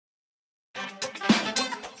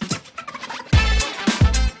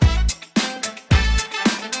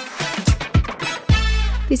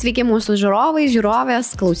Sveiki mūsų žiūrovai,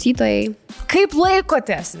 žiūrovės, klausytojai. Kaip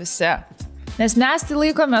laikotės visi? Nes mes tai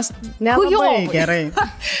laikomės nelabai gerai.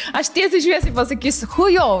 Aš tiesiai šviesiai pasakysiu,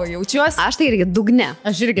 hujovai jaučiuosi. Aš tai irgi dugne.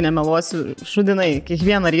 Aš irgi nemeluosiu, šudinai,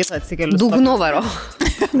 kiekvieną rytą atsikeliu. Dugnu varo.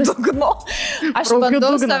 Dugnu. Aš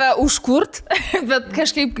bandau save užkurt, bet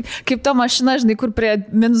kažkaip kaip ta mašina, žinai, kur prie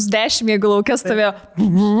 -10, jeigu laukia stovėjo.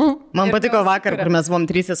 Man patiko vakar, kur mes buvom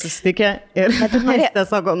 3 susitikę ir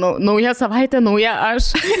tiesiog nauja savaitė, nauja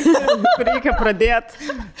aš, reikia pradėti.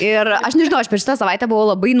 Ir aš nežinau, aš per šitą savaitę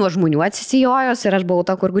buvau labai nuo žmonių atsisijojus ir aš buvau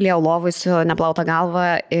ta, kur gulėjau lovui su neplauta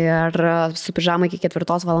galva ir su pižama iki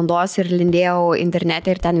 4 valandos ir lindėjau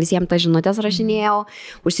internete ir ten visiems tas žinutės rašinėjau,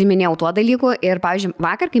 užsiminėjau tuo dalyku ir, pavyzdžiui,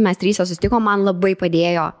 vakar, kai mes 3 susitikom, man labai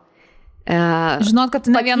padėjo žinot, kad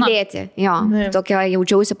ne viena. Jo, tokia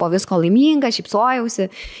jaučiausi po visko laiminga, šypsojausi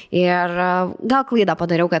ir gal klaidą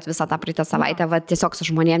padariau, kad visą tą praeitą savaitę tiesiog su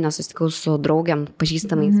žmonėm nesusitikau su draugiam,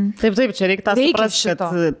 pažįstamais. Taip, čia reikia suprasti,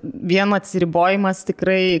 kad vien atsiribojimas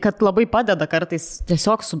tikrai, kad labai padeda kartais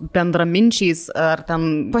tiesiog su bendraminčiais ar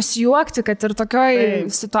ten pasijuokti, kad ir tokioj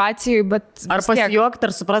situacijai, bet ar pasijuokti,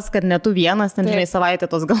 ar suprasti, kad ne tu vienas, ten žinai savaitę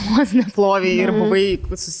tos galvos neplovė ir buvai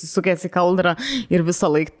susisukęs į kaldrą ir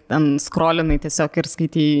visą laiką ten skrolinai tiesiog ir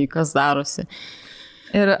skaitai, kas darosi.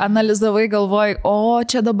 Ir analizavai, galvoj,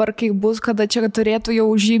 čia dabar kaip bus, kada čia turėtų jau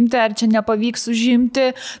užimti, ar čia nepavyks užimti,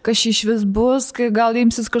 kas iš vis bus, kai gal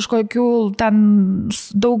imsis kažkokių ten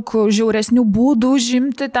daug žiauresnių būdų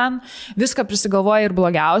užimti ten, viską prisigalvoja ir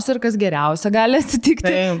blogiausia, ir kas geriausia gali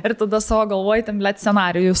atsitikti. Taip. Ir tada savo galvoj ten blėt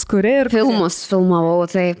scenarijus, kuri ir... Filmus filmavau,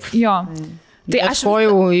 taip. Jo. Tai aš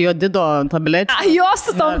kojau jodido tabletę. Jos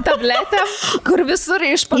su tom tabletėm, kur visur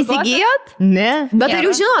išparduota. Įsigijot? Ne. Bet ar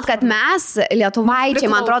jūs žinot, kad mes, lietuvaičiai,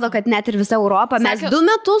 man atrodo, kad net ir visa Europa, mes 2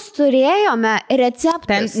 metus turėjome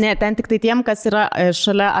receptus. Ten tik tai tiem, kas yra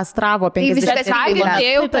šalia Astravo 50.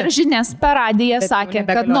 Girdėjau per žinias, per radiją sakė,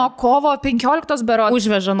 kad nuo kovo 15 berods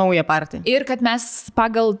užveža naują partiją. Ir kad mes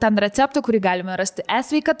pagal ten receptą, kurį galime rasti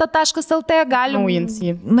esveikata.lt, galime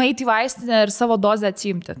nueiti į vaistinę ir savo dozę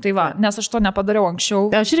atsiimti. Tai va, nes aš to nepadariau anksčiau.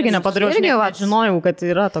 Aš irgi nepadariau, aš žinojau, kad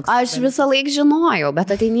yra toks. Aš visą laiką žinojau,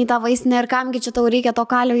 bet ateini į tą vaistinę ir kamgi čia tau reikia to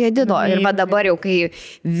kalio jodido. Ir va dabar jau, kai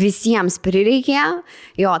visiems prireikė,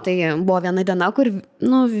 tai buvo viena diena, kur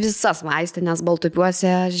visas vaistinės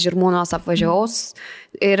Baltupiuose, Žirmūnuos apvažiaus.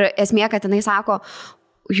 Ir esmė, kad jinai sako,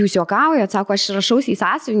 jūs juokaujat, sako, aš rašausi į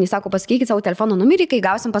sąsiuvinį, sako, pasakykit savo telefono numerį, kai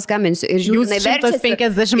gausim paskambinsiu. Ir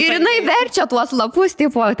žiūrėjau, jinai verčia tuos lapus,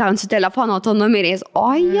 tipo, ten su telefono to numeriais.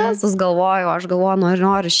 O Jėzus, aš galvoju,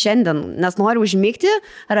 noriu šiandien, nes noriu užmigti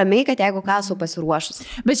ramiai, kad jeigu ką esu pasiruošus.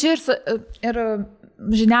 Bet čia ir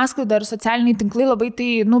žiniasklaida ir socialiniai tinklai labai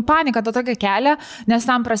paniką to tokia kelia, nes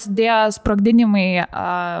tam prasidėjo sprogdinimai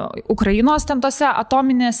Ukrainos ten tose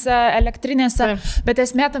atominėse elektrinėse, bet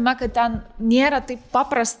esmė tame, kad ten nėra taip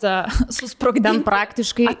paprasta susprogdinti. Ten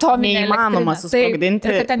praktiškai neįmanoma susprogdinti,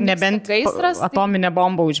 nebent atominę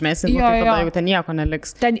bombą užmesim, tai tada jau ten nieko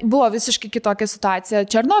neliks. Ten buvo visiškai kitokia situacija,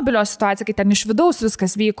 Černobylio situacija, kai ten iš vidaus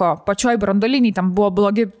viskas vyko, pačioj brandoliniai ten buvo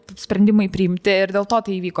blogi sprendimai priimti ir dėl to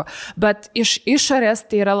tai įvyko. Bet iš išorės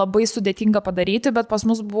tai yra labai sudėtinga padaryti, bet pas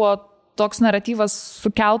mus buvo toks naratyvas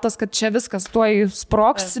sukeltas, kad čia viskas tuoj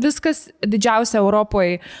sprogs, viskas didžiausia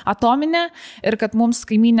Europoje atominė ir kad mums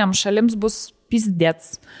kaimynėm šalims bus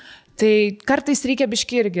pizdėts. Tai kartais reikia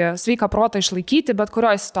biški irgi sveiką protą išlaikyti, bet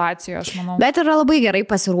kurioje situacijoje, aš manau. Bet yra labai gerai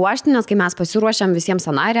pasiruošti, nes kai mes pasiruošiam visiems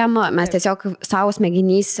scenariam, mes tiesiog savo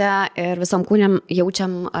smegenyse ir visam kūniam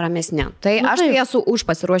jaučiam ramesnį. Tai aš tai esu už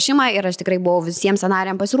pasiruošimą ir aš tikrai buvau visiems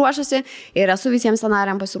scenariam pasiruošusi ir esu visiems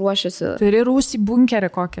scenariam pasiruošusi. Turi rūsį bunkerį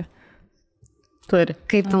kokį? Turi.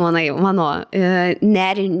 Kaip tu manai, mano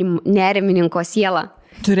nerimininko siela?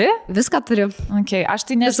 Turi? Viską turiu. Okay, aš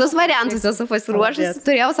tai nesu. Visus variantus esu pasiruošęs,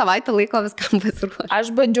 turėjau savaitę laiko viskam pasiruošęs.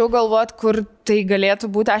 Aš bandžiau galvoti, kur tai galėtų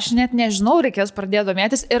būti, aš net nežinau, reikės pradėti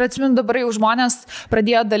domėtis ir atsimenu dabar jau žmonės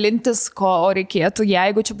pradėjo dalintis, ko reikėtų,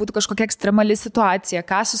 jeigu čia būtų kažkokia ekstremali situacija,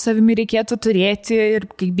 ką su savimi reikėtų turėti ir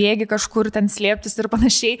kai bėgi kažkur ten slėptis ir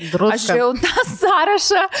panašiai. Druska. Aš jau tą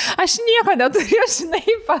sąrašą, aš nieko neturiu, žinai.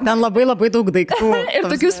 Ten labai daug daiktų.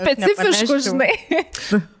 Ir tokių specifiškų, žinai.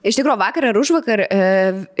 Iš tikrųjų, vakar ir užvakar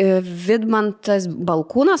Vidmantas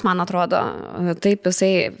Balkūnas, man atrodo, taip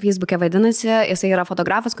jisai Facebook'e vadinasi, jisai yra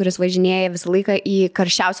fotografas, kuris važinėja visą laiką į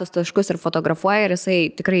karščiausius taškus ir fotografuoja ir jisai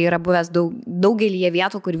tikrai yra buvęs daugelyje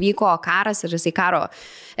vietų, kur vyko karas ir jisai karo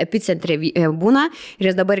epicentre būna ir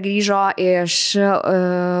jis dabar grįžo iš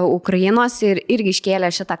Ukrainos ir irgi iškėlė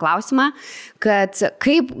šitą klausimą, kad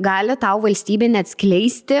kaip gali tau valstybė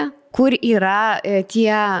neatskleisti kur yra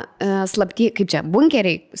tie slapti, kaip čia,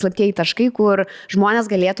 bunkeriai, slaptieji taškai, kur žmonės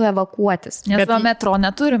galėtų evakuotis. Nes to metro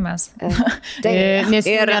neturime. Nes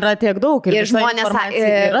nėra tiek daug ir žmonės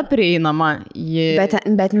yra prieinama.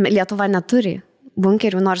 Bet Lietuva neturi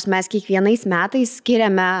bunkerių, nors mes kiekvienais metais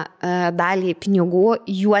skiriame dalį pinigų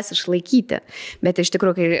juos išlaikyti. Bet iš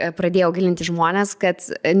tikrųjų, kai pradėjau gilinti žmonės, kad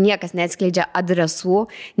niekas neatskleidžia adresų,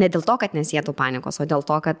 ne dėl to, kad nesėtų panikos, o dėl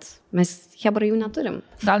to, kad mes hebra jų neturim.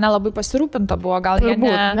 Gal nelabai pasirūpinta buvo, gal jie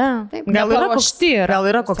neparuošti. Gal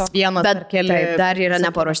yra koks vienas ar keli. Taip, dar yra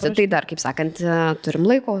neparuošti, tai dar, kaip sakant, turim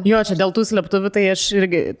laiko. Jo, čia dėl tų slėptuvių, tai aš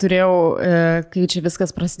irgi turėjau, kai čia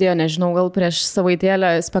viskas prasidėjo, nežinau, gal prieš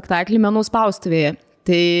savaitėlę spektaklį menų spaustuvėje.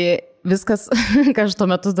 Tai viskas, ką aš tuo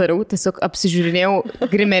metu dariau, tiesiog apsižiūrinėjau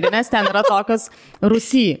grimerinės, ten yra tokios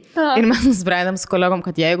Rusy. Ir mes nusprendėm su kolegom,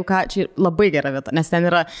 kad jeigu ką, čia labai gera vieta, nes ten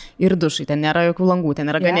yra ir dušai, ten nėra jokių langų, ten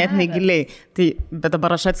yra ganėtinai giliai. Tai, bet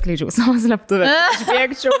dabar aš atskleidžiau savo slėptuvę, aš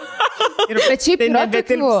bėgčiau. Bet šiaip yra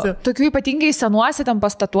tokių ypatingai senuose ten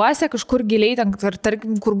pastatuose, kažkur giliai, ten,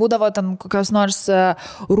 tarkim, kur būdavo ten kokios nors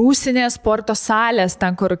rūsinės sporto salės,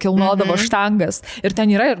 ten, kur kilnodavo štangas. Ir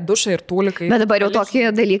ten yra ir dušai, ir tūlikai. Bet dabar jau tokie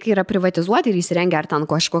dalykai yra privatizuoti ir įsirengia ar ten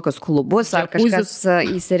kažkokius klubus, ar kažkas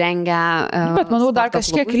įsirengia. Bet manau, dar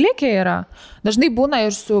kažkiek likę yra. Dažnai būna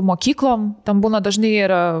ir su mokyklom, tam būna dažnai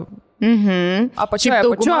ir apačioje.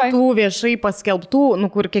 Dauguma tų viešai paskelbtų,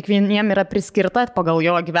 kur kiekvieniem yra priskirta pagal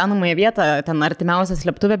jo gyvenamąją vietą, ten artimiausia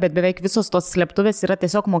slėptuvė, bet beveik visos tos slėptuvės yra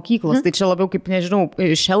tiesiog mokyklos. Tai čia labiau kaip, nežinau,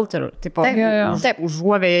 shelter, tipo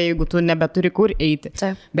užuovėje, jeigu tu nebeturi kur eiti.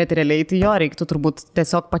 Bet realiai tai jo reiktų turbūt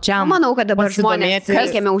tiesiog pačiam. Manau, kad dabar žmonės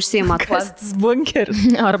kalkėme užsiima kastis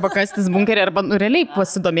bunkerį. Arba kastis bunkerį, arba realiai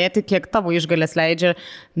pasidomėti, kiek tavo išgalės leidžia,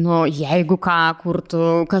 jeigu ką, kur tu,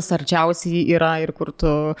 kas arčiausiai yra ir kur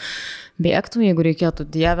tu bėgtų, jeigu reikėtų,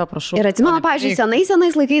 Dieve, prašau. Ir atsimenu, pavyzdžiui,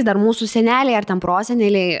 senais laikais dar mūsų seneliai ar ten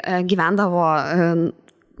proseneliai gyvendavo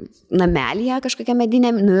namelėje kažkokia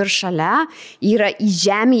medinė, ir šalia yra į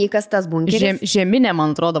žemę įkastas bunkeris. Žeminė,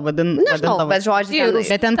 man atrodo, vadindavo. Bet žodžiu,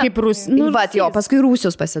 bet ten kaip paskui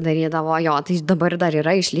rūsius pasidarydavo, tai dabar dar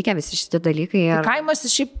yra išlikę visi šitie dalykai. Kaimas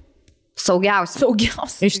šiaip saugiausia.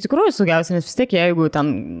 Iš tikrųjų saugiausia, nes vis tiek jeigu ten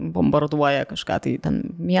bombarduoja kažką, tai ten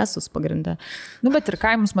miestus pagrinde. Bet ir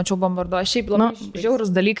kaimus, mačiau, bombarduoja. Šiaip labai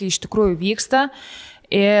žiaurus dalykai iš tikrųjų vyksta.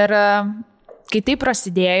 Ir kai tai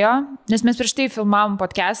prasidėjo, nes mes prieš tai filmavom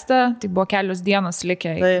podcastą, tai buvo kelios dienos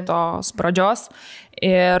likę iki tos pradžios.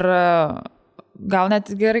 Ir gal net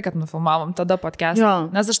gerai, kad nufilmavom tada podcastą.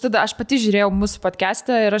 Nes aš pati žiūrėjau mūsų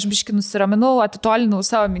podcastą ir aš biškai nusiraminau, atitolinau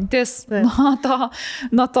savo mintis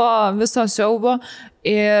nuo to viso siaubo.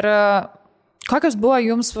 Ir kokios buvo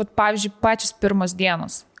jums, pavyzdžiui, pačios pirmos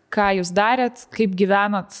dienos? Ką jūs darėt, kaip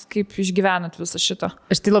gyvenat, kaip išgyvenat visą šitą?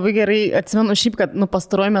 Aš tai labai gerai atsimenu šiaip, kad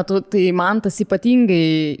pastaruoju metu, tai man tas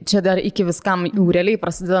ypatingai, čia dar iki viskam jau realiai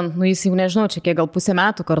prasidedant, jis jau nežinau, čia kiek gal pusę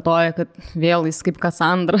metų kartoja, kad vėl jis kaip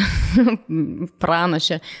Kassandra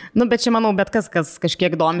pranašė. Bet čia manau, bet kas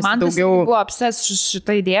kažkiek domisi daugiau. Man buvo apses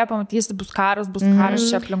šitą idėją, pamatysi, bus karas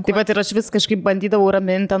čia aplinkui. Taip pat ir aš vis kažkaip bandydavau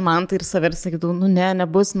raminti ant man tai ir savir sakydavau,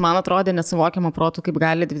 nebus, man atrodė nesuvokiama protų, kaip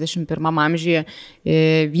gali 21 amžiuje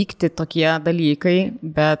vykti tokie dalykai,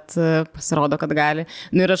 bet pasirodo, kad gali.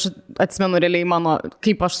 Ir aš atsimenu realiai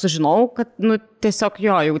kaip aš sužinau, kad tiesiog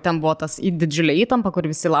jau ten buvo tas didžiulė įtampa, kur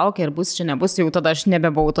visi laukia ir bus, čia nebus, jau tada aš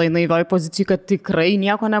nebebuvau toj naivoj pozicijai, kad tikrai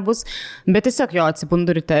nieko nebus, bet tiesiog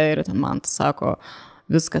atsibundu ryte ir ten man sako,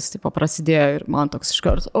 viskas taip prasidėjo ir man toks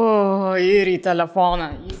iškart, ir į telefoną.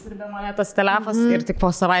 Įsirbė mane tas telefas ir tik po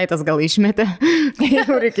savaitės gal išmetė.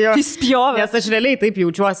 Jau reikėjo. Įspjovė. Nes aš realiai taip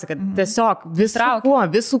jaučiuosi, kad tiesiog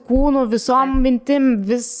visų kūnų, visom mintim,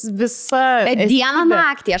 visa... Bet dieną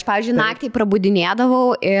naktį, aš, pavyzdžiui, naktį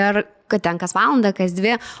prabudinėdavau ir kad ten kas valandą, kas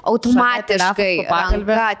dvi, automatiškai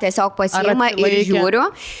ranka tiesiog pasiima ir žiūriu.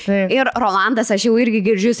 Taip. Ir Rolandas, aš jau irgi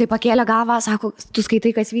girdžiu, jisai pakėlė galvą, sako, tu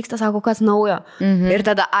skaitai, kas vyksta, sako, kas naujo. Ir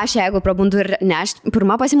tada aš, jeigu prabundu ir aš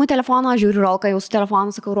pirmą pasiimu telefoną, žiūriu Rolką, jau su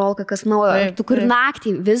telefonu, sakau, Rolka, kas naujo. Taip, tu kur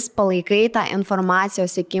naktį vis palaikai tą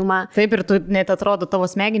informacijos sekimą. Taip, ir tu net atrodo, tavo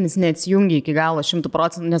smegenys neatsijungia iki galo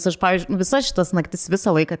 100%, nes aš, pavyzdžiui, visas šitas naktis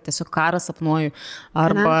visą laiką tiesiog karą sapnuoju.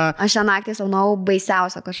 Aš šią naktį sapnau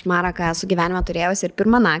baisiausią košmarą, ką esu gyvenime turėjus ir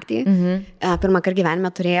pirmą naktį. Pirmą kartą gyvenime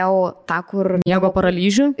turėjau tą, kur... Miego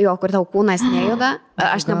paralyžių? Jo, kur tau kūnas nejuda.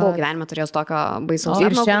 Aš nebuvau gyvenime turėjus tokio baisaus.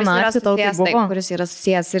 Ir šią naktį tau tai buvo? Kuris yra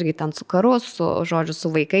susijęs irgi ten su karu, su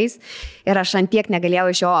vaikais. Ir aš ant tiek negalėjau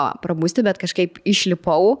iš jo prabusti, bet kažkaip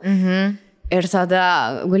išlipau. Ir tada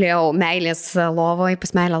gulėjau meilės lovoj,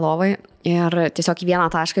 pusmeilę lovoj ir tiesiog į vieną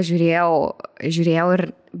tašką žiūrėjau ir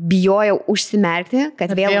bijojau užsimerkti,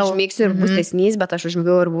 kad vėl užmigsiu ir bus tęsinys, bet aš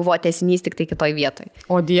užmigau ir buvo tęsinys tik tai kitoj vietoj.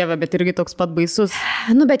 O Dieve, bet irgi toks pat baisus.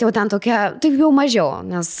 Nu, bet jau ten tokia, taip jau mažiau,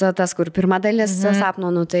 nes tas, kur pirma dalis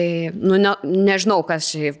sapno, nu tai, nežinau,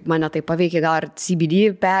 kas mane tai paveikė, gal ar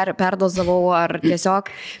CBD perdozavau, ar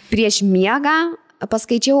tiesiog prieš miegą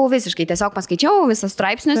paskaičiau visiškai, tiesiog paskaičiau visas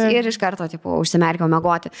straipsnius ir iš karto, tipo, užsimerkiau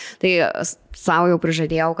miegoti. Tai savo jau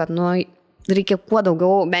prižadėjau, kad, nu, reikia kuo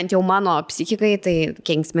daugiau, bent jau mano psichikai, tai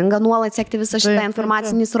kenksminga nuolat sekti visą šitą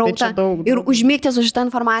informacinį srautą ir užmigti su šitą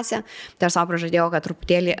informaciją. Tai aš savo prižadėjau, kad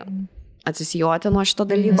truputėlį atsisijoti nuo šito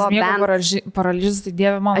dalyko. Paralyžius, tai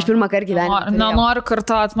Dieve mano. Aš pirmą kartą gyvenime. Nenoriu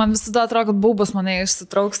kartuoti, man visada atrodo, kad baubas mane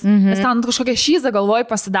išsitrauks. Nes ten kažkokia šyza galvoj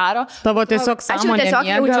pasidaro. Tavo tiesiog sąmonė. Aš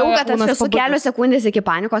tiesiog jaučiau, kad aš esu kelios sekundės iki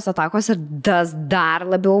panikos atakos ir tas dar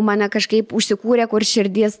labiau mane kažkaip užsikūrė, kur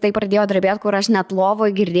širdis tai pradėjo drebėti, kur aš net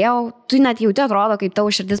lovoje girdėjau. Tu net jauti, atrodo, kaip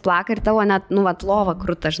tavo širdis plaka ir tavo net, nu, lova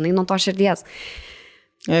krūta, žinai, nuo to širdies.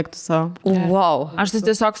 Eik tu savo. Wow. Aš tai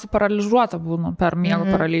tiesiog suparalyžiuota būnu per miego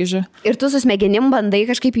paralyžių. Ir tu su smegenim bandai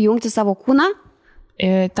kažkaip įjungti savo kūną?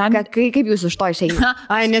 Kaip jūs iš to išeina?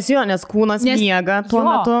 Ai, nes kūnas miega tuo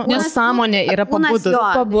metu, nes sąmonė yra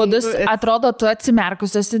pabudus. Atrodo, tu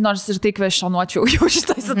atsimerkus esi, nors ir tai kvestionuočiau jau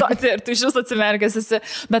šitą situaciją ir tu iš vis atsimerkęs esi.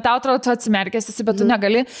 Bet tau atrodo, tu atsimerkęs esi, bet tu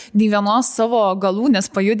negali nei vienos savo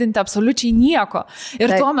galūnės pajudinti absoliučiai nieko.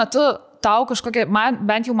 Ir tuo metu tau kažkokia,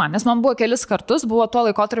 bent jau man, nes man buvo kelis kartus, buvo tuo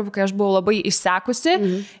laikotarpiu, kai aš buvau labai išsekusi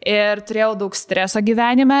ir turėjau daug streso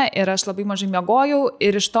gyvenime ir aš labai mažai miegojau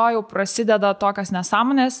ir iš to jau prasideda tokios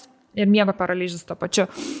nesąmonės ir miego paralyžius to pačiu.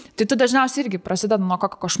 Tai tu dažniausiai irgi prasideda nuo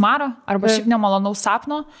kokio košmaro arba šiaip nemalonaus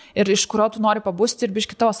sapno ir iš kurio tu nori pabusti ir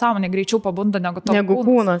biški tavo sąmonė greičiau pabunda negu tavo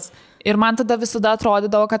kūnas. Ir man tada visada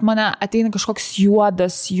atrodydavo, kad mane ateina kažkoks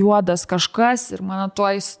juodas kažkas ir mane tuo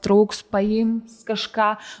įstrauks, paims kažką.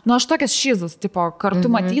 Nu, aš tokias šizas, tipo, kartu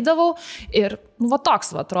matydavau ir, nu, va toks,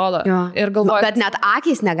 va, atrodo. Ir galvoju, bet net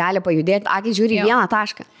akys negali pajudėti, akys žiūri į vieną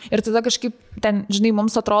tašką. Ir tada kažkaip ten, žinai,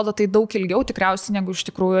 mums atrodo tai daug ilgiau, tikriausiai, negu iš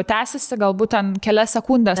tikrųjų tęsiasi, galbūt ten kelias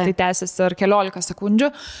sekundės tai tęsiasi ar 15 sekundžių,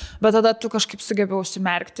 bet tada tu kažkaip sugebėjai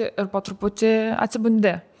užsimerkti ir po truputį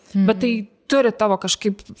atsibundi. Bet tai turi tavo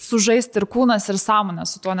kažkaip sužaisti ir kūnas, ir sąmonė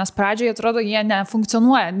su tuo, nes pradžioje atrodo, jie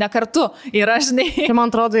nefunkcionuoja, ne kartu yra, žinai. Čia,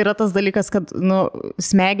 man atrodo, yra tas dalykas, kad, nu,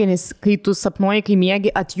 smegenys, kai tu sapnuoji, kai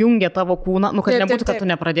miegi, atjungia tavo kūną, nu, kad nebūtų, kad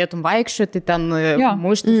tu nepradėtum vaikščioti, ten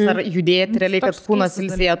muštis ar judėti, realiai, kad kūnas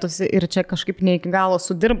ilsėtųsi ir čia kažkaip ne iki galo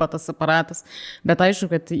sudirba tas aparatas, bet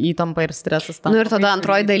aišku, kad įtampa ir stresas tam. Nu ir tada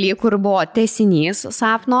antroji daly, kur buvo tęsinys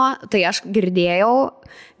sapno, tai aš girdėjau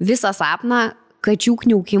visą sapną, kačių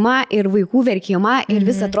kniaukimą ir vaikų verkimą ir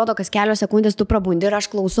vis atrodo, kas kelios sekundės tu prabundi ir aš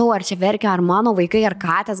klausau, ar čia verkia, ar mano vaikai, ar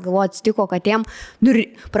katės, galvoju, atsitiko katėm, nu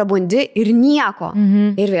ir prabundi ir nieko.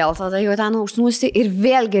 Ir vėl tada jau ten užsnūsti ir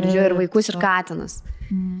vėl girdžiu ir vaikus, ir katinas.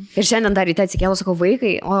 Ir šiandien dar ryte atsikėlau, sakau,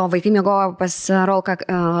 vaikai, o vaikai miegojo pas Rolką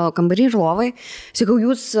kambarį ir lovai. Sakau,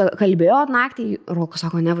 jūs kalbėjot naktį? Rolka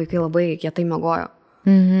sako, ne, vaikai labai kietai miegojo.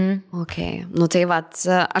 Ok, nu tai vat,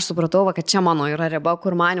 aš supratau, kad čia mano yra riba,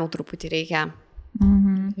 kur man jau truputį reikia.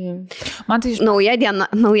 Man tai nauja diena,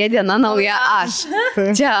 nauja aš.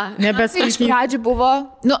 Čia. Iš pradžių buvo,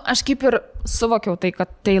 nu, aš kaip ir suvokiau tai,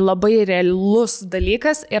 kad tai labai realus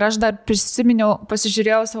dalykas ir aš dar prisiminiau,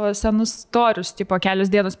 pasižiūrėjau savo senus storius, tipo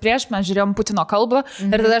kelios dienos prieš, mes žiūrėjom Putino kalbą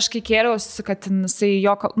ir tada aš kai kėliausi, kad jisai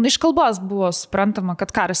jo, iš kalbos buvo suprantama,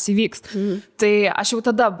 kad karas įvyks. Tai aš jau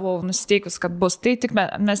tada buvau nusiteikus, kad bus. Tai tik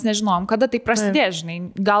mes nežinojom, kada tai prasidės, žinai.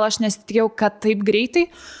 Gal aš nesitikėjau, kad taip greitai.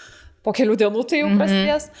 Po kelių dienų tai jau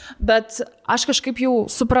prasidės, bet aš kažkaip jau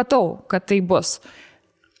supratau, kad tai bus.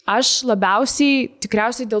 Aš labiausiai,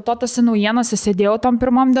 tikriausiai dėl to tose naujienose sėdėjau tom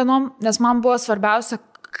pirmom dienom, nes man buvo svarbiausia,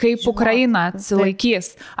 kaip Ukraina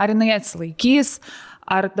atsilaikys. Ar jinai atsilaikys,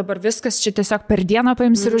 ar dabar viskas čia tiesiog per dieną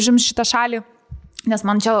paims ir užims šitą šalį. Nes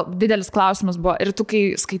man čia didelis klausimas buvo. Ir tu,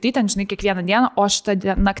 kai skaitai ten, žinai, kiekvieną dieną, o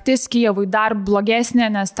šitą naktis Kijevui dar blogesnė,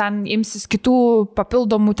 nes ten imsis kitų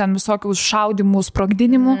papildomų ten visokių šaudimų,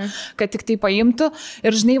 sprogdinimų, kad tik tai paimtų.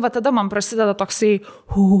 Ir, žinai, va tada man prasideda toksai,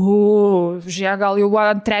 žiūrėk, gal jau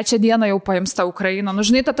trečią dieną jau paims tą Ukrainą. Nu,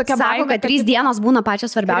 žinai, ta tokia baimė. Sako, kad 3 dienos būna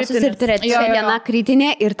pačios svarbiausios ir trečia diena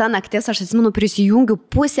kritinė ir ta naktis, aš atsimenu, prisijungiu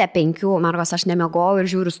 4:30, mergos, aš nemiegojau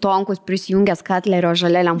ir žiūriu Stonkus, prisijungęs Katlerio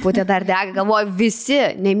žalia lemputė dar dega, galvoju, visi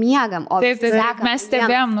nemiegam, o taip, mes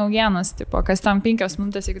stebėjom naujienas, tipo, kas tam 5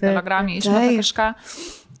 minutės iki telegramį išmeta kažką.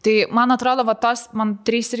 Tai man atrodo, va tos, man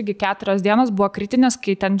 3 irgi 4 dienos buvo kritinės,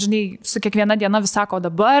 kai ten, žinai, su kiekviena diena vis sako,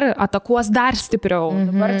 dabar atakuos dar stipriau,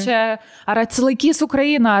 dabar čia ar atsilaikys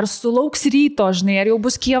Ukraina, ar sulauks ryto, žinai, ar jau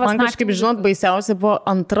bus Kijevas. Man kažkaip, žinot, baisiausia buvo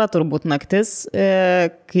antra turbūt naktis,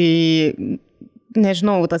 kai...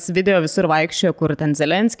 Nežinau, tas video visur vaikščiojo, kur ten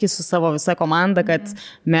Zelenskis su savo visa komanda, kad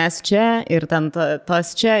mes čia ir ten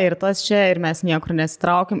tas čia ir mes niekur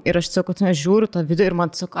nesitraukim. Ir aš tiesiog žiūriu tą video ir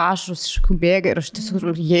man tiesiog ašarus iš bėga ir aš tiesiog,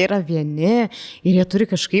 jie yra vieni ir jie turi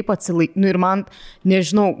kažkaip atsilaikyti. Nu, ir man,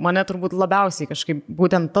 nežinau, mane turbūt labiausiai kažkaip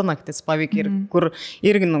būtent ta naktis paveikė ir kur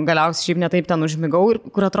irgi galiausiai šiaip netaip ten užmigau ir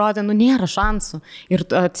kur atrodė, nėra šansų. Ir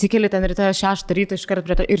atsikeli ten ryte 6 ryto iškart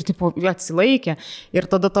prie to ir tipo atsilaikė.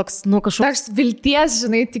 Ir tada toks, kažkoks ties,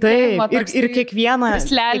 žinai, tikėjimo. Taip, ir kiekvieną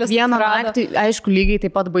naktį, aišku, lygiai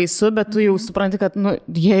taip pat baisu, bet tu jau supranti, kad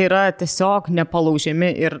jie yra tiesiog nepalaužiami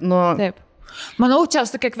ir, Taip. Manau, čia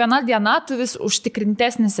su kiekviena diena tu vis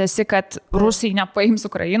užtikrintesnis esi, kad Rusai nepaims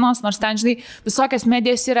Ukrainos, nors ten, žinai, visokios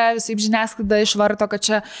medijos yra, visai žiniasklaida išvarto, kad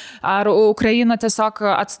čia ar Ukraina tiesiog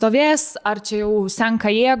atstovės, ar čia jau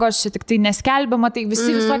senka jėgos, čia tik tai neskelbiama, tai visi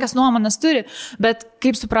visokias nuomonės turi, bet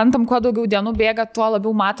kaip suprantam, kuo daugiau dienų bėga, tuo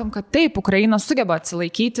labiau matom, kad taip, Ukraina sugeba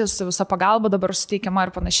atsilaikyti, su visa pagalba dabar suteikiama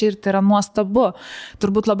ir panašiai, ir tai yra nuostabu.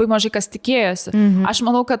 Turbūt labai mažai kas tikėjosi. Aš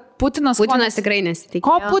manau, kad Putinas tikrai nesitikėjo.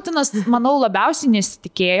 Ko Putinas, manau, labiausiai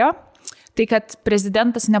nesitikėjo, tai kad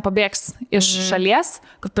prezidentas nepabėgs iš šalies,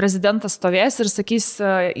 kad prezidentas stovės ir sakys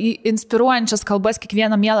inspiruojančias kalbas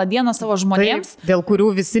kiekvieną mielą dieną savo žmonėms. Taip, dėl kurių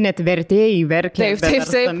visi net vertėjai verkia.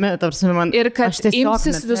 Taip. Ir kad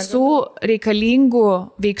imsis visų reikalingų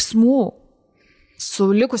veiksmų su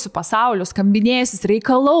likusiu pasauliu, skambinėsis,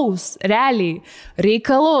 reikalaus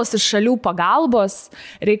iš šalių pagalbos,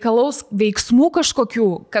 reikalaus veiksmų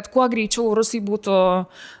kažkokių, kad kuo greičiau Rusai būtų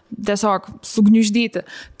tiesiog sugniuždyti.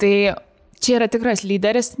 Tai čia yra tikras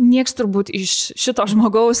lyderis, nieks turbūt iš šito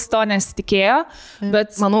žmogaus to nesitikėjo,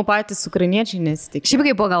 bet... Manau, patys ukrainiečiai nesitikėjo. Šiaip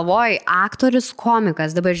kaip pagalvojai, aktorius,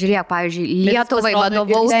 komikas, dabar žiūrėk, pavyzdžiui, Lietuvai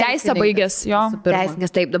vadovautų... Teisę baigęs, jo.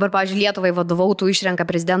 Teisininkas, taip, dabar, pavyzdžiui, Lietuvai vadovautų išrenka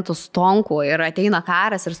prezidentų Stonkų ir ateina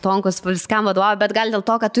karas ir Stonkus viskam vadovauja, bet gal dėl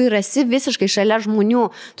to, kad tu ir esi visiškai šalia žmonių,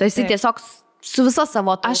 tu esi tiesiog su visa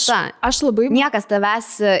savo tauta. Aš labai... Niekas tavęs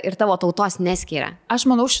ir tavo tautos neskiria. Aš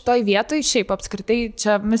manau, šitoj vietoj, šiaip apskritai,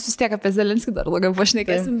 čia mes vis tiek apie Zelenskį dar daugiau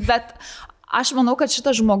pašnekėsim, bet aš manau, kad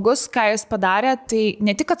šitas žmogus, ką jis padarė, tai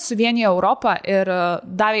ne tik, kad suvienijo Europą ir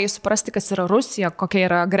davė jai suprasti, kas yra Rusija, kokia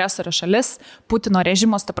yra agresorė šalis, Putino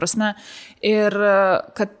režimas, ta prasme, ir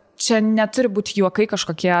kad čia neturi būti juokai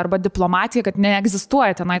kažkokie arba diplomatija, kad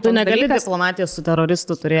neegzistuoja tenai. Tu negali diplomatijos su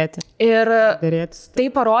teroristu turėti. Ir tai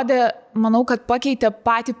parodė, manau, kad pakeitė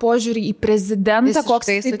patį požiūrį į prezidentą,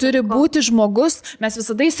 koks tai turi būti žmogus. Mes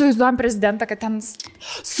visada įsivaizduojam prezidentą, kad ten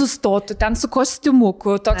sustotų, ten su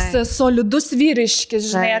kostiumuku, toks solidus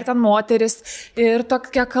vyriškis, žinai, ar ten moteris ir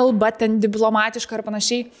tokia kalba ten diplomatiška ar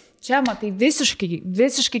panašiai. Čia matai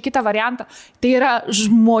visiškai kitą variantą. Tai yra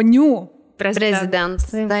žmonių prezidentas.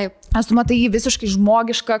 Taip. Aš tu matai jį visiškai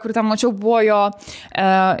žmogišką, kur ten mačiau buvo jo,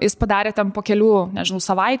 jis padarė ten po kelių, nežinau,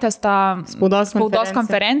 savaitės tą spaudos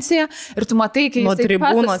konferenciją ir tu matai, kai jis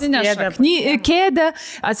pats atsineša kėdę,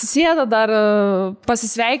 atsisėda dar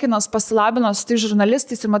pasisveikinas, pasilabinas su tai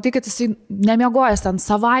žurnalistais ir matai, kad jisai nemiegojęs ten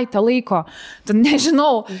savaitę laiko. Ten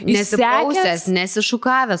nežinau, nesiklausęs,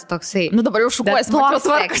 nesišukavęs toksai. Nu dabar jau šukuojas, mačiau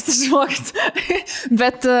tvarkas žmogus.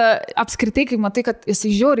 Bet apskritai, kai matai, kad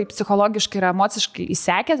jisai žiauriai psichologiškai ir emociškai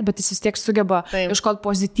įsekęs, bet jis vis tiek sugeba ieškoti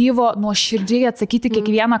pozityvo, nuoširdžiai atsakyti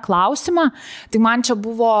kiekvieną klausimą. Tai man čia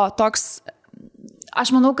buvo toks,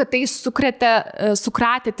 aš manau, kad tai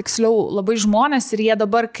sukratė tiksliau labai žmonės ir jie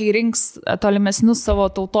dabar, kai rinks tolimesnius savo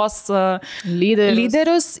tautos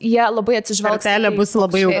lyderius, jie labai atsižvelgs. Kartelė bus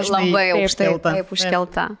labai aukštai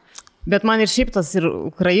užkelta. Bet man ir šiaip tas ir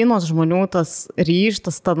Ukrainos žmonių tas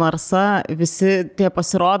ryžtas, ta narsa, visi tie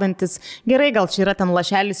pasirodantis. Gerai, gal čia yra ten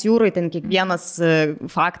lašelis jūrai, ten kiekvienas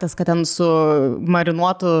faktas, kad ten su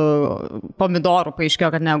marinuotu pomidoru, paaiškėjo,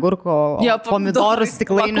 kad ne agurko, o pomidorų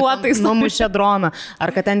stiklainių numušė droną.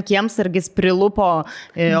 Ar kad ten kiemsargis prilupo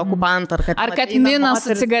okupantą. Ar kad minas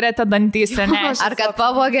su cigaretė dantyse, ne? Ar kad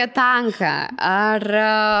pavogė tanką. Ar,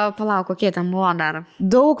 palauk, kokie ten buvo dar?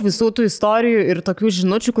 Daug visų tų istorijų ir tokių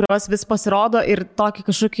žinučių, kurios vis pasirodo ir tokį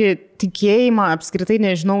kažkokį tikėjimą, apskritai,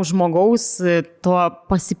 nežinau, žmogaus, to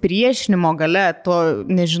pasipriešinimo gale, to,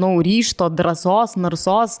 nežinau, ryžto, drąsos,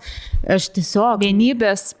 narsos, aš tiesiog...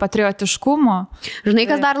 Vienybės, patriotiškumo. Žinai,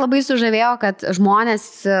 kas dar labai sužavėjo, kad žmonės,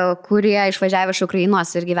 kurie išvažiavė iš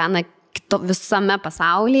Ukrainos ir gyvena visame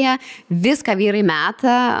pasaulyje, viską vyrai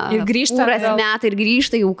meta ir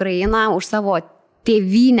grįžta į Ukrainą už savo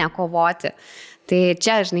tėvynę kovoti. Tai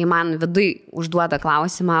čia, žinai, man vidui užduoda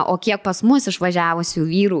klausimą, o kiek pas mus išvažiavusių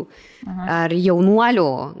vyrų ar jaunuolių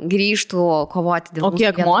grįžtų kovoti dėl O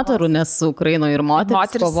kiek moterų, nes Ukrainoje ir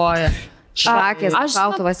moteris kovoja. Šakės,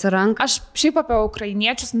 šautuvas ir ranka. Aš šiaip apie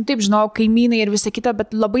ukrainiečius, taip žinau, kaimynai ir visa kita,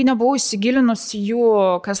 bet labai nebuvau įsigilinus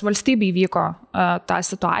jų, kas valstybėje vyko tą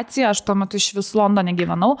situaciją. Aš tuo metu iš vis Londone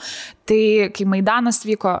gyvenau. Tai kai Maidanas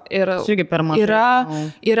vyko ir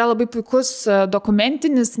yra labai puikus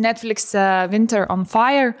dokumentinis Netflix'e Winter on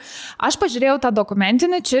Fire. Aš pažiūrėjau tą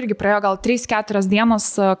dokumentinį, čia irgi praėjo gal 3-4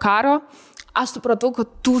 dienos karo. Aš supratau, kad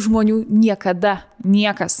tų žmonių niekada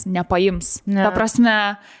niekas nepaims. Ne. Ta prasme,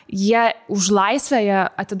 jie už laisvę jie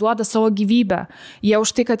atiduoda savo gyvybę. Jie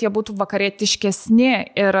už tai, kad jie būtų vakarietiškesni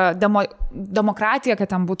ir demokratija,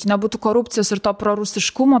 kad ten būtų, nebūtų korupcijos ir to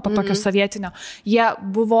prorusiškumo, to tokio sovietinio. Jie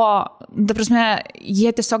buvo, ta prasme,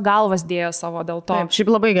 jie tiesiog galvas dėjo savo dėl to. Taip,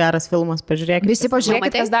 šiaip labai geras filmas, pažiūrėkite. Visi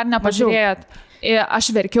pažiūrėkite, kas dar nepažiūrėjot. Aš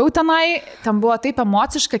verkiau tenai, ten buvo taip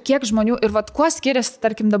emociška, kiek žmonių ir vat kuo skiriasi,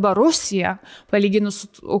 tarkim, dabar Rusija, palyginus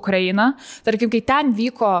su Ukraina, tarkim, kai ten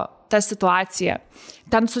vyko ta situacija,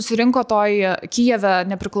 ten susirinko toj Kijeve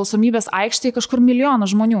nepriklausomybės aikštėje kažkur milijoną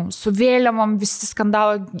žmonių, su vėliavom visi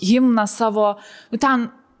skandavo himną savo, ten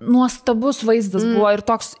nuostabus vaizdas buvo ir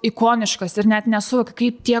toks ikoniškas ir net nesuvokia,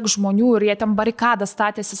 kaip tiek žmonių ir jie ten barikadą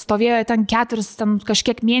statėsi, stovėjo ten 4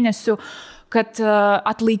 kažkiek mėnesių, kad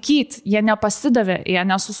atlaikyt, jie nepasidavė, jie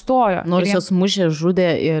nesustojo. Nors jos mušė, žudė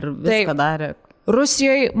ir viską darė.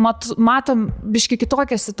 Rusijoje matom biški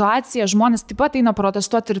kitokią situaciją, žmonės taip pat eina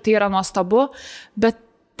protestuoti ir tai yra nuostabu, bet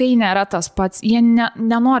tai nėra tas pats. Jie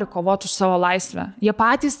nenori kovoti už savo laisvę. Jie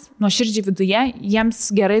patys nuoširdžiai viduje, jiems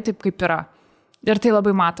gerai taip kaip yra. Ir tai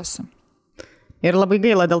labai matosi. Ir labai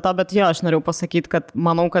gaila dėl to, bet jo, aš norėjau pasakyti, kad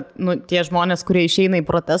manau, kad tie žmonės, kurie išeina į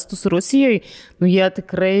protestus Rusijoje, jie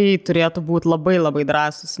tikrai turėtų būti labai labai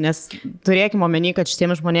drąsūs, nes turėkime omeny, kad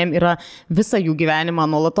šitiem žmonėm yra visą jų gyvenimą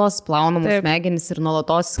nuolatos plaunamos smegenys ir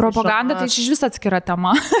nuolatos... Propaganda tai iš vis atskira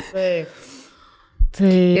tema. Taip.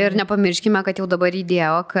 Ir nepamirškime, kad jau dabar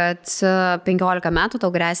įdėjo, kad 15 metų tau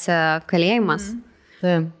gresia kalėjimas.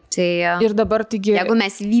 Taip. Tai, ir dabar taigi... Jeigu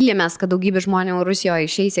mes vylėmės, kad daugybė žmonių Rusijoje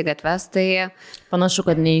išeis į gatves, tai... Panašu,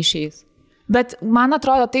 kad neišeis. Bet man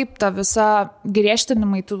atrodo taip, ta visa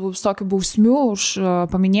griežtinimai tų visokių bausmių už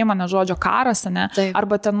paminėjimą nežodžio karas, ne? Taip.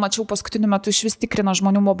 Arba ten mačiau paskutiniu metu iš vis tikrina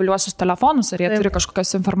žmonių mobiliuosius telefonus, ar jie turi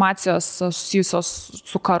kažkokios informacijos susijusios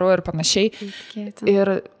su karu ir panašiai.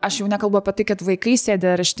 Ir aš jau nekalbu apie tai, kad vaikai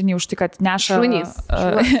sėdė areštiniai už tai, kad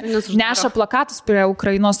neša plakatus prie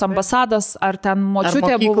Ukrainos ambasados, ar ten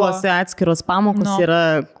močiutė buvo... Ar mokyklose atskiros pamokos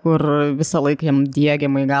yra, kur visą laiką jam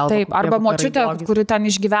diegiamai galva. Taip, arba močiutė, kuri ten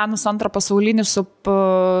išgyvenus antrą pasaulinį su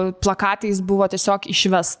plakatais buvo tiesiog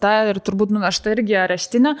išvesta ir turbūt nuvežta irgi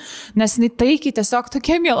areštinę, nes jinai taikiai tiesiog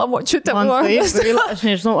tokia miela močiutė buvo. Aš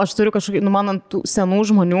nežinau, aš turiu kažkokį, man ant tų senų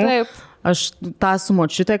žmonių. Taip. Aš tą su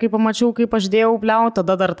močiutė, kai pamačiau, kaip aš dėjau bliau,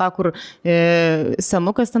 tada dar tą, kur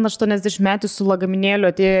senukas ten 80 metų su lagaminėliu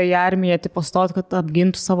atėjo į armiją, tipo stot, kad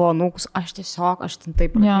apgintų savo anūkus. Aš ten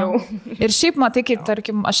taip pradėjau. Ir šiaip matai, kaip,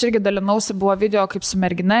 tarkim, aš irgi dalinausi, buvo video, kaip su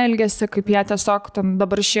mergina elgėsi, kaip jie tiesiog, ten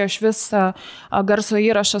dabar išėjo iš vis garso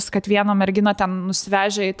įrašas, kad viena mergina ten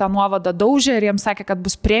nusivežė į tą nuovadą daužę ir jiems sakė, kad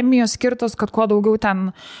bus premijos skirtos, kad kuo daugiau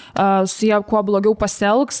ten su jie kuo blogiau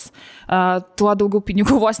pasielgs, tuo daugiau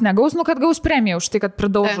pinigų vos negaus, kad gaus premiją už tai, kad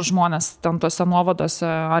pridaužo žmonės ten tuose nuovadose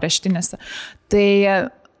areštinėse. Tai,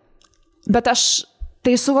 bet aš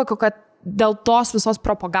tai suvokiu, kad dėl tos visos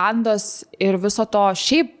propagandos ir viso to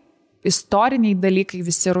šiaip istoriniai dalykai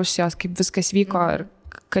visi Rusijos, kaip viskas vyko ir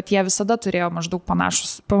kad jie visada turėjo maždaug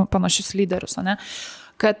panašius lyderius, ne?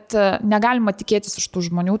 Kad negalima tikėtis iš tų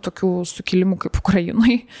žmonių tokių sukilimų kaip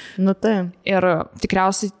Ukrainai. Tai. Ir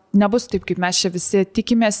tikriausiai nebus taip, kaip mes čia visi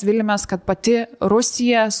tikimės, vilimės, kad pati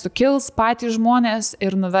Rusija sukils patys žmonės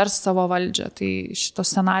ir nuvers savo valdžią. Tai šito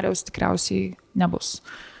scenarijaus tikriausiai nebus.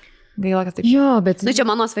 Gaila, kad taip. Jo, bet... čia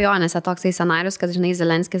mano svajonėse toksai scenarius, kad, žinai,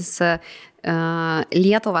 Zelenskis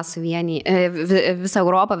Lietuvą suvienyje, visą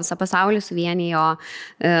Europą, visą pasaulį suvienyje,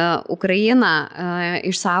 o Ukrainą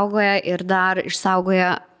išsaugoja ir dar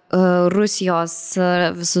išsaugoja Rusijos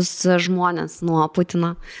visus žmonės nuo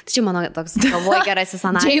Putino. Tai čia mano toks galvoje gerasis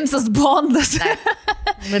scenarijus. Jamesas Bondas.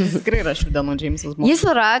 Bet tikrai yra šių dienų Jamesas Bondas. Jis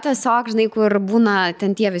yra tiesiog, žinai, kur būna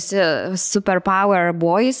ten tie visi superpower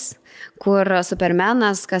boys, kur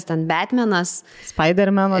Supermanas, kas ten Batmanas,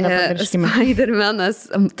 Spidermano, nepamirškime. Spidermanas,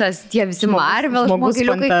 tie visi Marvel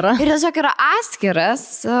žmogiliukai. Ir tiesiog yra atskiras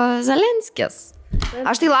Zelenskis.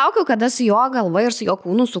 Aš tai laukiu, kada su jo galva ir su jo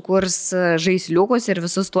kūnu sukurs žaisliukus ir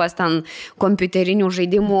visus tuos ten kompiuterinių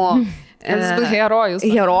žaidimų Jis bus herojus.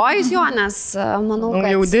 Herojus jo, nes manau,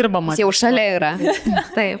 kad jau dirbama. Jis jau šalia yra.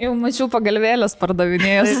 Taip. Jau mačiau pagalvėlės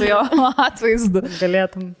pardavinėjęs su jo atvaizdu.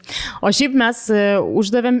 Galėtum. O šiaip mes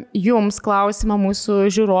uždavėm jums klausimą mūsų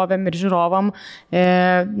žiūrovėm ir žiūrovam,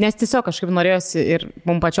 nes tiesiog kažkaip norėjosi ir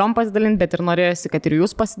mums pačiom pasidalinti, bet ir norėjosi, kad ir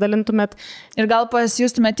jūs pasidalintumėt. Ir gal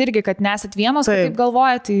pasijustumėt irgi, kad nesat vienos, kaip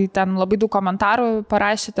galvojate, tai ten labai daug komentarų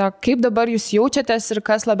parašėte, kaip dabar jūs jaučiatės ir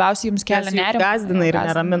kas labiausiai jums kelia nerimą. Gazdina ir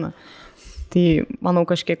neramina. Tai, manau,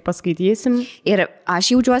 kažkiek paskaitysim. Ir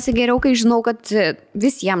aš jaučiuosi geriau, kai žinau, kad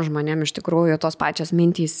visiems žmonėms iš tikrųjų tos pačios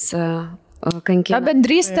mintys kankina. Ta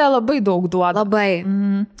bendrystė labai daug duoda. Labai.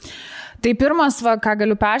 Tai pirmas, ką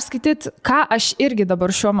galiu perskaityti, ką aš irgi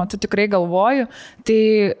dabar šiuo metu tikrai galvoju, tai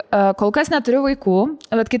kol kas neturiu vaikų,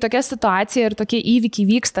 bet kai tokia situacija ir tokie įvykiai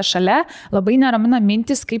vyksta šalia, labai neramina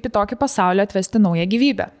mintis, kaip į tokį pasaulį atvesti naują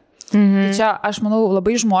gyvybę. Tai čia, aš manau,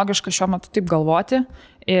 labai žmogiška šiuo metu taip galvoti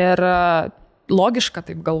ir logiška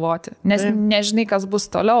taip galvoti, nes nežinai, kas bus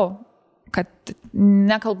toliau, kad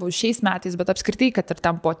nekalbu šiais metais, bet apskritai, kad ir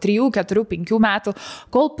ten po 3, 4, 5 metų,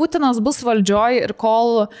 kol Putinas bus valdžioj ir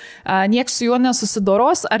kol nieks su juo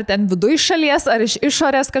nesusidoros, ar ten viduj šalies, ar iš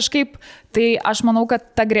išorės kažkaip, tai aš manau, kad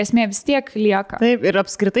ta grėsmė vis tiek lieka. Taip, ir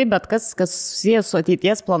apskritai, bet kas susijęs su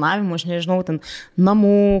ateities planavimu, aš nežinau, ten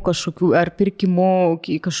namų kažkokių, ar pirkimų,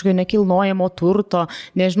 kažkokio nekilnojamo turto,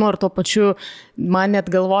 nežinau, ar tuo pačiu man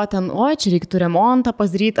net galvoja ten, oi, čia reiktų remontą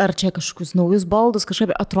pasidaryti, ar čia kažkokius naujus baldus,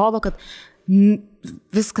 kažkaip atrodo, kad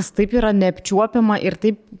viskas taip yra neapčiuopiama ir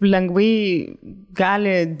taip lengvai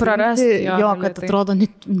gali prarasti, kad atrodo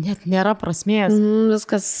net nėra prasmės.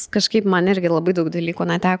 Viskas kažkaip man irgi labai daug dalykų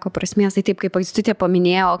neteko prasmės. Tai taip, kaip Aistutė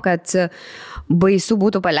paminėjo, kad baisu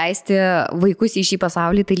būtų paleisti vaikus į šį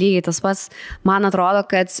pasaulį, tai lygiai tas pats. Man atrodo,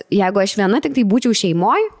 kad jeigu aš viena tik tai būčiau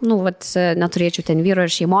šeimoj, neturėčiau ten vyro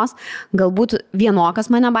ir šeimos, galbūt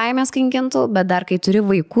vienokas mane baimės kankintų, bet dar kai turi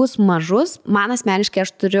vaikus mažus, man asmeniškai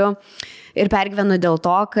aš turiu ir pergyvenu dėl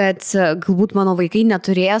to, kad galbūt mano vaikai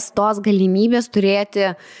neturės tos galimybės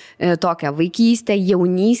turėti tokią vaikystę,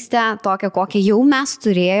 jaunystę, tokią, kokią jau mes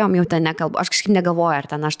turėjom, jau ten nekalbu. Aš kažkaip negalvoju, ar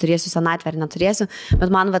ten aš turėsiu senatvę ar neturėsiu,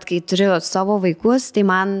 bet man, kai turiu savo vaikus, tai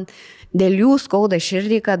man dėl jų skauda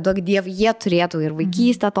širdį, kad daug diev jie turėtų ir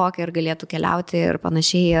vaikystę tokią ir galėtų keliauti ir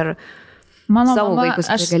panašiai. Ir mano savo mama, vaikus,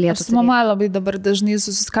 aš su mama labai dabar dažnai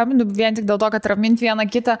susiskambinu, vien tik dėl to, kad raminti vieną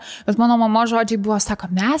kitą, bet mano mama žodžiai buvo, sako,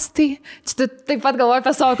 mes tai, taip pat galvoju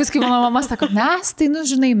apie savo vaikus, kai mano mama sako, mes tai,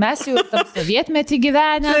 žinai, mes jau tam sovietmetį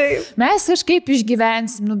gyvenę, mes kažkaip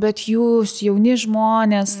išgyvensim, bet jūs, jauni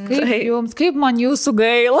žmonės, kaip man jūsų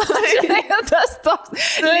gaila, tas toks,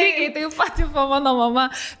 lygiai taip pat mano mama.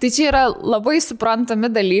 Tai čia yra labai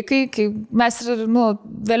suprantami dalykai, kai mes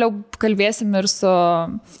vėliau kalbėsim ir su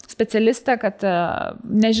specialistė, kad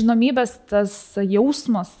nežinomybės tas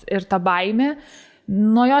jausmas ir ta baimė,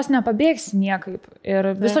 nuo jos nepabėgsi niekaip.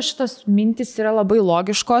 Ir visos šitos mintis yra labai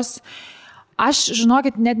logiškos. Aš,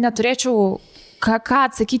 žinokit, net neturėčiau ką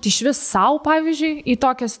atsakyti iš vis savo, pavyzdžiui, į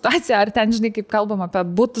tokią situaciją, ar ten, žinai, kaip kalbam apie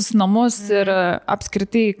butus, namus ir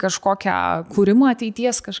apskritai kažkokią kūrimą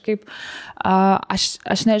ateities kažkaip.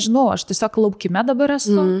 Aš nežinau, aš tiesiog laukime dabar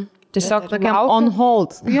esu. Tiesiog tokiam on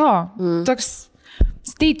hold. Jo, toks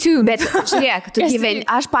stay tuned. Bet žiūrėk, tu gyveni,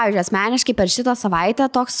 aš, pavyzdžiui, asmeniškai per šitą savaitę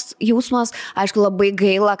toks jausmas, aišku, labai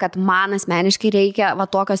gaila, kad man asmeniškai reikia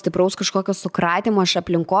tokio stipraus kažkokio sukratimo iš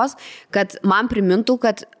aplinkos, kad man primintų,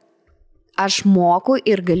 kad aš moku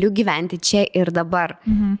ir galiu gyventi čia ir dabar.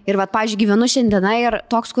 Ir pavyzdžiui, gyvenu šiandieną ir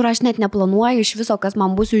toks, kur aš net neplanuoju iš viso, kas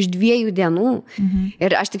man bus už 2 dienų.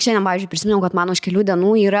 Ir aš tik šiandien, pavyzdžiui, prisimenu, kad man už kelių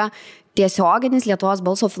dienų yra tiesioginis Lietuvos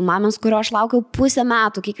balso filmavimas, kurio aš laukiau 1,5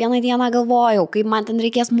 metų. Kiekvieną dieną galvojau, kaip man ten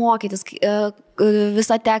reikės mokytis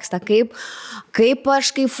visą tekstą, kaip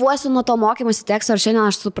aš kaifuosiu nuo to mokymosi teksto. Ir šiandien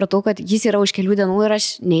aš supratau, kad jis yra už kelių dienų ir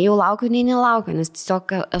aš nei jau laukiu, nei nelaukiu, nes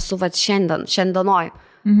tiesiog esu šiandienoj.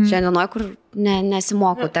 Šiandienoj, kur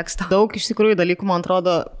nesimokau tekstą. Daug iš tikrųjų dalykų, man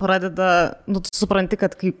atrodo, pradeda, tu supranti,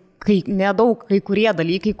 kad kai nedaug, kai kurie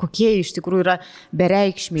dalykai, kokie iš tikrųjų yra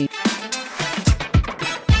bereikšmiai.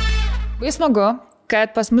 Labai smagu,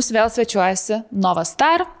 kad pas mus vėl svečiuojasi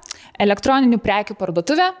Novastar, elektroninių prekių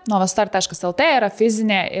parduotuvė. Novastar.lt yra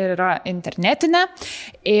fizinė ir yra internetinė.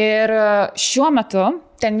 Ir šiuo metu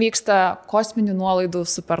ten vyksta kosminių nuolaidų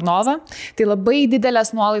supernova. Tai labai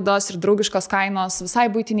didelės nuolaidos ir draugiškos kainos visai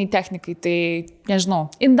buitiniai technikai. Tai, nežinau,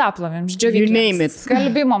 indaplovėms, džiovyklėms,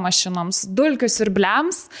 skalbimo mašinoms, dulkių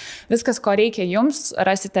siurbliams. Viskas, ko reikia jums,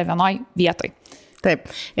 rasite vienoj vietoj. Taip.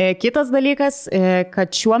 Kitas dalykas,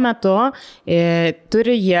 kad šiuo metu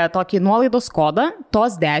turi jie tokį nuolaidos kodą,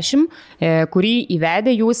 TOS 10, kurį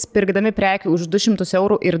įvedę jūs pirkdami prekių už 200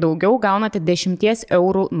 eurų ir daugiau gaunate 10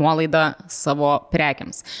 eurų nuolaidą savo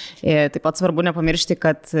prekiams. Taip pat svarbu nepamiršti,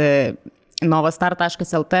 kad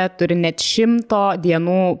novastar.lt turi net 100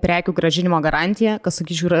 dienų prekių grąžinimo garantiją, kas,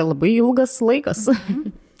 sakyčiau, yra labai ilgas laikas.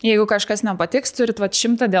 Jeigu kažkas nepatiks, turit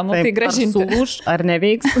 100 dienų, taip, tai grąžinti. Ar sulūž, ar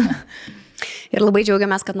neveiks. Ir labai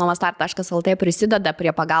džiaugiamės, kad novastar.lt prisideda prie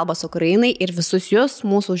pagalbos Ukrainai ir visus jūs,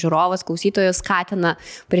 mūsų žiūrovus, klausytojus, skatina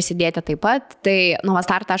prisidėti taip pat. Tai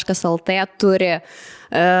novastar.lt turi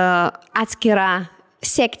atskirą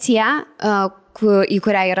sekciją, į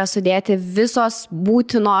kurią yra sudėti visos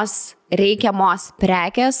būtinos reikiamos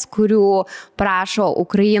prekės, kurių prašo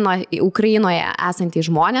Ukrainoje esantys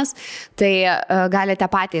žmonės. Tai galite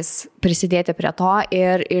patys prisidėti prie to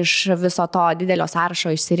ir iš viso to didelio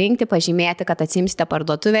sąrašo išsirinkti, pažymėti, kad atsimsite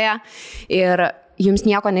parduotuvėje ir jums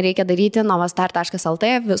nieko nereikia daryti,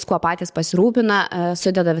 novastar.lt viskuo patys pasirūpina,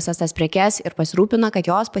 sudeda visas tas prekes ir pasirūpina, kad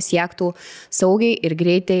jos pasiektų saugiai ir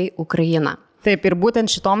greitai Ukrainą. Taip, ir būtent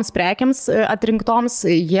šitoms prekiams atrinktoms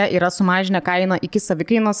jie yra sumažinę kainą iki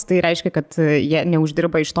savikainos, tai reiškia, kad jie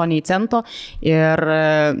neuždirba iš to nei cento. Ir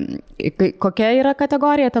kokia yra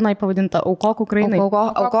kategorija tenai pavadinta? Aukok Ukrainai.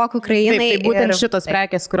 Aukok Ukrainai. Taip, tai būtent šitos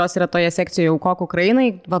prekės, kurios yra toje sekcijoje Aukok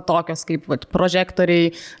Ukrainai, va tokios kaip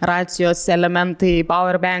prožektoriai, racijos, elementai,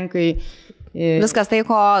 powerbankai. Viskas tai,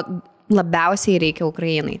 ko labiausiai reikia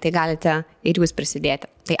Ukrainai, tai galite ir jūs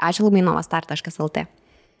prisidėti. Tai ačiū labai novastar.lt.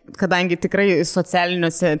 Kadangi tikrai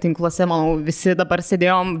socialiniuose tinkluose, manau, visi dabar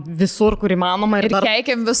sėdėjom visur, kur įmanoma. Ir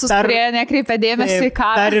keikiam visus, kurie nekreipia dėmesį į ką.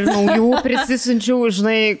 Dar ir naujų prisisinčių,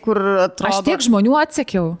 žinai, kur atrodo. Aš tiek žmonių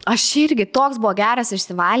atsekiau. Aš irgi, toks buvo geras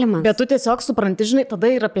išsivalymas. Bet tu tiesiog supranti, žinai, tada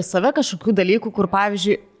ir apie save kažkokių dalykų, kur,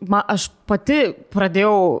 pavyzdžiui, aš pati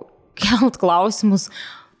pradėjau kelt klausimus.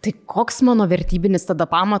 Tai koks mano vertybinis tada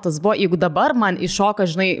pamatas buvo, jeigu dabar man iššoka,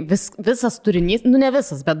 žinai, visas turinys, nu ne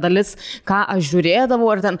visas, bet dalis, ką aš žiūrėdavau,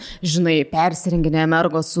 ar ten, žinai, persirenginė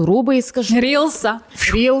mergos su rūbais kažkaip.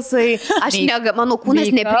 Reelsai. Mano kūnas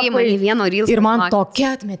nepriima nei vieno reelsą. Ir man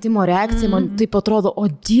tokia atmetimo reakcija, man taip atrodo, o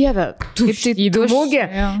Dieve, tu įdomūgė.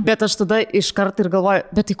 Bet aš tada iškart ir galvoju,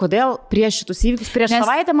 bet tai kodėl prieš šitus įvykius, prieš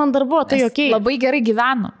savaitę man dar buvo, tai okei. Labai gerai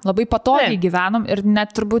gyvenom, labai patogiai gyvenom ir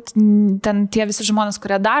net turbūt ten tie visi žmonės,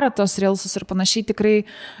 kurie daro tos reelsus ir panašiai, tikrai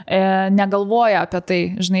negalvoja apie tai,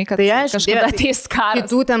 žinai, kad tai kažkada ateis karas.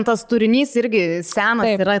 Kitų ten tas turinys irgi senas.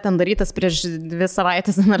 Taip. Yra ten darytas prieš 2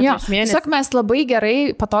 savaitės ar prieš mėnesį. Tiesiog mes labai gerai,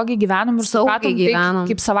 patogiai gyvenom ir supratom tai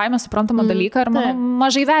kaip savaime suprantamą dalyką ir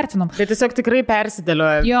mažai vertinom. Bet tiesiog tikrai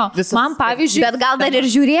persidėlioja. Man pavyzdžiui. Bet gal dar ir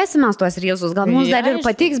žiūrėsime tuos reelsus, gal mums dar ir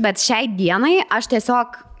patiks, bet šiai dienai aš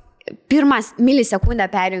tiesiog pirmas milisekundę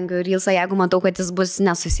perjungiu reelsą, jeigu matau, kad jis bus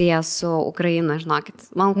nesusijęs su Ukraina, žinokit.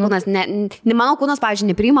 Mano kūnas,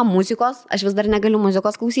 pavyzdžiui, nepriima muzikos, aš vis dar negaliu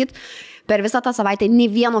muzikos klausyti. Per visą tą savaitę nei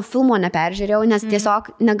vieno filmo neperžiūrėjau, nes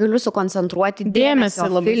tiesiog negaliu sukoncentruoti dėmesio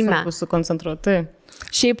filme. Sukoncentruoti.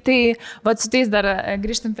 Šiaip tai, su tais dar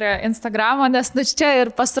grįžtam prie Instagramo, nes čia ir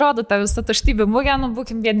pasirodo ta visa tuštybė mugė,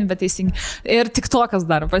 būkim vieni, bet teisingi. Ir tik tokas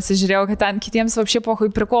dar pasižiūrėjau, kad ten kitiems vapšiai pohui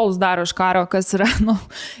prikolus daro iš karo, kas yra,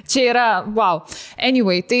 čia yra, wow.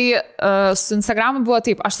 Anyway, tai su Instagramu buvo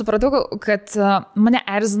taip, aš supratau, kad mane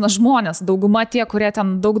erzina žmonės, dauguma tie, kurie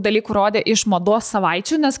ten daug dalykų rodė iš mados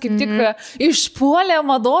savaičių, nes kaip tik išpuolė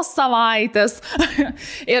mados savaitės.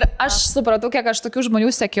 Ir aš supratau, kiek aš tokių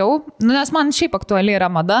žmonių sekiau, nes man šiaip aktualiai yra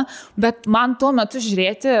mada, bet man tuo metu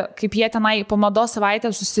žiūrėti, kaip jie tenai po mados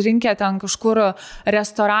savaitę susirinkę ten kažkur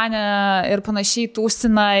restorane ir panašiai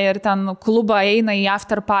tūsina ir ten klubą eina į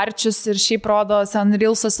after parčius ir šiaip rodo ten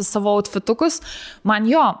reelsuose savo outfitukus, man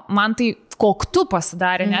tai koktu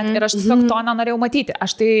pasidarė net ir aš tiesiog to nenorėjau matyti.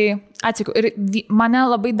 Aš tai atsakiau. Ir man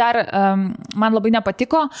labai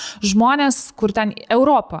nepatiko žmonės, kur ten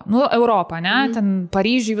Europa, ne? Ten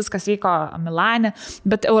Paryžiui viskas vyko, Milane,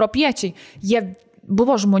 bet europiečiai, jie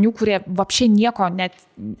buvo žmonių, kurie vapšiai nieko net,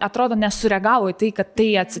 atrodo, nesureagavo į tai, kad tai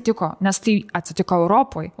atsitiko, nes tai atsitiko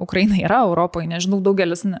Europoje. Ukraina yra Europoje, nežinau,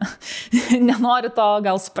 daugelis nenori to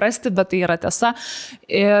gal suprasti, bet tai yra tiesa.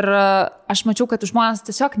 Ir aš mačiau, kad žmonės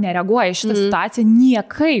tiesiog nereaguoja į šitą situaciją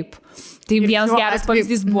niekaip. Tai vienas geras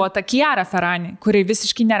pavyzdys buvo ta Chiara Ferrani, kuri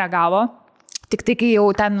visiškai nereagavo. Tik tai, kai jau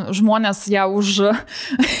ten žmonės ją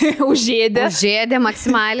užėdė. Užėdė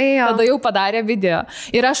maksimaliai. Tada jau padarė video.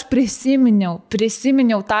 Ir aš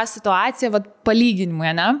prisiminiau tą situaciją, palyginimui,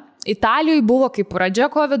 ne? Italijoje buvo kaip pradžia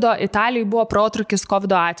COVID-o, Italijoje buvo protrūkis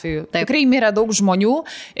COVID-o atveju. Taip. Tikrai mirė daug žmonių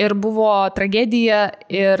ir buvo tragedija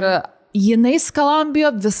ir jinai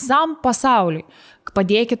skalambėjo visam pasauliui.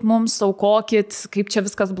 Padėkit mums, aukokit, kaip čia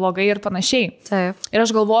viskas blogai ir panašiai. Taip. Ir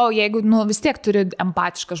aš galvojau, jeigu vis tiek turi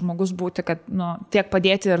empatiškas žmogus būti, kad tiek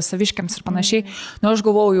padėti ir saviškiams ir panašiai, aš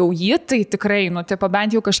galvojau jau jį, tai tikrai,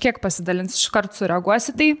 bent jau kažkiek pasidalins, iškart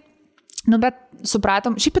sureaguosi, tai, bet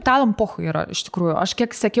supratom, šiaip italam pochu yra iš tikrųjų. Aš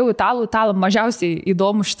kiek sekiau italam mažiausiai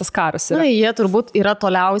įdomu šitas karas yra. Na, jie turbūt yra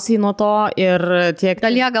toliausiai nuo to ir tiek...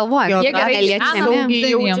 Gal jie galvoja, jie gerai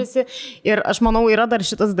saugiai jaučiasi. Ir aš manau, yra dar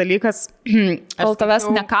šitas dalykas... Kol tavęs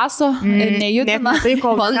nekaso, nejudina.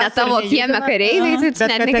 Kol ne tavo kieme kareiviai, tai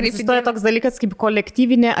bet kad egzistuoja toks dalykas kaip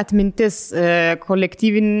kolektyvinė atmintis,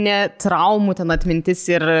 kolektyvinė traumų ten atmintis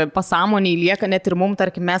ir pasąmoniai lieka net ir mum,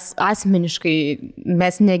 tarkim, mes asmeniškai,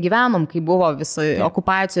 mes negyvenom, kai buvo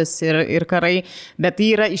okupacijos ir karai, bet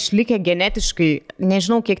tai yra išlikę genetiškai,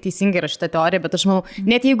 nežinau, kiek teisinga yra šita teorija, bet aš manau,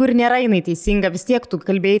 net jeigu ir nėra jinai teisinga, vis tiek tu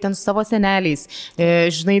kalbėjai ten su savo seneliais,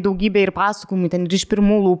 žinai daugybę ir pasakojimų, ten ir iš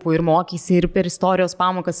pirmų lūpų, ir mokysi, ir per istorijos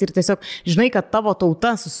pamokas, ir tiesiog žinai, kad tavo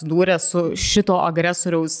tauta susidūrė su šito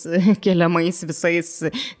agresoriaus keliamais visais,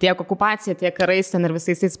 tiek okupacija, tiek karais ten ir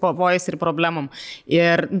visais tais pavojais ir problemom.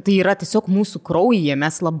 Ir tai yra tiesiog mūsų kraujyje,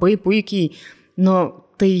 mes labai puikiai,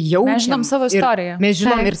 tai jaučiam. Mes žinom savo istoriją. Mes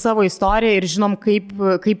žinom ir savo istoriją ir žinom,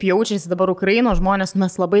 kaip jaučiasi dabar Ukrainos žmonės,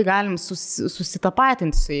 mes labai galim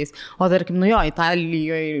susitapatinti su jais. O tarkim,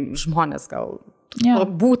 Italijoje žmonės gal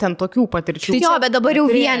būtent tokių patirčių. Tai bet dabar jau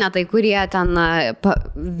vienetai, kurie ten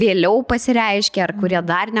vėliau pasireiškia, ar kurie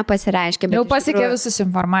dar nepasireiškia. Jau pasiekė visus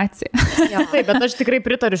informaciją. Taip, bet aš tikrai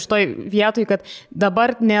pritariu šitoj vietoj, kad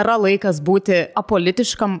dabar nėra laikas būti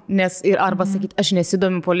apolitiškam, nes arba sakyti, aš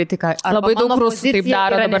nesidomiu politiką. Labai daug rusų taip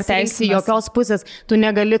daro dabar teisės. Jokios pusės, tu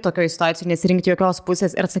negali tokio situacijų nesirinkti jokios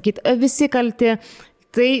pusės ir sakyti, visi kalti.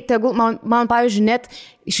 Tai tegul, man pavyzdžiui, net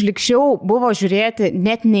išlikščiau buvo žiūrėti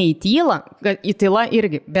net ne į tylą, į tylą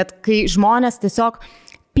irgi, bet kai žmonės tiesiog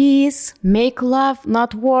peace, make love,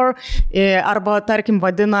 not war, arba, tarkim,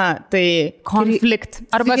 vadina tai conflict,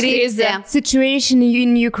 arba krizė, situation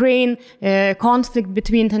in Ukraine, conflict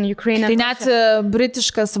between Ukraine and Russia. Tai net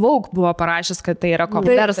britiškas Vogue buvo parašęs, kad tai yra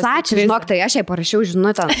konfliktas. Versace, žinok, tai aš jai parašiau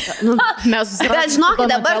žinutę. Bet žinok,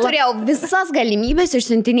 dabar turėjau visas galimybės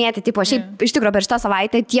išsiuntinėti, tipo, šiaip iš tikrųjų per šitą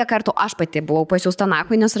savaitę tiek kartų aš pati buvau pasiųsta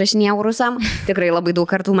nakui, nes rašinėjau rusam, tikrai labai daug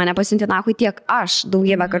kartų mane pasiuntė nakui, tiek aš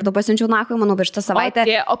daugybę kartų pasiunčiau nakui, manau, per šitą savaitę.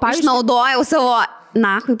 Išnaudojau savo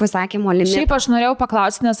nachui pasakymo limitą. Šiaip aš norėjau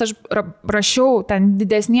paklausti, nes aš rašiau ten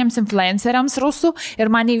didesniems influenceriams rusų ir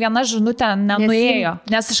man nei viena žinutė nenuėjo.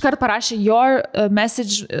 Nes iškart parašė, your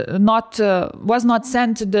message was not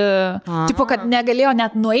sent to the... Tipo, kad negalėjo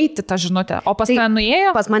net nueiti tą žinutę. O pas tai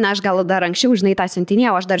nuėjo? Pas mane aš gal dar anksčiau, žinai, tą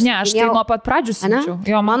siuntinėjau. Aš tai nuo pat pradžių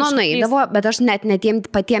siunčiau. Mano nueidavo, bet aš net tiem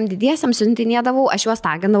patiem didiesiams siuntinėdavau, aš juos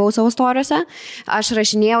tagindavau savo storiuose. Aš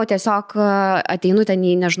rašinėjau tiesiog, ateinu ten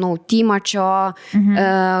į, nežinau, Tymačio,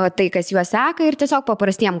 tai, kas juos seka ir tiesiog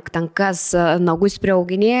paprastiem, ten kas nagus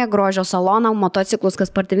priauginėja, grožio saloną, motociklus,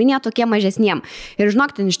 kas pardavinėja, tokie mažesniem. Ir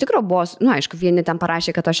žinok, ten iš tikrųjų buvo, aišku, vieni ten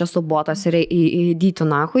parašė, kad aš esu botas ir įdytų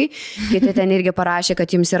nachui, kiti ten irgi parašė,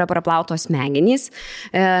 kad jums yra praplautos smegenys.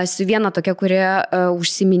 Su viena tokia, kuri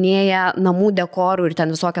užsiminėja namų dekorų ir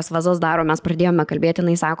ten visokias vazas daro, mes pradėjome kalbėti,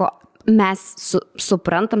 jinai sako, mes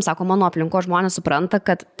suprantam, sako, mano aplinko žmonės supranta,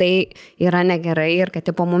 kad tai yra negerai ir kad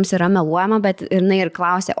tipo, mums yra meluojama, bet jinai ir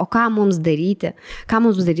klausė, o ką mums daryti? Ką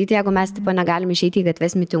mums daryti, jeigu mes tipo, negalim išeiti į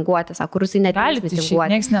gatves mitinguoti? Sako, rusai net mitinguoti.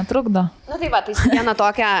 Niekas netrukdo. Na tai va, tai viena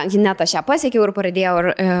tokia, net aš ją pasiekiau ir pradėjau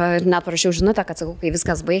ir net parašiau žinutę, kad sakau, kai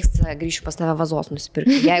viskas baigs, grįšiu pas tave vazos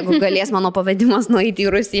nusipirkti, jeigu galės mano pavadimas nueiti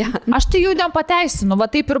į Rusiją. Aš tai jų nepateisinu, va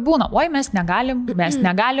taip ir būna. Oi, mes negalim,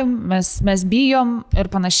 mes bijom ir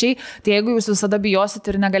panašiai. Tai jeigu jūs visada bijosit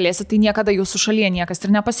ir negalėsit, tai niekada jūsų šalyje niekas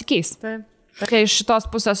ir nepasikeis. Taip. Tai iš šitos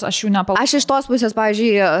pusės aš jų nepalaikau. Aš iš tos pusės,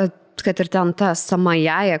 pavyzdžiui, kad ir ten ta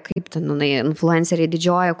Samajaja, kaip ten, influenceriai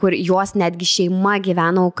didžioja, kur jos netgi šeima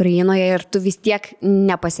gyvena Ukrainoje ir tu vis tiek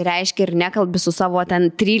nepasireiški ir nekalbi su savo ten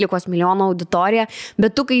 13 milijonų auditorija,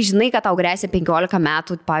 bet tu kai žinai, kad tau grėsia 15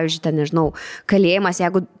 metų, pavyzdžiui, ten, nežinau, kalėjimas,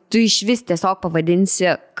 jeigu tu iš vis tiesiog pavadinsi,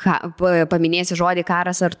 paminėsi žodį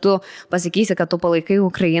karas, ar tu pasakysi, kad tu palaikai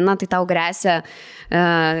Ukrainą, tai tau grėsia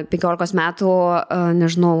 15 metų,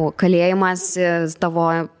 nežinau, kalėjimas, tavo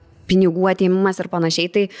pinigų atėmimas ir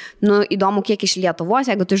panašiai. Tai, įdomu, kiek iš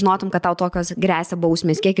Lietuvos, jeigu tu žinotum, kad tau tokios grėsia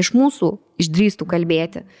bausmės, kiek iš mūsų išdrįstų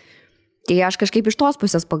kalbėti. Tai aš kažkaip iš tos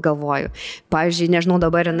pusės pagalvoju. Pavyzdžiui, nežinau,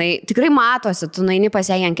 dabar jinai tikrai matosi, tu nueini pas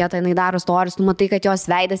ją į anketą, jinai daro stories, tu matai, kad jos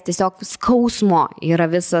veidas tiesiog skausmo yra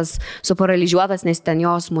visas suparalyžiuotas, nes ten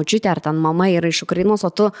jos močiutė ar ten mama yra iš Ukrainos,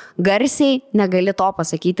 o tu garsiai negali to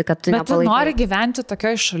pasakyti, kad tu nepalaikai. Bet tu nori gyventi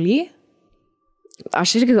tokioj šaly?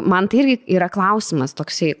 Man tai irgi yra klausimas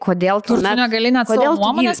toksai, kodėl tu negali net savo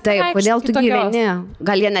nuomonės pareikšti, kodėl tu gyveni,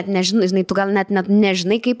 gal jie net nežinai, žinai, tu gal net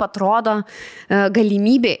nežinai, kaip atrodo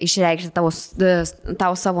galimybė išreikšti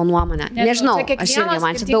tau savo nuomonę. Nežinau, aš irgi,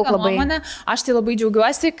 man čia daug labai. Nuomonė, aš tai labai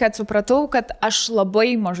džiaugiuosi, kad supratau, kad aš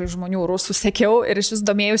labai mažai žmonių rusų sekiau ir iš vis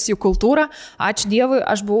domėjausi jų kultūrą. Ačiū Dievui,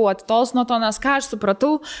 aš buvau atitols nuo to, nes ką aš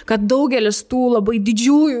supratau, kad daugelis tų labai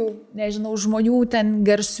didžiųjų, nežinau, žmonių, ten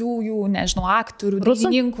garsiųjų, nežinau, aktorių,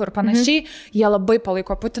 dainininkų ir panašiai, jie labai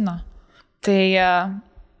palaiko Putiną. Tai,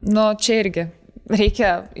 čia irgi reikia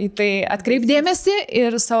į tai atkreipdėmėsi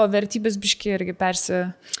ir savo vertybės biški irgi persi.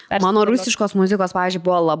 Mano rusiškos muzikos, pavyzdžiui,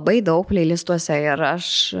 buvo labai daug playlistuose ir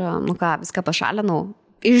aš, viską pašalinau.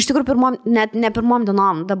 Ir iš tikrųjų, net ne pirmom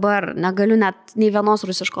dienom, dabar negaliu net nei vienos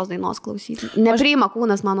rusiškos dainos klausyti. Nepriima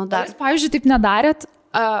kūnas mano dar. Jūs, pavyzdžiui, taip nedarėt?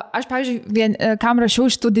 Aš, pavyzdžiui, kam rašiau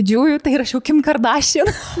iš tų didžiųjų, tai rašiau Kim Kardashian.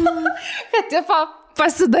 Kad,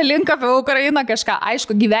 pasidalink apie Ukrainą kažką.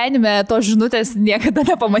 Aišku, gyvenime tos žinutės niekada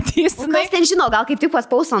nepamatysi. Kas ten žino, gal kaip tik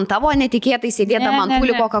paspaus ant tavo netikėtai sėdėdama ant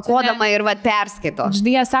puliko kakodama ir perskaito.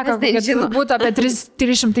 Žinai, jie sako, kad būtų apie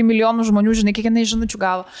 300 milijonų žmonių, žinai, kiekvienai žinučių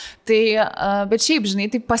gavo. Tai, bet šiaip, žinai,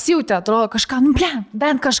 tai pasijutė, atrodo kažką,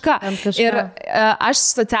 bent kažką. Ir aš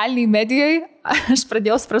socialiniai medijai, aš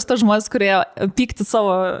pradėjau suprasti žmonės, kurie pykti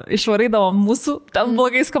savo išvarydavo mūsų tam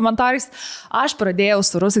blogais komentarais. Aš pradėjau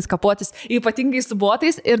su rusais kapotis, ypatingai su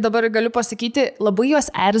botais ir dabar galiu pasakyti, labai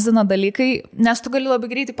juos erzina dalykai, nes tu gali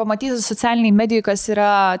labai greitai pamatyti socialiniai medijai, kas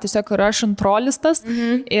yra tiesiog Russian trollistas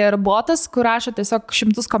ir botas, kur rašo tiesiog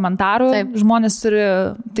šimtus komentarų. Taip. Žmonės turi,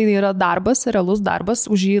 tai yra darbas, realus darbas,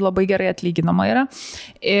 už jį labai gerai atlyginama yra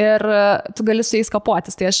ir tu gali su jais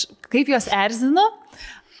kapotis. Tai aš kaip juos erzinu,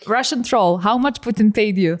 Russian troll, how much Putin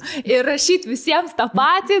paid you? Ir rašyti visiems tą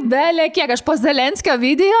patį, belė kiek. Aš po Zelenskio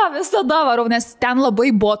video visada varau, nes ten labai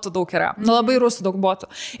botų daug yra. Labai rusų daug botų.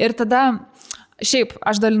 Ir tada, šiaip,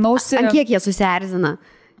 aš dalinausi. Ant kiek jie susierzina?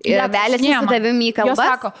 Ir velėsi su tavimi į kalbas. Jos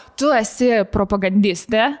sako, tu esi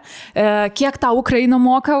propagandistė, kiek tau Ukraina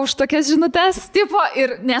moka už tokias žinutės, tipo,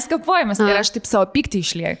 ir neskapojimas. Ir aš taip savo pyktį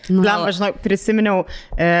išlieku. Aš žinau, prisiminiau,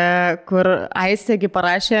 kur Aistėgi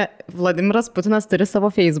parašė, Vladimiras Putinas turi savo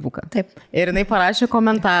Facebooką. Taip. Ir jinai parašė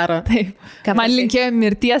komentarą. Taip. Man linkėjo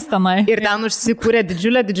mirties tenai. Ir ten užsikūrė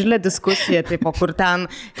didžiulė diskusija, taip, kur ten...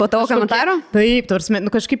 Po tavo komentaro? Taip,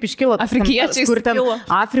 kažkaip iškilo. Afrikiečiai kur ten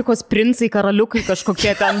Afrikos princai, karaliukai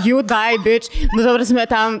kažkokie ten, you die, bitch.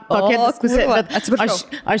 Ten tokia diskusija. Bet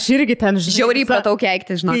aš irgi ten, žinai... Žiauriai pratau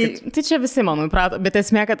keikti, žinai. Tai čia visi, manau, įprato. Bet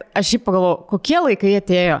esmė, kad aš jį pagalvoju, kokie laikai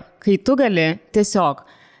atėjo, kai tu gali tiesiog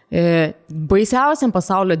baisiausiam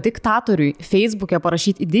pasaulio diktatoriui Facebook'e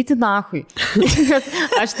parašyti įdėti nahui.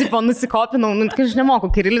 Aš tipo nusikopinau, aš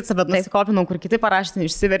nemoku kirilicą, bet nusikopinau, kur kiti parašyti,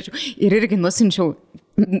 išsiverčiau ir irgi nusinčiau.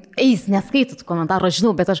 Eis, neskaitot komentarą,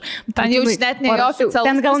 žinau, bet aš... Ten jau net ne jo oficialus.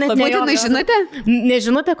 Ten gal net ne jo. Žinote?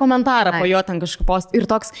 Nežinote komentarą po jo ten kažkokį post. Ir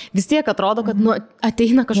toks vis tiek atrodo, kad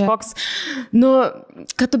ateina kažkoks,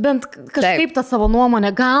 kad tu bent kažkaip tą savo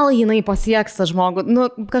nuomonę, gal jinai pasieks tą žmogų,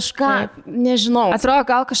 kažką, nežinau. Atrodo,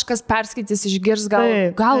 gal kažkas perskaitys, išgirs,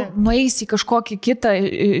 gal nueis į kažkokį kitą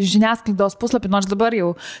žiniasklaidos puslapį, nors dabar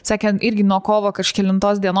jau, sakė, irgi nuo kovo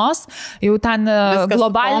kažkelintos dienos, jau ten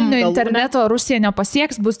globalinio interneto Rusija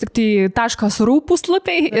nepasieks, bus tik tai .ru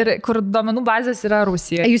puslapiai, ir kur duomenų bazės yra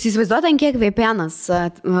Rusija. Jūs įsivaizduojate, kiek VPN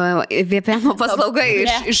paslauga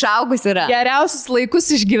išaugus yra? Geriausius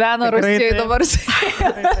laikus išgyvena Rusijoje dabar.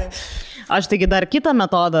 Aš taigi dar kitą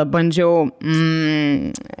metodą bandžiau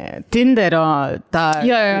Tinderio tą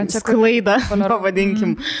sklaidą,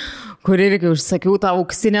 pavadinkim, kur irgi užsakiau tą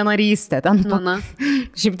auksinę narystę.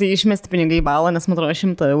 Šiaip tai išmesti pinigai į balą, nes man atrodo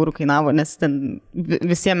 100 eurų kainavo, nes ten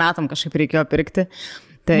visiems metam kažkaip reikėjo pirkti.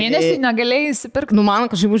 Tai, mėnesį negalėjai įsipirkti? Man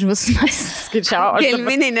kažkaip už visus skaičiau.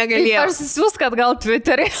 Gelminiai negalėjau. Aš įsiūs, kad gal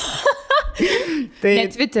Twitter'į. Ne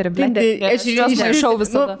Twitter'į, bet aš juos maišau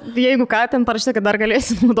visada. Jeigu ką, ten parašyta, kad dar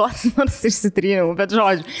galėsi naudoti, nors išsitryniau, bet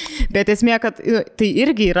žodžiu. Bet esmė, kad tai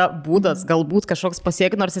irgi yra būdas, galbūt kažkoks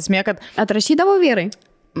pasiekti, nors esmė, kad... Atrašydavo vyrai?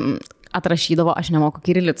 Atrašydavo, aš nemoku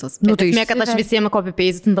kirilicos. Tai esmė, kad aš visiems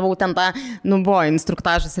copy-paste'indavau ten tą, buvo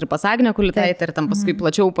instruktažas ir pas Agnę Kulitaitę, ir ten paskui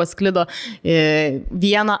plačiau pasklido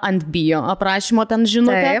vieną ant bio aprašymo ten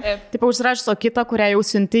žinutę. Taip užsirašys, o kitą, kurią jau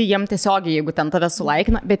siunti jiem tiesiogiai, jeigu ten tave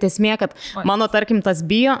sulaikina. Bet esmė, kad mano, tarkim, tas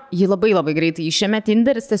bio, jį labai labai greitai išėmė,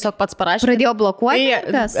 Tinderis tiesiog pats parašė. Pradėjo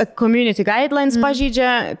blokuoti? Community guidelines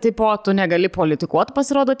pažydžia, tipo, tu negali politikuoti,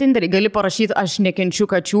 pasirodo Tinderį, gali parašyti, aš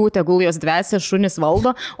nekenčiu kačių, tegul jos dvesia, šunis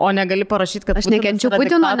valdo, o negali parašyti, kad aš nekenčiu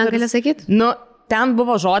Putino, negali sakyti. Ten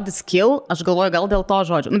buvo žodis kill, aš galvoju, gal dėl to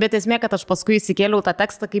žodžio. Bet esmė, kad aš paskui įsikėliau tą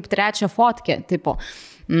tekstą kaip trečią fotkę, tipo.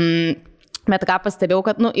 Bet ką pastebėjau,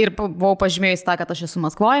 kad, ir buvau pažymėjus tą, kad aš esu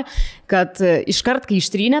Maskvoje, kad iškart, kai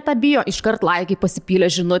ištrynė tą bio, iškart laikai pasipylė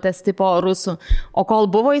žinutės tipo rusų, o kol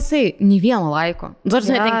buvo jisai, nei vieno laiko.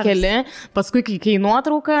 Dažnai ten keli, paskui, kai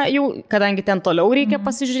nuotrauka jau, kadangi ten toliau reikia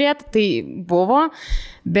pasižiūrėti, tai buvo,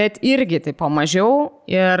 bet irgi tipo mažiau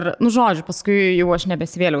ir, žodžiu, paskui jau aš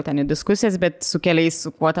nebesivėliau ten į diskusijas, bet su keliais, su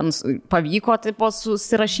kuo ten pavyko tipo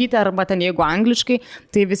susirašyti, arba ten jeigu angliškai,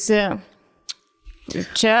 tai visi...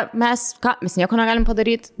 Čia mes nieko negalim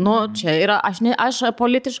padaryti, čia yra, aš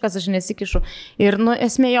politiškas, aš nesikišu ir,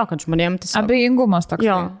 esmė jo, kad žmonėm tiesiog... Abejingumas toks.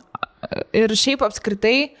 Jo. Ir šiaip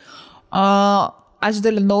apskritai, aš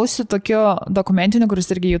dalinausi tokiu dokumentiniu, kuris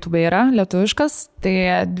irgi YouTube yra, lietuviškas, tai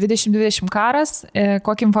 2020 karas,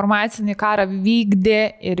 kokį informacinį karą vykdė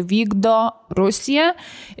ir vykdo Rusija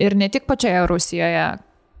ir ne tik pačioje Rusijoje,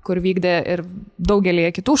 kur vykdė ir daugelį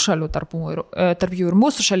kitų šalių, tarp jų ir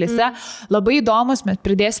mūsų šalyse. Labai įdomus, mes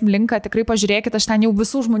pridėsim linką, tikrai pažiūrėkite, aš ten jau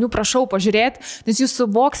visų žmonių prašau pažiūrėti, nes jūs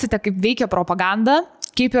suvoksite, kaip veikia propaganda,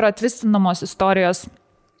 kaip yra tvistinamos istorijos,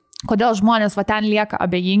 kodėl žmonės ten lieka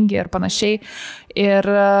abejingi ir panašiai. Ir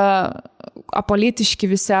apolitiški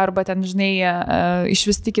visi, arba ten,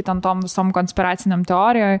 išvystiki ten tom visom konspiraciniam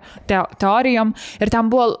teorijom. Ir ten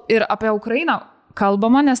buvo ir apie Ukrainą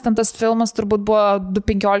kalbama, nes ten tas filmas turbūt buvo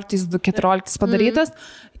 2015-2014 padarytas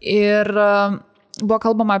ir buvo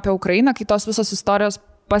kalbama apie Ukrainą, kai tos visos istorijos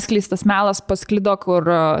paskleistas melas pasklido,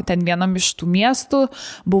 kur ten vienam iš tų miestų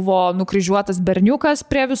buvo nukryžiuotas berniukas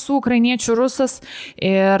prie visų ukrainiečių rusas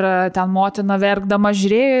ir ten motina verkdama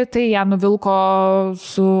žiūrėjo, tai ją nuvilko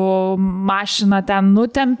su mašina ten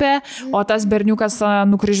nutempė, o tas berniukas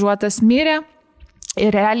nukryžiuotas mirė.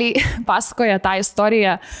 Ir realiai pasakoja tą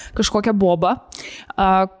istoriją kažkokią bobą,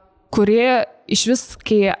 kuri iš vis,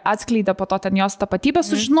 kai atskleidė po to ten jos tapatybę,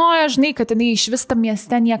 sužinojo, kad jinai iš vis tam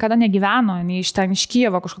mieste niekada negyveno, jinai iš ten iš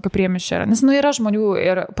Kijevo kažkokio priemiesčio. Nes, yra žmonių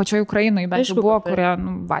ir pačioje Ukrainoje, bent jau buvo, kurie,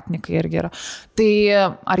 vatnikai irgi yra. Tai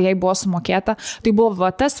ar jai buvo sumokėta, tai buvo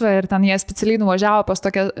tas ir ten jie specialiai nuvažiavo pas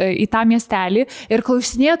tokią į tą miestelį ir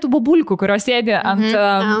klausinėjo tų bobulkų, kurios sėdi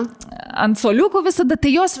ant soliukų visada,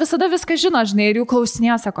 tai jos visada viską žino, ir jų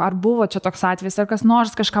klausinėjo, sako, ar buvo čia toks atvejis, ar kas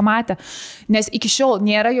nors kažką matė. Nes iki šiol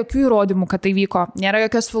nėra jokių įrodymų, kad tai vyko. Nėra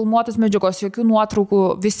jokios filmuotos medžiagos, jokių nuotraukų.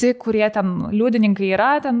 Visi, kurie ten liudininkai yra,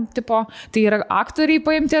 ten tipo, tai yra aktoriai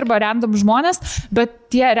paimti arba random žmonės,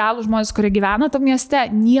 bet tie realūs žmonės, kurie gyvena tam mieste,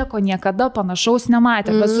 nieko niekada panašaus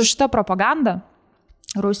nematė. Bet su šita propaganda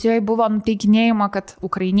Rusijoje buvo nuteikinėjama, kad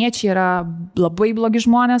ukrainiečiai yra labai blogi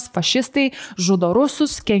žmonės, fašistai, žudo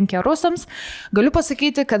rusus, kenkia rusams. Galiu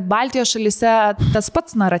pasakyti, kad Baltijos šalyse tas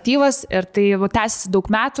pats naratyvas ir tai tęsiasi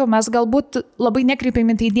daug metų, mes galbūt labai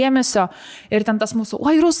nekreipiame tai dėmesio ir ten tas mūsų,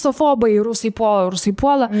 rusofobai, rusai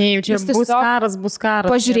puola. Čia bus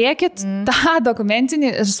karas. Pažiūrėkit tą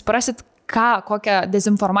dokumentinį ir suprasit, kokią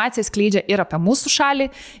dezinformaciją skleidžia ir apie mūsų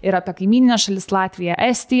šalį, ir apie kaimyninę šalis Latviją,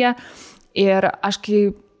 Estiją. Ir aš kai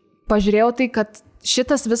pažiūrėjau tai, kad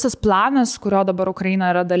šitas visas planas, kurio dabar Ukraina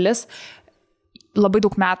yra dalis, labai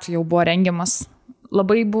daug metų jau buvo rengiamas.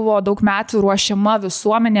 Labai buvo daug metų ruošiama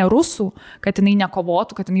visuomenė rusų, kad jinai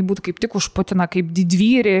nekovotų, kad jinai būtų kaip tik už Putiną, kaip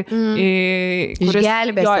didvyrį, kuris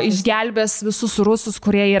išgelbės visus rusus,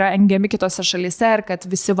 kurie yra engiami kitose šalyse ir kad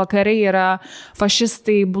visi vakarai yra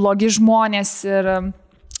fašistai, blogi žmonės ir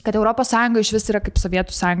kad Europos Sąjunga iš vis yra kaip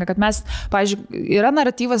Sovietų sąjunga, kad mes, pavyzdžiui, yra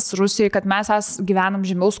naratyvas Rusijoje, kad mes gyvenam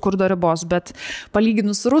žemiau skurdo ribos, bet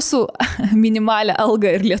palyginus rusų minimalią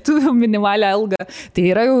algą ir lietuvių minimalią algą, tai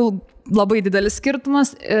yra jau labai didelis skirtumas,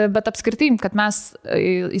 bet apskritai, kad mes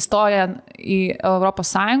įstoję į Europos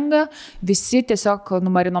Sąjungą, visi tiesiog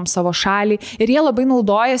numarinom savo šalį ir jie labai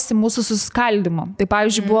naudojasi mūsų susiskaldymu. Tai,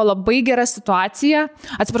 pavyzdžiui, buvo labai gera situacija.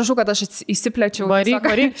 Atsiprašau, kad aš įsiplečiau.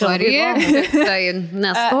 Tai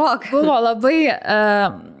nestok. Buvo labai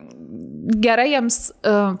gerai jiems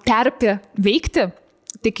terpė veikti,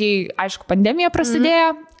 tik kai, aišku, pandemija prasidėjo.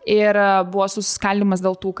 Ir buvo susiskaldimas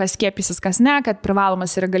dėl tų, kas skiepysis, kas ne, kad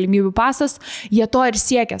privalomas yra galimybių pasas. Jie to ir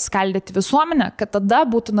siekia skaldyti visuomenę, kad tada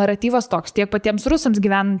būtų naratyvas toks tiek patiems rusams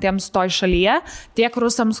gyvenantiems toj šalyje, tiek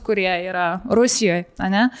rusams, kurie yra Rusijoje,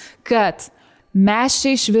 kad mes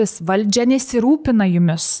čia iš vis, valdžia nesirūpina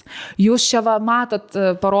jumis. Jūs čia matot,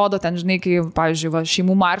 parodo ten, kai, pavyzdžiui,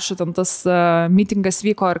 šeimų maršų, ten tas mitingas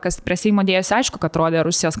vyko ir kas prie Seimo dėjosi, aišku, kad rodė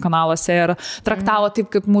Rusijos kanaluose ir traktavo taip,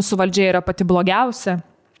 kaip mūsų valdžia yra pati blogiausia.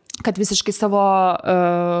 Kad visiškai savo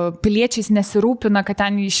piliečiais nesirūpina, kad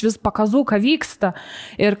ten iš vis pakazuka vyksta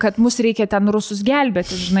ir kad mus reikia ten rusus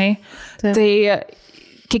gelbėti, Taip. Tai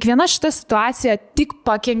kiekviena šita situacija tik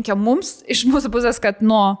pakenkia mums iš mūsų pusės, kad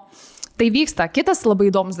Tai vyksta. Kitas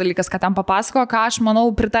labai įdomus dalykas, kad ten papasako, ką aš manau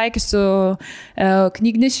pritaikysiu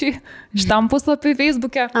knygnešiui šitam puslapį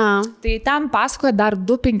Facebook'e. Tai ten pasakoja dar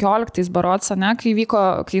 2015 berods, ne,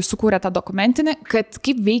 kai sukūrė tą dokumentinį, kad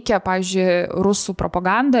kaip veikia, pavyzdžiui, rusų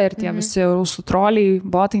propaganda ir tie visi rusų troliai,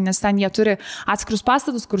 botai, nes ten jie turi atskirus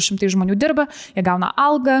pastatus, kur šimtai žmonių dirba, jie gauna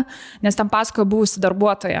algą, nes ten pasakoja buvusi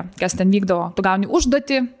darbuotoja, kas ten vykdavo. Tu gauni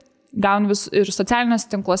užduotį, gauni ir socialiniuose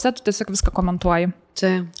tinkluose, tu tiesiog viską komentuoji.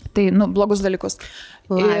 Tai, blogus dalykus.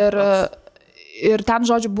 Ir ten,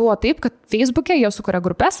 žodžiu, buvo taip, kad Facebook'e jie sukuria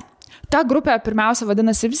grupės. Ta grupė pirmiausia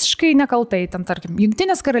vadinasi visiškai nekaltai, ten, tarkim,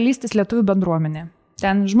 Jungtinės karalystės lietuvių bendruomenė.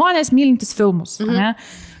 Ten žmonės mylintis filmus, ne?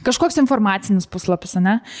 Kažkoks informacinis puslapis,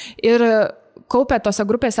 ne? Ir kaupia tose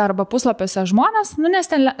grupėse arba puslapiuose žmonės, nes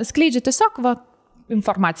ten skleidžia tiesiog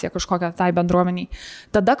informaciją kažkokią tai bendruomeniai.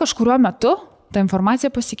 Tada kažkuriuo metu ta informacija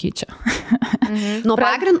pasikeičia.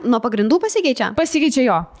 Nuo pagrindų pasikeičia? Pasikeičia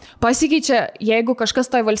jo. Pasikeičia, jeigu kažkas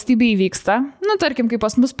toj valstybėje įvyksta, tarkim, kaip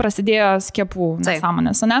pas mus prasidėjo skiepų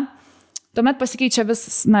nesąmonės, ne? Tuomet pasikeičia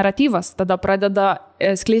vis naratyvas, tada pradeda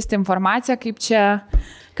skleisti informaciją, kaip čia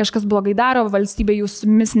kažkas blogai daro, valstybė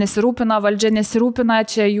jūsmis nesirūpina, valdžia nesirūpina,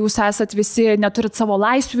 čia jūs esat visi, neturit savo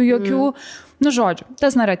laisvių jokių. Žodžiu,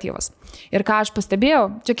 tas naratyvas. Ir ką aš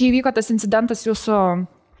pastebėjau, čia kai įvyko tas incidentas jūsų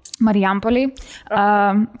Marijampoliai,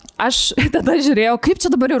 aš tada žiūrėjau, kaip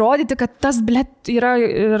čia dabar įrodyti, kad tas, yra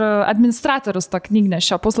ir administratorius to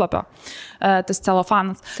knygnešio puslapio, tas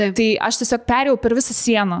celofanas. Taip. Tai aš tiesiog perėjau per visą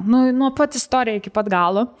sieną, nuo pat istoriją iki pat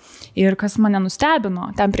galo. Ir kas mane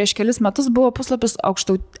nustebino, ten prieš kelis metus buvo puslapis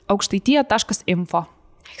aukštaityje.info.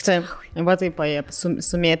 Taip, taip,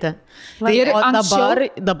 sumėtė.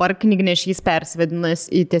 Dabar knygnešys persivadinas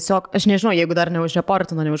į tiesiog, aš nežinau, jeigu dar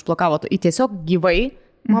neužreportino, neužblokavo, į tiesiog gyvai,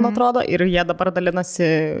 man atrodo, ir jie dabar dalinasi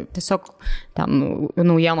tiesiog ten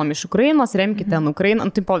naujienom iš Ukrainos, remkite ten Ukrainą,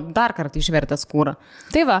 taip dar kartą išvertęs kūrą.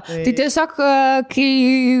 Tai va, tai tiesiog, kai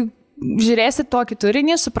žiūrėsit tokį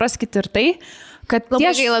turinį, supraskite ir tai, kad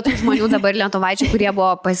labai gaila tų žmonių dabar lietuvaičių, kurie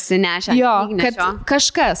buvo pasinešę. Jo, kad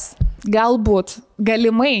kažkas galbūt,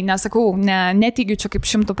 galimai, nesakau, neteigiu čia kaip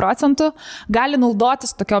 100%, gali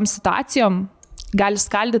naudotis tokiom situacijom, gali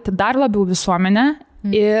skaldyti dar labiau visuomenę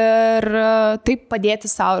ir taip padėti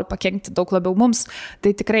savo ir pakenkti daug labiau mums. Tai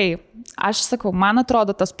tikrai, aš sakau, man atrodo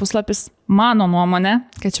tas puslapis, mano nuomonė,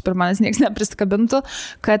 kad čia per manęs niekas neprisikabintų,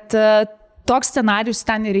 kad toks scenarius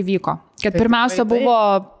ten ir įvyko. Kad pirmiausia buvo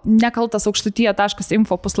nekaltas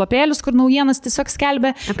aukštaityje.info puslapėlis, kur naujienas tiesiog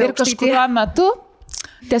skelbė ir kažkuriuo metu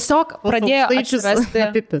tiesiog pradėjo atsirasti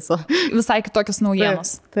visai kitokios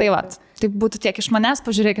naujienos. Tai va, tai būtų tiek iš manęs,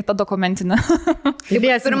 pažiūrėkite tą dokumentinę.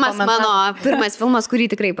 Pirmas filmas, kurį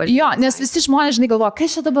tikrai pažiūrėjau. Jo, nes visi žmonės, žinai, galvoja,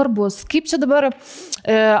 kas čia dabar bus, kaip čia dabar,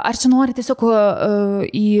 ar čia nori tiesiog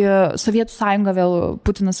į Sovietų sąjungą vėl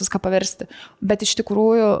Putinas viską paversti. Bet iš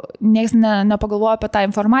tikrųjų, niekas nepagalvoja apie tą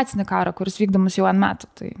informacinį karą, kuris vykdomas jau ant metų.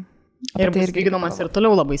 Tai ir bus vykdomas ir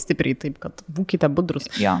toliau labai stipriai, taip kad būkite budrus.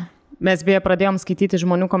 Jo. Mes beje pradėjom skaityti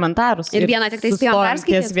žmonių komentarus. Ir vieną tik tai spėjom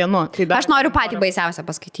perskaityti. Aš noriu patį baisiausią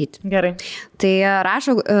paskaityti. Gerai. Tai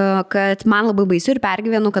rašo, kad man labai baisu ir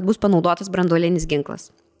pergyvenu, kad bus panaudotas branduolinis ginklas.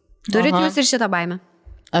 Turit jūs ir šitą baimę?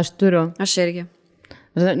 Aš turiu. Aš irgi.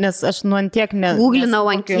 Nes aš antiek Googlinau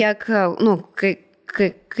antiek,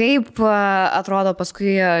 kaip atrodo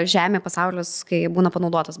paskui žemė pasaulis, kai būna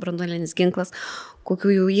panaudotas branduolinis ginklas,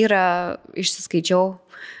 kokių jų yra, išsiskaičiau.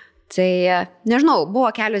 Tai, nežinau, buvo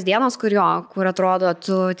kelios dienos, kur atrodo,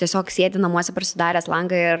 tu tiesiog sėdi namuose prasidaręs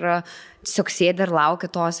langą ir tiesiog sėdi ir lauki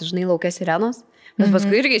tos, žinai, laukia sirenos. Bet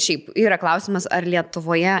paskui irgi šiaip yra klausimas, ar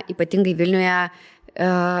Lietuvoje, ypatingai Vilniuje,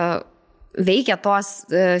 veikia tos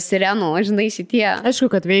sirenų, žinai, šitie. Aišku,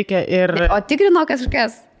 kad veikia ir... O tikrino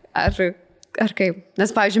kažkas? Ar kaip?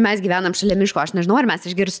 Nes, pavyzdžiui, mes gyvenam šalia miško, aš nežinau, ar mes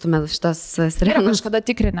išgirstume šitas sirenas. Kažkada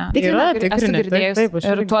tikrinę. Tikrinę. Taip,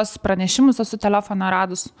 ir tuos pranešimus esu telefoną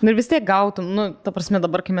radus. Ir vis tiek gautum, ta prasme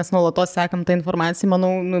dabar, kai mes nuolatos sekam tą informaciją,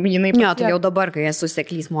 manau, jinai... Jo, tai jau dabar, kai esu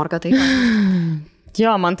seklys morga, tai...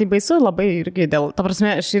 Jo, man tai baisu labai irgi dėl... Ta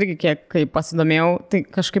prasme, aš irgi kai pasidomėjau, tai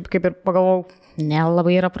kažkaip kaip ir pagalvojau,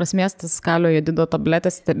 nelabai yra prasmės tas kalio jodido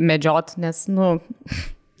tabletės medžiot, nes,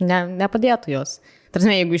 nepadėtų jos. Tarsi,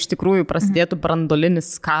 jeigu iš tikrųjų prasidėtų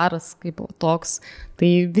branduolinis karas kaip toks,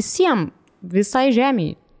 tai visai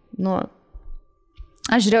žemėje.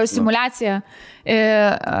 Aš žiūrėjau simuliaciją,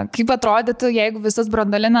 kaip atrodytų, jeigu visas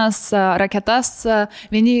branduolinės raketas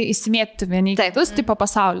vieni įsimėtų, vieni kitus, tipo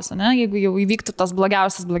pasaulis, ne? Jeigu jau įvyktų tas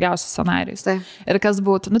blogiausias scenarijus. Ir kas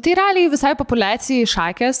būtų? Tai realiai visai populiacijai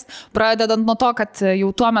šakės, pradedant nuo to, kad jau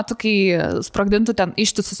tuo metu, kai sprogdintų ten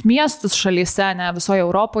ištisus miestus šalyse, ne, visoje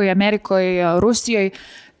Europoje, Amerikoje, Rusijoje,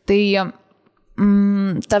 tai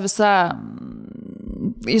ta visa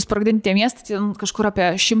įsprogdinti tie miestai, tai kažkur apie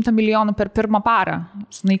 100 milijonų per pirmą parą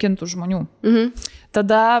sunaikintų žmonių.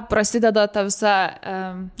 Tada prasideda ta visa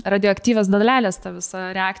radioaktyvios dalelės, ta visa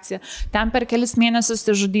reakcija. Ten per kelis mėnesius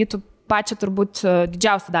žudytų pačią turbūt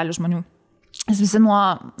didžiausią dalį žmonių. Visi nuo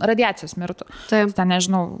radiacijos mirtų. Taip. Ten,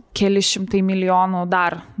 nežinau, keli šimtai milijonų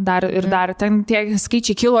dar. Ten tie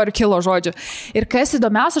skaičiai kilo ir kilo, žodžiu. Ir kas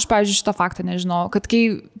įdomiausia, aš, pavyzdžiui, šitą faktą nežinau, kad kai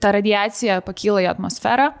ta radiacija pakyla į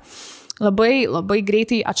atmosferą, labai, labai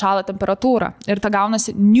greitai atšala temperatūra. Ir ta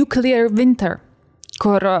gaunasi nuclear winter,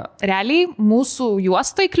 kur realiai mūsų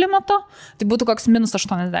juostoj klimato tai būtų koks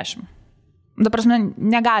 -80. Ta prasme,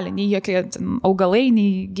 negali nei jokie augalai,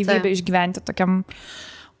 nei gyvybė išgyventi tokiam,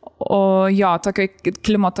 tokio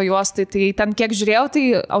klimato juostai. Tai ten, kiek žiūrėjau, tai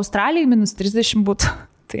Australijai -30 būtų.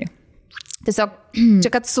 Tai tiesiog, čia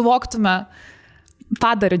kad suvoktume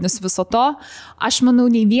padarinius viso to, aš manau,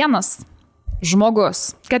 nei vienas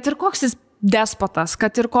žmogus, kad ir koks jis despotas,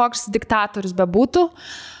 kad ir koks diktatorius bebūtų,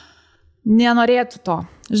 nenorėtų to.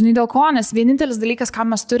 Žinai, dėl ko? Nes vienintelis dalykas, ką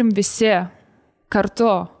mes turim visi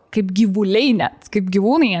kartu, kaip gyvuliai net, kaip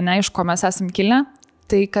gyvūnai, ne, iš ko mes esam kilę,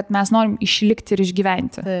 tai kad mes norim išlikti ir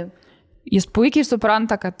išgyventi. Taip. Jis puikiai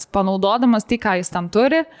supranta, kad panaudodamas tai, ką jis tam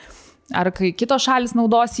turi, ar kai kitos šalis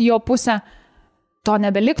naudos į jo pusę, to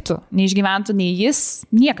nebeliktų, neišgyventų nei jis,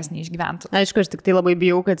 niekas neišgyventų. Aišku, aš tik tai labai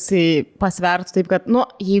bijau, kad jis pasvertų taip, kad,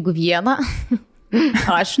 jeigu vieną,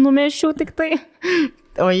 aš numeščiau tik tai,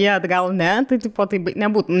 o jie atgal ne, tai tipo, tai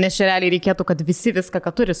nebūtų, nes čia realiai reikėtų, kad visi viską,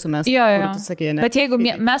 ką turi sumest. Jo. Sakė, bet jeigu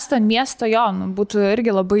mestų ant miesto, būtų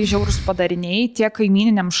irgi labai žiaurus padariniai tiek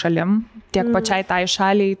kaimininiam šalim, tiek pačiai tai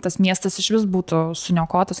šaliai, tas miestas iš vis būtų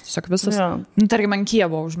suniokotas, tiesiog visas, tarkim, ant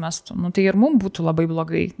Kijevo užmestų. Tai ir mums būtų labai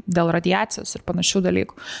blogai dėl radiacijos ir panašių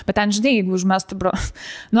dalykų. Bet ten, žinai, jeigu užmestų,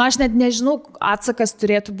 aš net nežinau, atsakas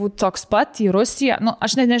turėtų būti toks pat į Rusiją,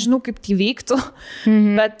 aš net nežinau, kaip tai vyktų,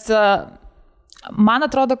 bet man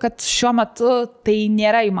atrodo, kad šiuo metu tai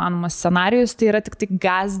nėra įmanomas scenarijus, tai yra tik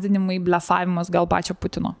gazdinimai, blefavimas gal pačio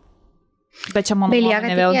Putino. Bet čia, manau, belieka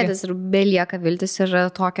tikėtis ir belieka viltis ir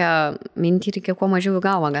tokią mintį reikia kuo mažiau į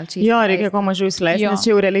galvą. Gal čia reikia kuo mažiau įsileisti, nes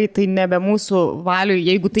čia jau realiai tai nebe mūsų valių,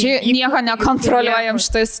 jeigu tai... Čia nieko nekontroliuojam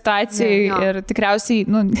šitoj situacijai ir tikriausiai,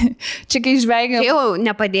 čia kai žveigiam... Čia jau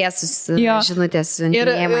nepadės žinutės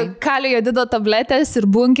siuntinėjimai. Ir kalio jodido tabletės ir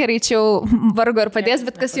bunkeriai čia jau vargo ir padės,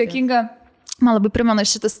 bet kas juokinga... Man labai primena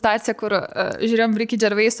šitą situaciją, kur žiūrėjom Ricky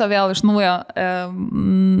Gervaisą vėl iš naujo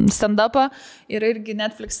stand-upą ir irgi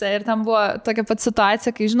Netflix'e ir ten buvo tokia pat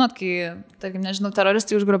situacija, kai žinot, kai, tarkim, nežinau,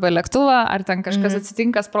 teroristai užgrobė lėktuvą, ar ten kažkas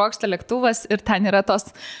atsitinka, sprogsta lėktuvas ir ten yra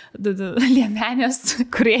tos liemenės,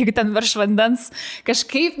 kurie, jeigu ten virš vandens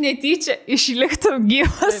kažkaip netyčia išliktų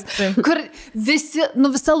gyvas, kur visi,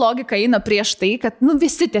 visa logika eina prieš tai, kad,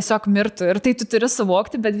 visi tiesiog mirtų ir tai tu turi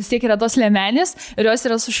suvokti, bet vis tiek yra tos liemenės ir jos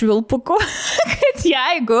yra su švilpuku. Kad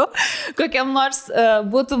jeigu kokiam nors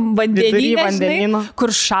būtum vandenyne, žinai,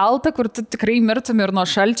 kur šalta, kur tu tikrai mirtum ir nuo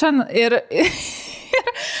šalčio ir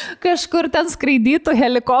kažkur ten skraidytų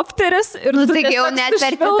helikopteris. Ir tai jau net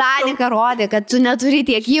per Titaniką rodė, kad tu neturi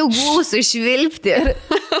tiek jėgų sušvilpti. Ir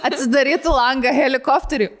atsidarytų langą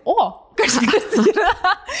helikopterį. Kažkas yra.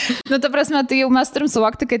 Ta prasme, tai jau mes turim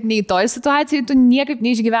suvokti, kad nei toj situacijai tu niekaip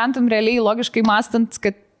neišgyventum realiai logiškai mąstant,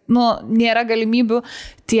 kad nėra galimybių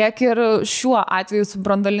tiek ir šiuo atveju su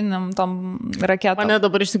brandoliniam tom raketom. Mane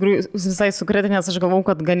dabar iš tikrųjų visai sukrėtė, nes aš galvau,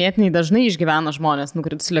 kad ganėtinai dažnai išgyvena žmonės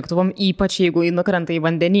nukritus lėktuvom, ypač jeigu nukrenta į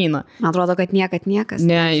vandenyną. Man atrodo, kad niekas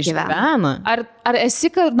neišgyvena. Ar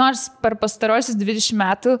esi kad nors per pastarosius 20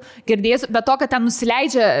 metų girdėjęs, bet to, kad ten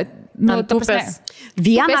nusileidžia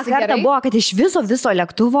Vieną kartą buvo, kad iš viso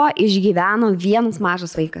lėktuvo išgyveno vienas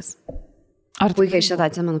mažas vaikas. Ar puikiai šitą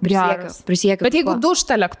atsimenu, prisiekiu. Bet jeigu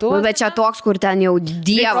dušta lėktuvas... Bet čia toks, kur ten jau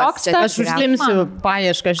dievas. Aš užlimsiu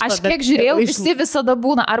paiešką. Aš kiek žiūrėjau, visi visada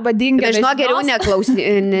būna arba dingia. Žinok, geriau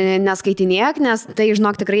neskaitinėk, nes tai,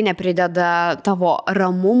 žinok, tikrai neprideda tavo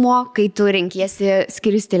ramumo, kai tu renkiesi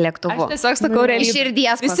skristi lėktuvu. Aš tiesiog sakau, realiai.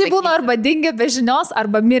 Širdies visi būna arba dingia be žinios,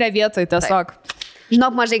 arba mirė vietoj tiesiog.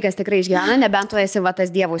 Žinok, mažai kas tikrai išgyvena, nebent tu esi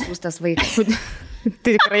tas dievo siųstas vaikas.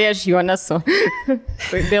 Tikrai aš jo nesu.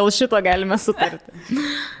 Tai dėl šito galime sutarti.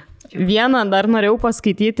 Vieną dar norėjau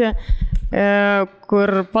paskaityti,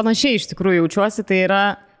 kur panašiai iš tikrųjų jaučiuosi, tai yra,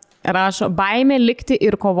 rašo, baimė likti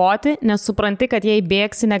ir kovoti, nes supranti, kad jei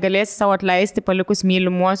bėgsi, negalėsi savo atleisti palikus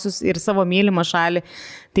mylimuosius ir savo mylimą šalį.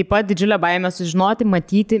 Taip pat didžiulė baimė sužinoti,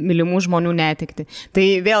 matyti mylimų žmonių netekti. Tai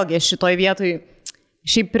vėlgi šitoj vietoj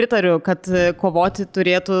Šiaip pritariu, kad kovoti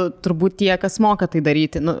turėtų turbūt tie, kas moka tai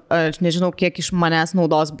daryti. Nu, aš nežinau, kiek iš manęs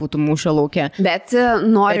naudos būtų mūšio lauke. Bet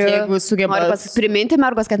noriu priminti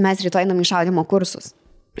mergos, kad mes rytoj einam į šaudymo kursus.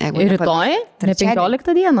 Ir rytoj? Ne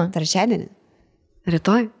 15 dieną? Trečiadienį.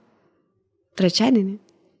 Rytoj. Trečiadienį.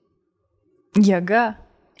 Jėga.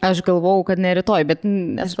 Aš galvojau, kad ne rytoj, bet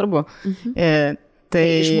nesvarbu. Tai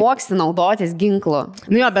išmoksi naudotis ginklu.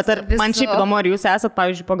 Nu jo, bet man šiaip įdomu, ar jūs esat,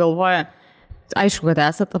 pavyzdžiui, pagalvoję, aišku, kad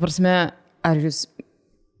esat, ta prasme, ar jūs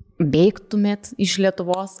bėgtumėt iš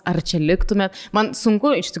Lietuvos, ar čia liktumėt. Man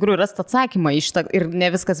sunku iš tikrųjų rasti atsakymą ir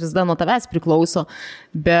ne viskas visada nuo tavęs priklauso,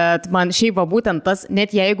 bet man šiaip va būtent tas,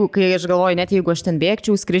 net jeigu, kai aš galvoju, net jeigu aš ten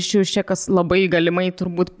bėgčiau, skriščiau iš čia, kas labai galimai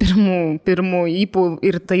turbūt pirmų įpų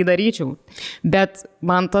ir tai daryčiau. Bet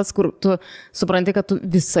man tas, kur tu supranti, kad tu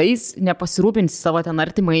visais nepasirūpinsi savo ten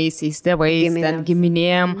artimaisiais, tėvais, ten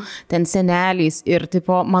giminėm, ten seneliais ir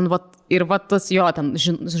tipo, man va ir va tas jo, ten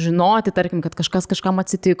žinoti, tarkim, kad kažkas kažkam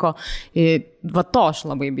atsitiko, va to aš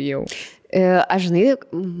labai bijau. Aš žinai,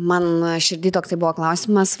 man širdį toksai buvo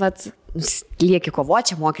klausimas, va, lieki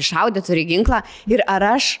kovočia, moki šaudyti, turi ginklą ir ar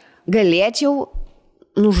aš galėčiau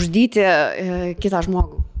nužudyti kitą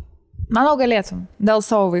žmogų? Manau, galėtum. Dėl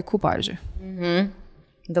savo vaikų, pavyzdžiui.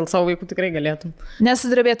 Dėl savo vaikų tikrai galėtum.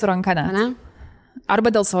 Nesudrebėtų ranka, ne?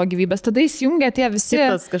 Arba dėl savo gyvybės. Tada įsijungia tie visi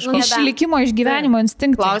išlikimo, išgyvenimo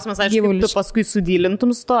instinktai. Klausimas, aišku, kaip tu paskui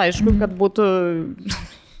sudylintum su to, aišku, kad būtų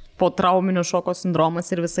po trauminio šoko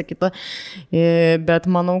sindromas ir visa kita. Bet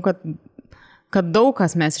manau, kad daug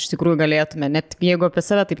kas mes iš tikrųjų galėtume. Net jeigu apie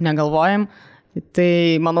save taip negalvojam,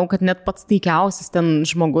 tai manau, kad net pats taikiausias ten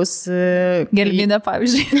žmogus... Gelminė,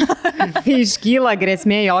 pavyzdžiui. Kai iškyla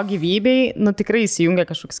grėsmė jo gyvybei, nu tikrai įsijungia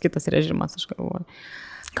kažkoks kitas režimas, aš galvoju.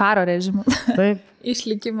 Karo režimas. Taip.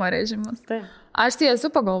 Išlikimo režimas. Taip. Aš tai esu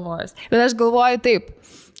pagalvojęs. Bet aš galvoju taip.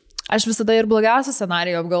 Aš visada ir blogiausią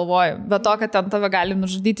scenarijų apgalvoju. Bet to, kad ten tave gali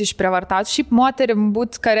nužudyti, išprievartauti. Šiaip moterim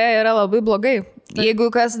būti kare yra labai blogai. Taip. Jeigu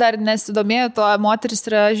kas dar nesidomėjo, to moteris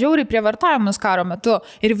yra žiauriai prievartavimas karo metu.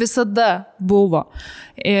 Ir visada buvo.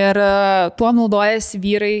 Ir tuo naudojasi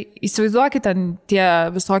vyrai. Įsivaizduokit, ten tie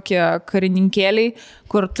visokie karininkėliai,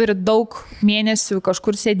 kur turi daug mėnesių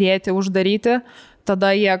kažkur sėdėti, uždaryti.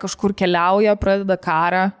 Tada jie kažkur keliauja, pradeda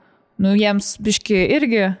karą. Nu, jiems biški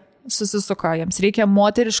irgi susisuka. Jiems reikia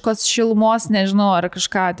moteriškos šilumos, nežinau, ar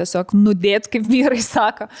kažką tiesiog nudėt, kaip vyrai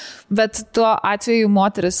sako. Bet tuo atveju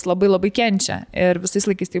moteris labai labai kenčia. Ir visais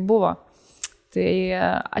laikais tai buvo. Tai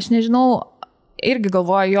aš nežinau, irgi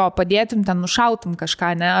galvoju, jo, padėtum ten, nušautum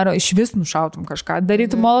kažką, ne? Ar iš vis nušautum kažką.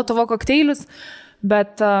 Darytum Molotovo kokteilius.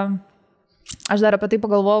 Bet... Aš dar apie tai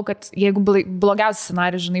pagalvojau, kad jeigu blogiausias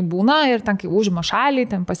scenarijus, žinai, būna ir ten, kai užima šalį,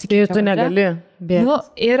 ten pasikeičia. Ir tu negali bėgti. Nu,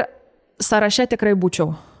 ir sąraše tikrai būčiau.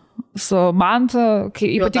 Su Mantu,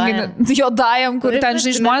 ypatingai Jodajam, kur ten,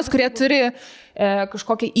 žinai, žmonės, kurie turi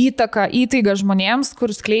kažkokią įtaigą žmonėms,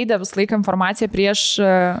 kur skleidė visą laiką informaciją prieš,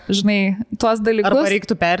 žinai, tuos dalykus. Arba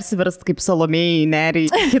reiktų persiverst kaip Salomėjai nerį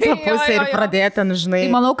į kitą pusę ir pradėti, žinai.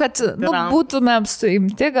 Tai manau, kad būtumėm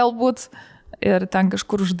suimti galbūt. Ir ten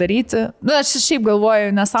kažkur uždaryti. Nu, aš šiaip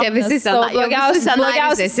galvoju, nesąmonės. Čia visi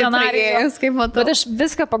blogiausi scenarijai. Bet aš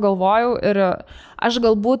viską pagalvojau ir aš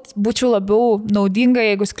galbūt būčiau labiau naudinga,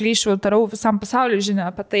 jeigu sklyšiu ir tarau visam pasauliu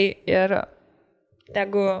žinią apie tai. Ir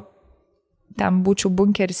jeigu ten būčiau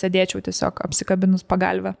bunkerį, sėdėčiau tiesiog apsikabinus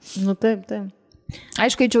pagalvę. Nu taip, taip.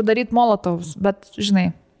 Aišku, eičiau daryti molotovus, bet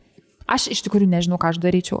žinai. Aš iš tikrųjų nežinau, ką aš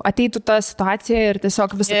daryčiau. Ateitų ta situacija ir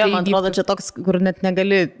tiesiog visą tai... Man atrodo, čia toks, kur net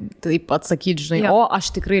negali taip atsakyti, žinai, o aš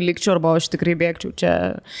tikrai likčiau arba aš tikrai bėgčiau čia.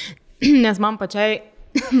 Nes man pačiai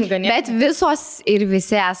ganėtinai... Bet visos ir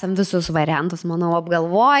visi esam visus variantus, manau,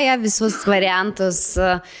 apgalvoja, visus variantus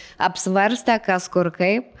apsvarstę, kas kur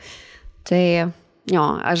kaip. Tai, jo,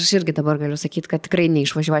 aš irgi dabar galiu sakyti, kad tikrai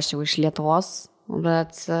neišvažiuočiau iš Lietuvos.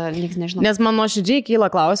 Bet nieks nežinau. Nes man nuoširdžiai kyla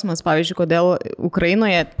klausimas, pavyzdžiui, kodėl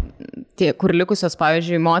Ukrainoje, tie, kur likusios,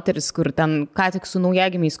 pavyzdžiui, moteris, kur ten ką tik su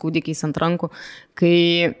naujagimiais kūdikiais ant rankų, kai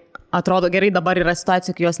atrodo gerai dabar yra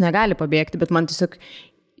situacija, kai jos negali pabėgti, bet man tiesiog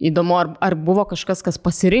įdomu, ar buvo kažkas, kas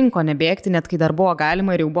pasirinko nebėgti, net kai dar buvo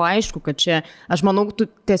galima ir jau buvo aišku, kad čia, aš manau, tu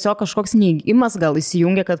tiesiog kažkoks neįgimas gal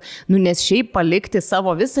įsijungia, kad, nu, nes šiaip palikti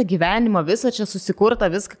savo visą gyvenimą, visą čia susikurtą,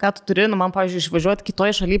 viską, ką tu turi, nu, man, pavyzdžiui, išvažiuoti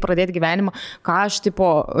kitoje šalyje, pradėti gyvenimą, ką aš, tipo,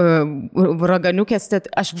 raganiukės,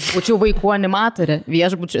 aš būčiau vaikų animatorė,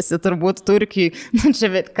 viešbučiuose, turbūt Turkijai, nu, čia,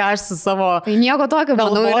 ką aš su savo... Tai nieko tokio,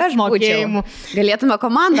 manau, ir aš būčiau. Galėtume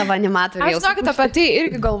komandą animatorių. Aš žinokit, apie tai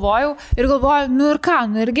irgi galvojau ir galvoju, nu ir ką,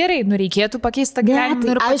 nu ir ir gerai, reikėtų pakeisti tą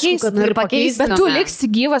gyvenimą ir pakeisti. Bet tu liksi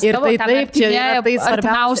gyvas, ir tavo taip, čia yra tai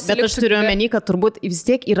svarbiausia, bet aš turiu omeny, kad turbūt vis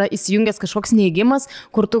tiek yra įsijungęs kažkoks neįgymas,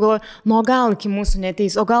 kur tu galvoji, gal iki mūsų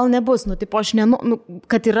neteis, o gal nebus, tipo, aš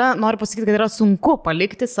kad noriu pasakyti, kad yra sunku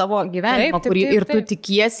palikti savo gyvenimą, kurį ir tu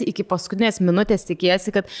tikiesi iki paskutinės minutės, tikiesi,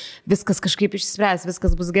 kad viskas kažkaip išspręs,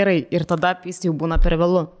 viskas bus gerai ir tada jis jau būna per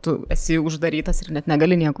vėlu, tu esi uždarytas ir net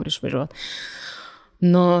negali niekur išvažiuoti.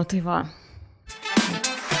 Tai va.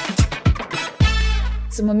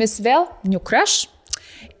 Su mumis vėl New Crush.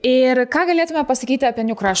 Ir ką galėtume pasakyti apie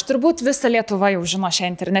New Crush? Turbūt visa Lietuva jau žino šią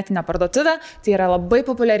internetinę parduotuvę. Tai yra labai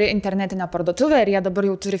populiari internetinė parduotuvė ir jie dabar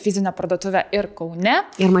jau turi fizinę parduotuvę ir Kaune.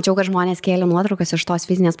 Ir mačiau, kad žmonės kėlė nuotraukas iš tos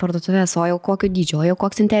fizinės parduotuvės, o jau kokio dydžio, jau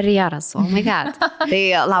koks interjeras. Oh my god. Tai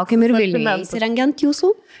laukiam ir Vilniuje įsirengiant jūsų.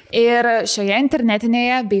 Ir šioje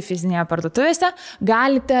internetinėje bei fizinėje parduotuvėse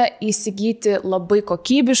galite įsigyti labai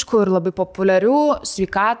kokybiškų ir labai populiarių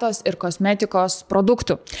sveikatos ir kosmetikos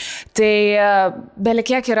produktų. Tai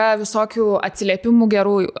belekiek yra visokių atsiliepimų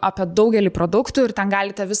gerų apie daugelį produktų ir ten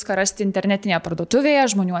galite viską rasti internetinėje parduotuvėje,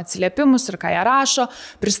 žmonių atsiliepimus ir ką jie rašo.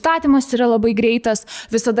 Pristatymas yra labai greitas.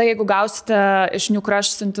 Visada, jeigu gausite iš New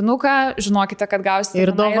Crush siuntinuką, žinokite, kad gausite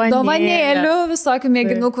ir dovanėlių, visokių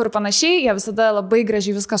mėginukų ir panašiai. Jie visada labai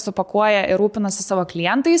gražiai viską supakuoja ir rūpinasi savo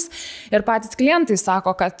klientais. Ir patys klientai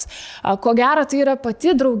sako, kad ko gero tai yra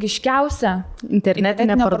pati draugiškiausia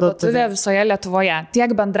internetinė parduotuvė visoje Lietuvoje.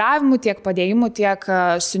 Tiek bendravimu, tiek padėjimu, tiek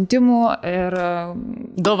siuntimų ir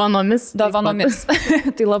dovanomis.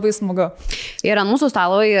 Tai labai smagu. Ir ant mūsų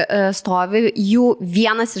stalo stovi jų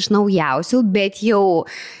vienas iš naujausių, bet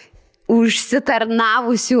jau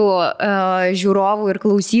užsitarnavusių žiūrovų ir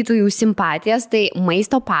klausytojų simpatijas, tai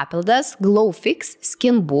maisto papildas Glowfix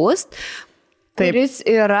Skin Boost, kuris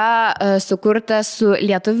yra sukurtas su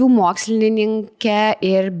lietuvių mokslininkė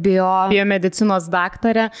ir biomedicinos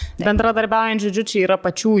daktarė. Bendradarbiaujant, žodžiu, čia yra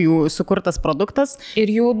pačių jų sukurtas produktas. Ir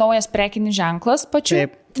jų naujas prekinis ženklas pačių.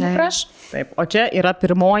 Taip. O čia yra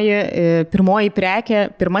pirmoji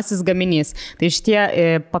prekė, pirmasis gaminys. Tai šitie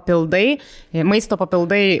papildai, maisto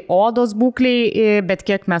papildai odos būkliai, bet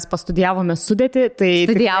kiek mes pastudijavome sudėti, tai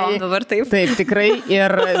dabar taip. Taip, tikrai ir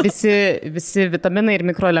visi vitaminai ir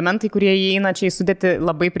mikroelementai, kurie įeina čia į sudėti,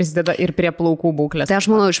 labai prisideda ir prie plaukų būklės. Tai aš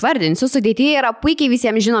manau, išvardinsiu, sudėtyje yra puikiai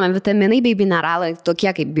visiems žinomi vitaminai bei mineralai,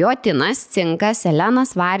 tokie kaip biotinas, cinkas,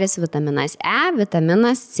 selenas, varis, vitaminas E,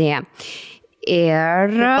 vitaminas C.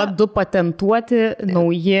 Ir taip pat 2 patentuoti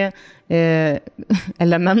nauji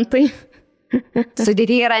elementai.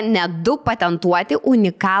 Sudėtyje yra ne 2 patentuoti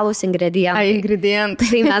unikalūs ingredientai.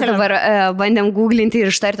 Tai mes dabar bandėm googlinti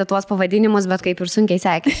ir ištarti tuos pavadinimus, bet kaip ir sunkiai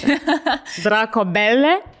sekėsi.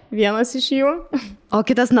 Dracobelė, vienas iš jų. O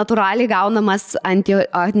kitas natūraliai gaunamas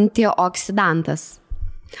antioksidantas.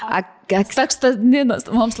 Sekstadinas,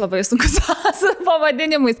 mums labai sunkus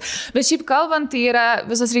pavadinimais. Bet šiaip kalbant, tai yra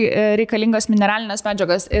visos reikalingos mineralinės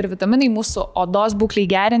medžiagos ir vitaminai mūsų odos būkliai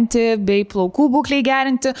gerinti bei plaukų būkliai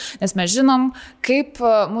gerinti, nes mes žinom, kaip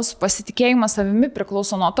mūsų pasitikėjimas savimi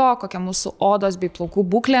priklauso nuo to, kokia mūsų odos bei plaukų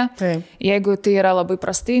būklė. Taip. Jeigu tai yra labai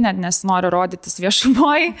prastai, net nesinori rodytis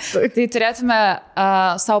viešumoje, tai turėtume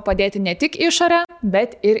savo padėti ne tik išorę, bet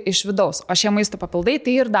ir iš vidaus. O šie maisto papildai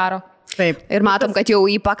tai ir daro. Taip. Ir matom, kad jau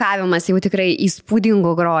įpakavimas jau tikrai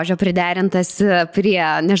įspūdingo grožio priderintas prie,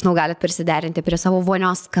 nežinau, galit prisiderinti prie savo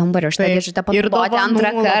vonios kambario. Šitą dėžutę panaudoti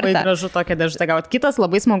antrą kartą. Labai gražu tokią dėžutę gauti. Kitas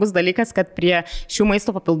labai smagus dalykas, kad prie šių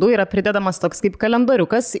maisto papildų yra pridedamas toks kaip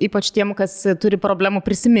kalendoriukas, ypač tiem, kas turi problemų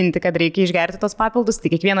prisiminti, kad reikia išgerti tos papildus,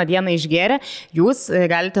 tai kiekvieną dieną išgeria, jūs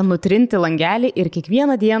galite nutrinti langelį ir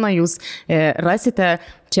kiekvieną dieną jūs rasite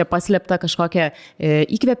čia paslėpta kažkokią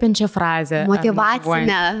įkvepiančią frazę.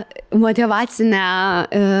 Motyvacinį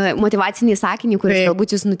sakinį, kuris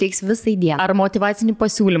galbūt jūs nuteiks visai dieną. Ar motyvacinį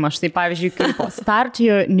pasiūlymą. Štai pavyzdžiui, kaip start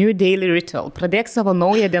your new daily ritual. Pradėk savo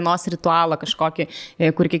naują dienos ritualą kažkokį,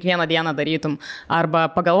 kur kiekvieną dieną darytum. Arba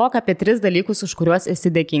pagalvok apie 3 dalykus, už kuriuos esi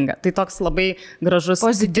dėkinga. Tai toks labai gražus,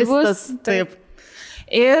 pozityvus. Taip.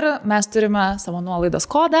 Ir mes turime savo nuolaidos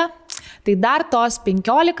kodą. Tai dar tos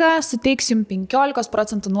 15 suteiksim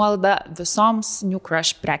 15% nuolaidą visoms New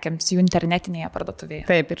Crush prekiams jų internetinėje parduotuvėje.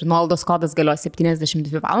 Taip, ir nuolaidos kodas galios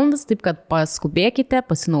 72 valandas, taip kad paskubėkite,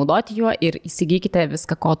 pasinaudoti juo ir įsigykite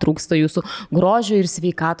viską, ko trūksta jūsų grožio ir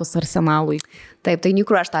sveikatos arsenalui. Taip, tai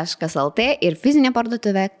newcrush.lt ir fizinė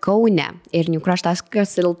parduotuvė Kaune. Ir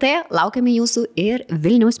newcrush.lt laukiame jūsų ir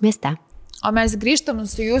Vilniaus mieste. O mes grįžtam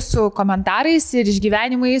su jūsų komentarais ir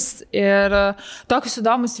išgyvenimais. Ir tokius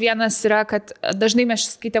įdomus vienas yra, kad dažnai mes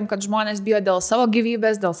skaitėm, kad žmonės bijo dėl savo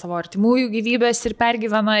gyvybės, dėl savo artimųjų gyvybės ir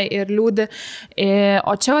pergyvena ir liūdi.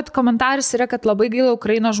 O čia komentaras yra, kad labai gaila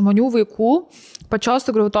Ukrainos žmonių, vaikų, pačios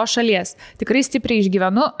sugriautos šalies. Tikrai stipriai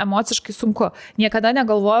išgyvenu, emociškai sunku. Niekada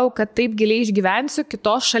negalvojau, kad taip giliai išgyvensiu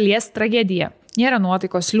kitos šalies tragediją. Nėra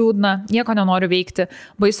nuotaikos, liūdna, nieko nenoriu veikti.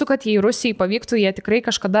 Baisu, kad jei Rusijai pavyktų, jie tikrai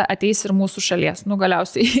kažkada ateis ir mūsų šalies. Nu,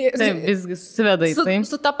 galiausiai. Taip, visgi susiveda į tai.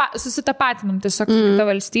 Susitapatinam tiesiog su kita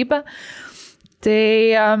valstybė. Tai,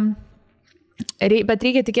 bet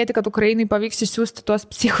reikia tikėti, kad Ukrainai pavyks išsiųsti tuos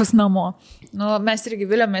psichus namo. Nu, mes irgi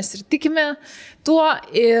viliamės ir tikime tuo.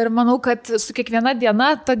 Ir manau, kad su kiekviena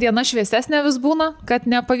diena, ta diena šviesesnė vis būna, kad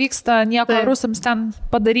nepavyksta nieko rusams ten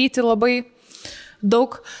padaryti labai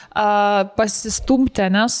daug pasistumti,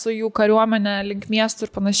 ne, su jų kariuomenė link miestų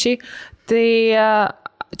ir panašiai. Tai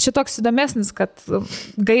čia toks įdomesnis, kad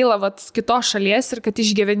gaila kitos šalies ir kad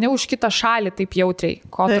išgyveni už kitą šalį taip jautriai,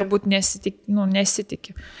 ko turbūt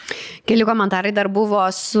nesitiki. Keli komentarai dar buvo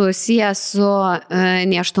susiję su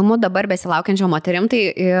nėštumu dabar besilaukiančio moterim,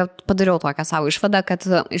 tai padariau tokią savo išvadą, kad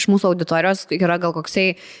iš mūsų auditorijos yra gal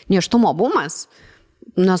koksai nėštumo bumas.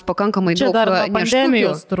 Nes pakankamai čia daug dar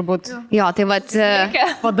pandemijos turbūt. Jo, tai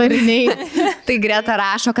padariniai. Tai Greta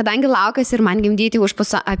rašo, kadangi laukiasi ir man gimdyti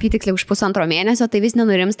apytiksliai už 1,5 mėnesio, tai vis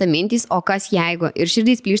nenurimsta mintys, o kas jeigu. Ir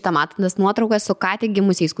širdys plyšta matantas nuotraukas su ką tik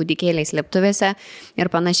gimusiais kūdikėliais slėptuvėse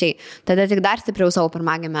ir panašiai. Tada tik dar stipriau savo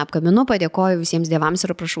pirmagimę apkabinu, padėkoju visiems dievams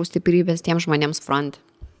ir prašau stiprybės tiems žmonėms fronte.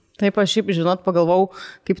 Taip, aš šiaip, žinot, pagalvau,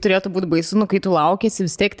 kaip turėtų būti baisu, kai tu laukiasi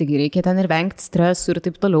vis tiek, taigi reikia ten ir vengti stresų ir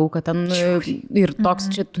taip toliau, kad ten ir toks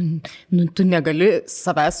čia, tu negali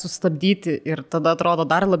savęs sustabdyti ir tada atrodo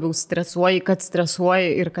dar labiau stresuoji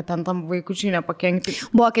ir kad ten tam vaikučiai nepakenkti.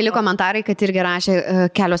 Buvo keli komentarai, kad irgi rašė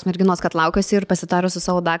kelios merginos, kad laukiasi ir pasitarus su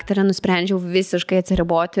savo daktarė, nusprendžiau visiškai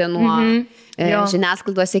atsiriboti nuo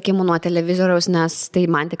žiniasklaidos sekimų, nuo televizoriaus, nes tai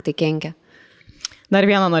man tik tai kenkia. Dar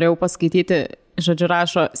vieną norėjau paskaityti. Žodžiu,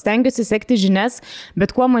 rašo, stengiuosi sekti žinias,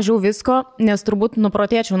 bet kuo mažiau visko, nes turbūt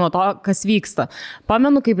nuprotėčiau nuo to, kas vyksta.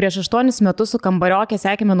 Pamenu, kai prieš 8 metus su kambariokė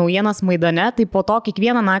sekėme naujienas Maidane, tai po to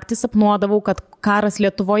kiekvieną naktį sapnuodavau, kad karas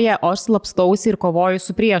Lietuvoje, o aš slapstausi ir kovoju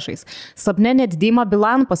su priešais. Sapne net Dima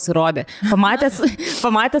Bilan pasirodė.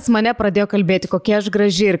 Pamatęs mane pradėjo kalbėti, kokie aš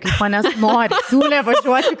graži ir kaip manęs nori. Siūlė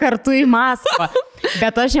važiuoti kartu į Maskvą.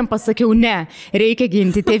 Bet aš jam pasakiau, ne, reikia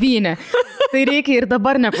ginti tėvynę. Tai reikia ir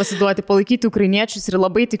dabar nepasiduoti, palaikyti ukrainiečius ir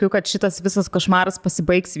labai tikiu, kad šitas visas košmaras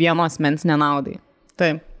pasibaigs vieno asmens nenaudai.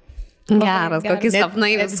 Taip. Geras, kokį sapnai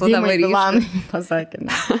visų dabar Bilanai pasakė.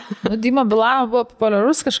 Dima Bilano buvo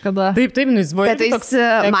populiarus kažkada. Taip, jis buvo. Bet jis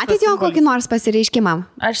matėte jo kokį nors pasireiškimą?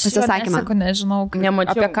 Aš nežinau,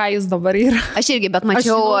 apie ką jis dabar yra. Aš irgi, bet mačiau... Aš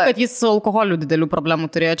žinau, kad jis su alkoholiu didelių problemų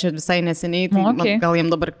turėjo čia visai neseniai, tai gal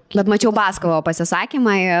jam dabar... Bet mačiau Baskovo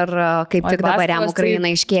pasisakymą ir kaip tik dabar jam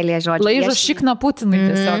Ukraina iškėlė žodžių. Laižo šikną Putinui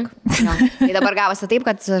tiesiog. Tai dabar gavosi taip,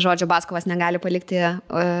 kad žodžiu Baskovas negali palikti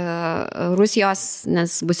Rusijos,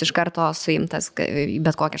 nes bus iš karto suimtas,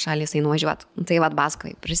 bet kokią šalį jisai nuvažiuot. Tai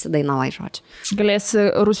Baskovai prisidainavai žodžiu. Galėsi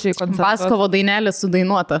Rusijai koncertuoti. Baskovo dainelė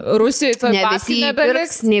sudainuota. Rusijai to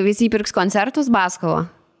ne visi pirks koncertus Baskovo.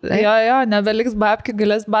 Jo, nebeliks babkių,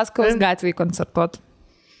 galės Baskovos gatvėje koncertuoti.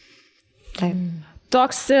 Taip.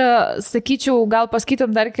 Toks, sakyčiau, gal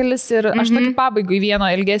paskaitom dar kelis ir aš tokį pabaigų į vieną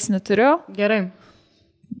ilgesnį turiu. Gerai.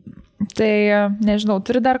 Tai, nežinau,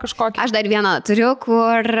 turi dar kažkokį? Aš dar vieną turiu,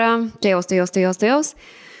 kur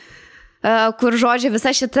kur, žodžiu,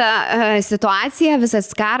 visa šita situacija,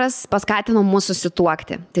 visas karas paskatino mūsų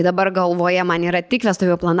susituokti. Tai dabar galvoje man yra tik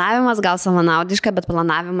vestuvių planavimas, gal savanaudiška, bet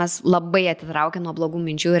planavimas labai atitraukia nuo blogų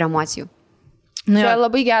minčių ir emocijų. Čia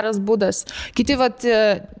labai geras būdas. Kiti,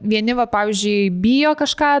 vieni, pavyzdžiui, bijo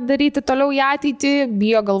kažką daryti toliau į ateitį,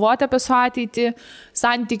 bijo galvoti apie savo ateitį,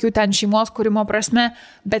 santykių ten šeimos kūrimo prasme,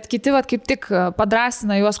 bet kiti, kaip tik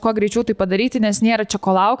padrasina juos kuo greičiau tai padaryti, nes nėra čia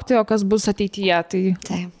ko laukti, o kas bus ateityje.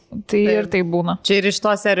 Tai ir tai būna. Čia ir iš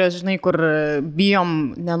tos serijos, žinai, kur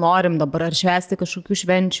bijom, nenorim dabar ar švęsti kažkokių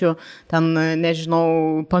švenčių, ten, nežinau,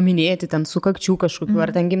 paminėti ten sukakčių kažkokių,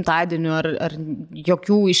 ar ten gimtadienių, ar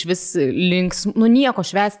jokių iš vis linksmų, nieko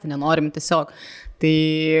švęsti nenorim tiesiog. Tai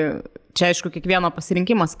čia, aišku, kiekvieno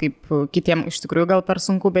pasirinkimas, kaip kitiem iš tikrųjų gal per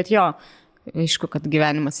sunku, bet jo, aišku, kad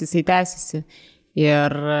gyvenimas jisai tęsiasi.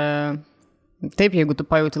 Ir taip, jeigu tu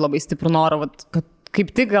pajauti labai stiprų norą, kad kaip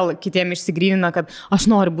tik gal kitiem išsigrynina, kad aš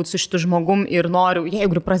noriu būti su šitu žmogum ir noriu,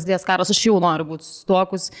 jeigu prasidės karas, aš jau noriu būti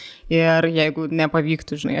susituokus ir jeigu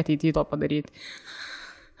nepavyktų, žinai, ateityje to padaryti.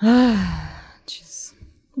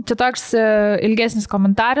 Čia toks ilgesnis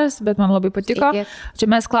komentaras, bet man labai patiko. Čia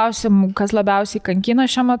mes klausim, kas labiausiai kankina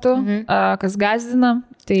šiuo metu, kas gazdina.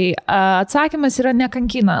 Tai atsakymas yra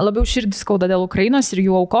nekankina, labiau širdis skauda dėl Ukrainos ir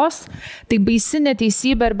jų aukos. Tai baisi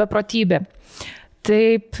neteisybė ir beprotybė.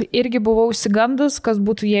 Taip, irgi buvau išsigandus, kas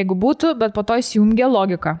būtų, jeigu būtų, bet po to įsijungia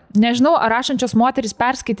logika. Nežinau, ar rašančios moterys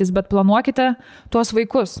perskaitys, bet planuokite tuos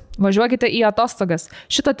vaikus. Važiuokite į atostogas.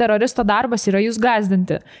 Šito teroristo darbas yra jūs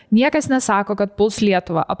gazdinti. Niekas nesako, kad puls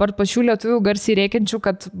Lietuvą, apart pačių lietuvių garsiai rėkiančių,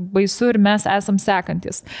 kad baisu ir mes esam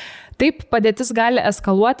sekantis. Taip, padėtis gali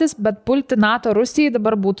eskaluotis, bet pulti NATO Rusijai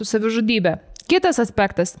dabar būtų savižudybė. Kitas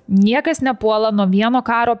aspektas – niekas nepuola nuo vieno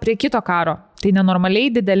karo prie kito karo. Tai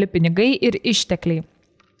nenormaliai dideli pinigai ir ištekliai.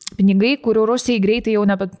 Pinigai, kurių Rusai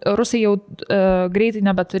jau greitai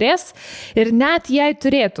nebeturės ir net jei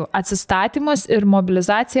turėtų, atsistatymas ir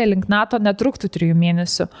mobilizacija link NATO netruktų 3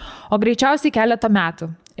 mėnesių, o greičiausiai keletą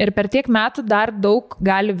metų. Ir per tiek metų dar daug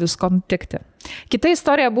gali visko nutikti. Kita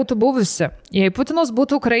istorija būtų buvusi, jei Putinas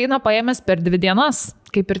būtų Ukrainą paėmęs per 2 dienas,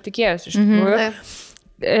 kaip ir tikėjosi iš tikrųjų.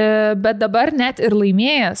 Bet dabar net ir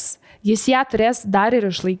laimėjęs, jis ją turės dar ir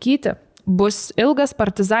išlaikyti. Bus ilgas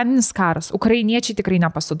partizaninis karas. Ukrainiečiai tikrai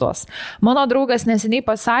nepasiduos. Mano draugas neseniai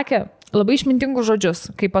pasakė labai išmintingus žodžius,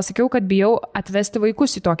 kai pasakiau, kad bijau atvesti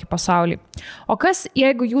vaikus į tokį pasaulį. O kas,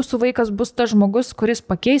 jeigu jūsų vaikas bus tas žmogus, kuris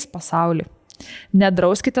pakeis pasaulį?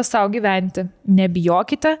 Nedrauskite savo gyventi,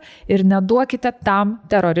 nebijokite ir neduokite tam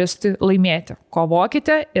teroristui laimėti.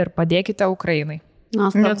 Kovokite ir padėkite Ukrainai.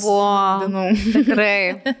 Nuostabu,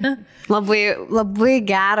 tikrai. Labai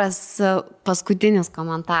geras paskutinis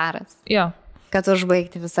komentaras. Jo. Kad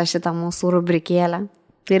užbaigti visą šitą mūsų rubrikėlę.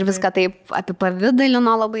 Ir viską taip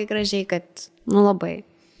apipavidalino labai gražiai, kad, labai.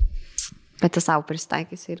 Pati savo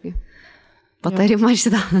pristaikys irgi. Patarimą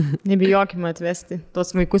šitą. Nebijokime atvesti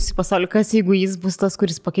tos vaikus į pasaulį. Kas, jeigu jis bus tas,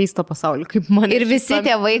 kuris pakeis tą pasaulį? Kaip man. Ir visi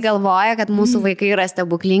tėvai galvoja, kad mūsų vaikai yra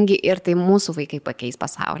stebuklingi ir tai mūsų vaikai pakeis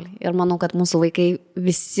pasaulį. Ir manau, kad mūsų vaikai,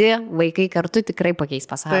 visi vaikai kartu tikrai pakeis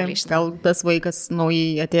pasaulį. Taip, gal tas vaikas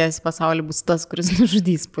naujai atėjęs į pasaulį bus tas, kuris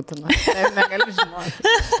nužudys Putiną. Negali žinoti.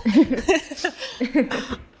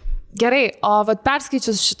 Gerai, o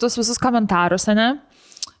perskaičius šitus visus komentarus, ne?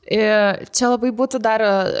 Čia labai būtų dar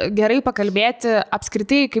gerai pakalbėti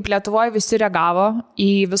apskritai, kaip Lietuvoje visi reagavo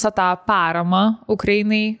į visą tą paramą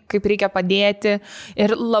Ukrainai, kaip reikia padėti.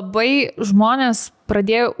 Ir labai žmonės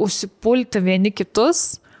pradėjo užsipulti vieni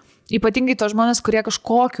kitus, ypatingai tos žmonės, kurie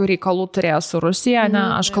kažkokių reikalų turėjo su Rusija. Ne?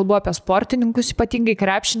 Aš kalbu apie sportininkus, ypatingai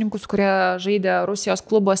krepšininkus, kurie žaidė Rusijos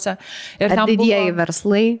klubuose. Ir ten didieji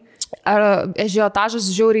verslai. Ažiotažas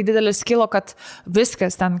žiauriai didelis kilo, kad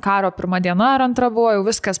viskas ten karo 1 diena ar 2 buvo, jau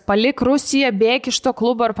viskas, palik Rusiją, bėk iš to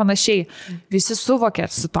klubo ar panašiai. Visi suvokė,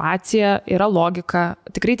 situacija yra logika.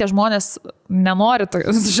 Tikrai tie žmonės nenori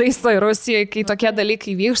žaisti Rusijoje, kai tokie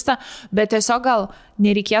dalykai vyksta, bet tiesiog gal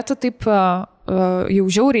nereikėtų taip jau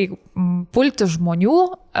žiauriai pulti žmonių,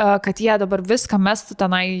 kad jie dabar viską mestų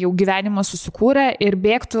tenai, jau gyvenimą susikūrė ir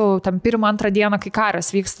bėgtų tam 1-2 dieną, kai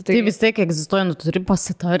karas vyksta. Tai vis tiek egzistuoja, turi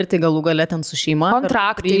pasitarti galų gale ten su šeima.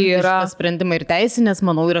 Kontraktai yra. Sprendimai ir teisinės,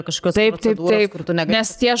 manau, yra kažkokios procedūros, kur tu negali.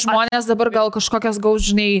 Nes tie žmonės dabar gal kažkokias gaus,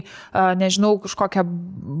 žinai, nežinau, kažkokią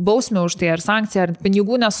bausmę už tai ar sankciją, ar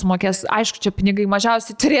pinigų nesumokės. Aišku, čia pinigai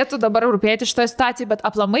mažiausiai turėtų dabar rūpėti šitoje situacijoje, bet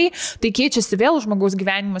aplamai tai keičiasi vėl žmogaus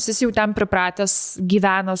gyvenimas. Jis jau ten pripratęs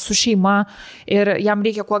gyvena su šeima ir jam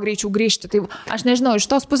reikia kuo greičiau grįžti. Tai aš nežinau, iš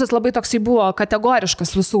tos pusės labai toksai buvo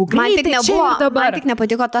kategoriškas visų. Man tik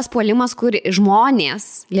nepatiko tas puolimas, kur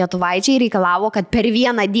žmonės, lietuvaičiai, reikalavo, kad per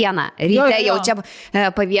 1 dieną ryte jau čia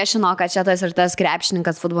paviešino, kad čia tas ir tas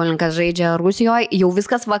krepšininkas, futbolininkas žaidžia Rusijoje, jau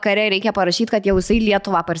viskas vakare reikia parašyti, kad jau jisai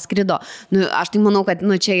Lietuvą parskrido. Aš tai manau, kad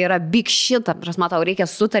čia yra big shit, tau reikia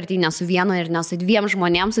sutartį ne su vienu ir ne su 2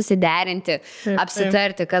 žmonėms susiderinti,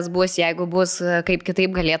 apsitarti, kas bus, jeigu bus, kaip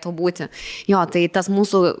kitaip galėtų būti. Jo, tai tas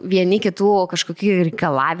mūsų vieni kitų kažkokie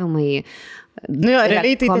reikalavimai.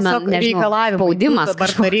 Realiai tai tiesiog reikalavimai. Spaudimas.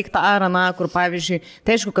 Dabar daryk tą ar aną, kur pavyzdžiui,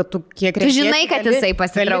 tai aišku, kad tu kiek reikia. Tu žinai, kad jisai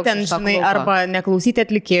pasitrauks ten, žinai, arba neklausyti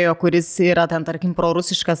atlikėjo, kuris yra ten, tarkim,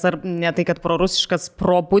 prorusiškas, ar ne tai, kad prorusiškas,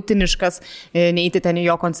 proputiniškas, neįti ten į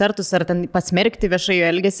jo koncertus, ar ten pasmerkti viešai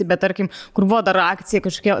jo elgesį, bet tarkim, kur buvo dar akcija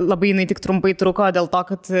kažkokia labai jinai tik trumpai truko dėl to,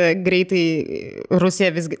 kad greitai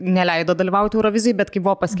Rusija vis neleido dalyvauti Eurovizijai, bet kai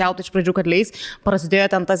buvo paskelbta iš pradžių, kad leis,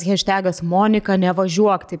 prasidėjo ten tas hashtagas Monika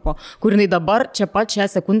nevažiuok, tipo, kur jinai dabar čia pat šią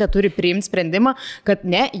sekundę turi priimti sprendimą, kad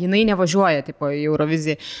ne, jinai nevažiuoja tipo, į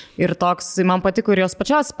Euroviziją. Ir toks, man patiko ir jos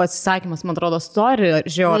pačios pasisakymas, man atrodo, story,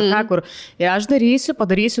 žiūrėjau, ar ką, kur aš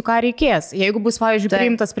padarysiu, ką reikės. Jeigu bus, pavyzdžiui,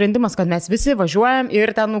 priimtas sprendimas, kad mes visi važiuojam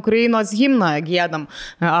ir ten Ukrainos himną giedam,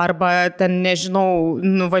 arba ten, nežinau,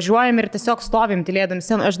 nuvažiuojam ir tiesiog stovim tylėdami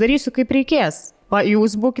sen, aš darysiu kaip reikės.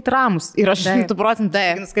 Jūs būkit ramus. Ir aš 100%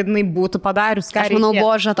 tikinas, kad jinai būtų padarius, ką reikės. Aš manau,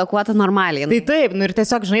 buvo atakuota normaliai. Tai taip, ir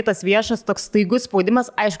tiesiog, žinai, tas viešas toks staigus spaudimas,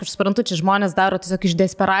 aišku, aš suprantu, čia žmonės daro tiesiog iš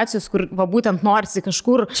desperacijos, kur būtent norisi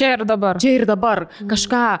kažkur. Čia ir dabar.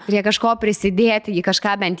 Kažką. Prie kažko prisidėti, į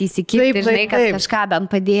kažką bent įsikirti, žinai, kad kažką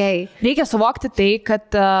bent padėjai. Reikia suvokti tai,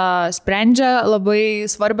 kad sprendžia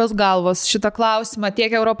labai svarbios galvos šitą klausimą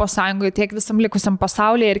tiek ES, tiek visam likusiam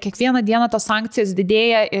pasaulyje ir kiekvieną dieną tos sankcijos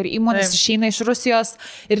didėja ir įmonės išeina iš Rusijos.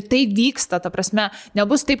 Ir tai vyksta, ta prasme,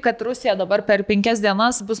 nebus taip, kad Rusija dabar per 5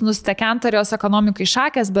 dienas bus nustekenta ir jos ekonomikai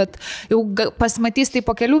šakės, bet jau pasimatys tai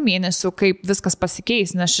po kelių mėnesių, kaip viskas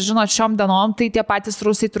pasikeis, nes, žinot, šiom dienom tai tie patys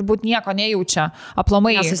rusai turbūt nieko nejaučia,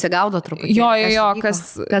 aplamai. Nesusigaudo truputį. Jo,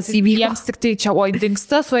 kas įvyko. Jiems tik tai čia, oi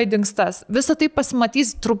dingstas. Visa tai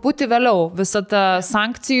pasimatys truputį vėliau, visa ta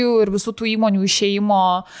sankcijų ir visų tų įmonių išėjimo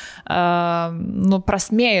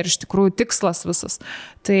prasmė ir iš tikrųjų tikslas visas.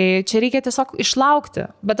 Tai čia reikia tiesiog išlaukti.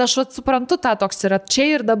 Bet aš suprantu, tą toks yra čia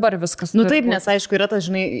ir dabar viskas. Taip, nes aišku, yra tas,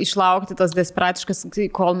 žinai, išlaukti tas desperatiškas,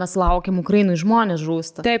 kol mes laukiam Ukrainai, žmonės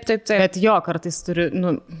žūsta. Taip. Bet jo, kartais turi,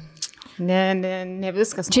 ne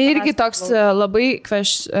viskas. Čia irgi toks labai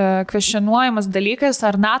kvestionuojamas dalykas,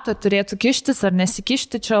 ar NATO turėtų kištis, ar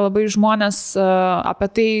nesikišti. Čia labai žmonės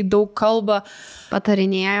apie tai daug kalba.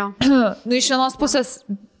 Patarinėjo. Iš vienos pusės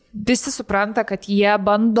visi supranta, kad jie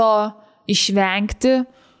bando išvengti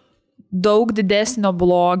daug didesnio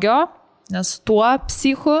blogio, nes tuo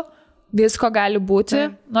psichu visko gali būti,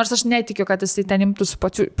 nors aš netikiu, kad jisai ten imtųsi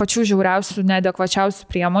pačių žiauriausių, neadekvačiausių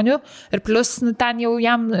priemonių ir plus ten jau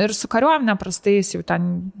jam ir su kariuomenė prastai, jis jau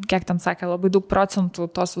ten, kiek ten sakė, labai daug procentų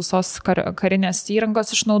tos visos karinės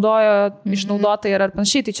įrangos išnaudota ir ar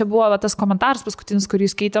panašiai. Tai čia buvo tas komentaras paskutinis,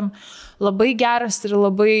 kurį skaitėm, labai geras ir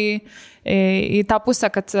labai į tą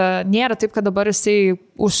pusę, kad nėra taip, kad dabar jisai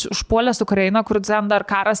užpuolęs Ukrainą, kur ten dar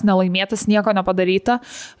karas nelaimėtas, nieko nepadaryta,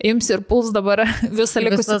 ims ir puls dabar visą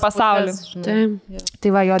likusį pasaulį.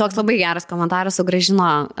 Tai va, toks labai geras komentaras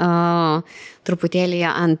sugrąžino truputėlį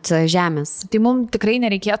ant žemės. Tai mums tikrai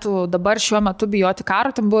nereikėtų dabar šiuo metu bijoti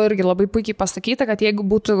karo, tam buvo irgi labai puikiai pasakyta, kad jeigu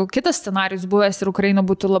būtų kitas scenarijus buvęs ir Ukraina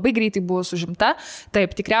būtų labai greitai buvus užimta,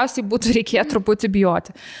 taip, tikriausiai būtų reikėję truputį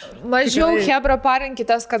bijoti. Mažiau hebra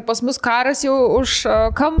parinkitės, kad pas mus karas jau už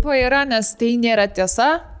kampo yra, nes tai nėra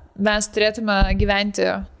tiesa. Mes turėtume gyventi,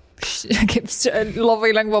 kaip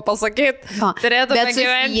labai lengva pasakyti, turėtume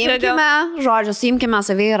gyventi. Suimkime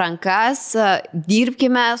savai rankas,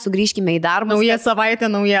 dirbkime, sugrįžkime į darbą. Nauja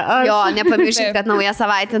savaitė, nauja aš. Jo, nepamirškit, kad nauja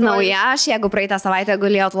savaitė, nauja aš. Jeigu praeitą savaitę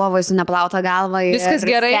gulėjot lovoj su neplauta galva ir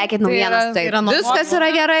sekit naujienas, tai viskas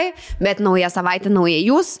yra gerai, bet nauja savaitė, nauja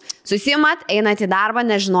jūs. Susimat, einat į darbą,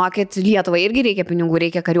 nežinokit, Lietuvai irgi reikia pinigų,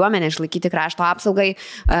 reikia kariuomenę išlaikyti krašto apsaugai,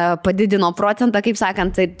 padidino procentą, kaip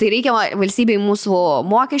sakant, tai reikia valstybei mūsų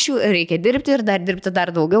mokesčių, reikia dirbti ir dirbti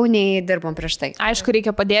dar daugiau, nei dirbom prieš tai. Aišku,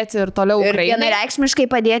 reikia padėti ir toliau Ukrainai. Ir vienareikšmiškai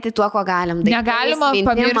padėti tuo, ko galim. Negalima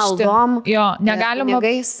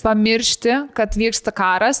pamiršti, kad vyksta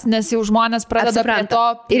karas, nes jau žmonės pradeda prie to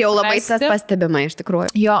priprasti. Ir jau labai tas pastebima iš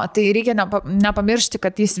tikrųjų. Jo, tai reikia nepamiršti,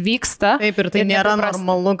 kad jis vyksta. Taip, ir tai nėra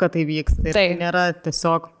normalu, kad tai vyksta. Tai nėra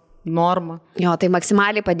tiesiog norma. Jo, tai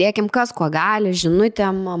maksimaliai padėkim, kas kuo gali,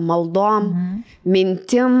 žinutėm, maldom,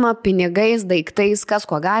 mintim, pinigais, daiktais, kas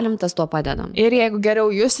kuo galim, tas tuo padedam. Ir jeigu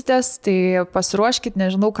geriau jusitės, tai pasiruoškit,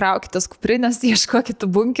 nežinau, kraukitės kuprinės, ieškokit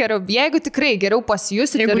bunkerio. Jeigu tikrai geriau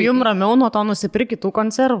pasijusite. Jeigu jums ramiau, nuo to nusipirkit tų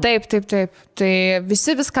konservų. Taip. Tai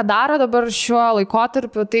visi viską daro dabar šiuo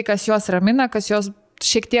laikotarpiu, tai kas juos ramina, kas juos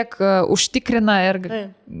šiek tiek užtikrina ir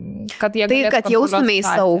kad jie galėtų. Tai, kad jaustumei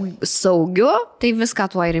saugiu, tai viską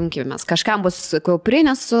tuo ir imkimės. Kažkam bus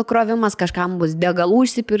kuprinės sukrovimas, kažkam bus degalų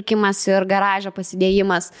užsipirkimas ir garažo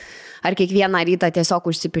pasidėjimas, ar kiekvieną rytą tiesiog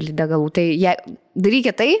užsipilti degalų. Tai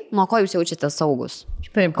darykite tai, nuo ko jūs jaučiatės saugus.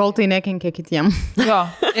 Taip, kol tai nekenkia kitiems. Jo,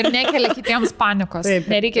 ir nekelia kitiems panikos.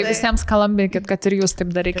 Nereikia visiems kalambėkit, kad ir jūs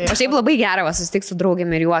taip darykite. O šiaip labai gera susitikti su draugėm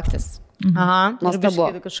ir juoktis. Aha, Nuostabu.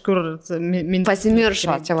 Kažkur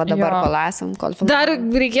Pasimiršo, čia va dabar Jo. kol esam, kol filmuojam.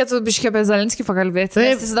 Dar reikėtų biškai apie Zelenskį pakalbėti,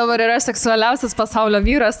 nes jis dabar yra seksualiausias pasaulio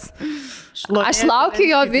vyras. Aš laukiu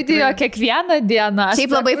jo video kiekvieną dieną. Aš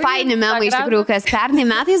Šiaip labai seku faini memai, iš Instagram'e. tikrųjų, kas pernai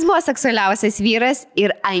metais buvo seksualiausias vyras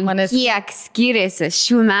ir ant kiek skiriasi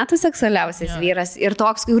šių metų seksualiausias vyras. Ir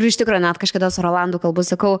toks, kur iš tikrųjų net kažkada su Rolandu kalbu,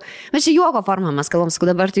 sakau, bet čia juoko forma mes kalbam, sakau,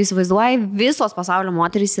 dabar tu įsivaizduoji, visos pasaulio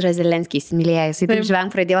moterys yra Zelenskį įsimylėjęs. Jis taip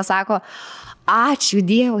žveng pradėjo, sako, ačiū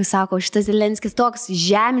Dievui, sako, šitas Zelenskis toks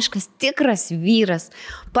žemiškas, tikras vyras,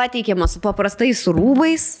 pateikiamas su paprastais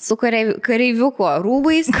rūbais, su kareiviuko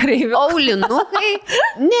rūbais, aulinukai,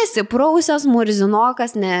 nesiprausios,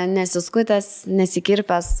 murzinokas, nesiskutęs,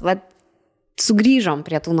 nesikirpęs, va, sugrįžom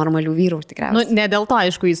prie tų normalių vyrų tikriausiai. Ne dėl to,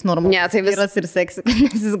 aišku, jis normalus. Ne, tai vyras ir seksi, kad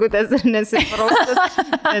nesisgutęs ir nesipraustas,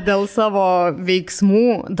 dėl savo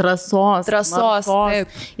veiksmų, drąsos.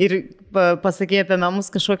 Taip. Ir pasakė apie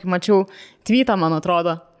memus kažkokį, mačiau, tweetą, man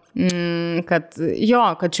atrodo, kad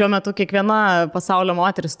šiuo metu kiekviena pasaulio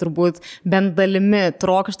moteris turbūt bent dalimi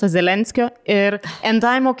trokšta Zelenskio ir and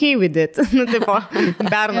I'm okay with it. Tipo,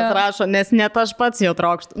 Bernas rašo, nes net aš pats jo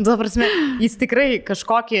trokštu. Ta prasme, jis tikrai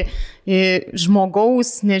kažkokį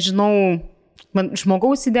žmogaus, nežinau,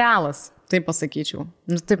 žmogaus idealas, taip pasakyčiau.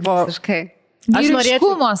 Tipo,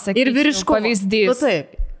 Vyriškumo, sakyčiau, ir vyriškumo pavyzdys.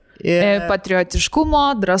 Taip. Patriotiškumo,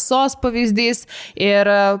 drąsos pavyzdys ir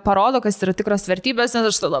parodo, kas yra tikros vertybės, nes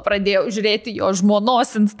aš tada pradėjau žiūrėti jo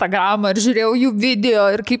žmonos Instagramą ir žiūrėjau jų video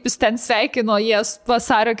ir kaip jis ten sveikino jas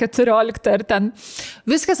vasario 14 ir ten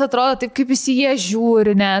viskas atrodo taip, kaip jis į jie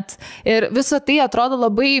žiūri net ir visą tai atrodo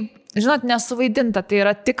labai, žinot, nesuvaidinta, tai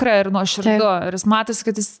yra tikra ir nuoširdu. Ir jis matosi,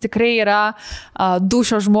 kad jis tikrai yra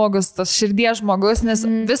dūšio žmogus, tas širdies žmogus, nes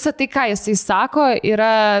visą tai, ką jisai sako,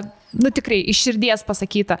 yra tikrai iš širdies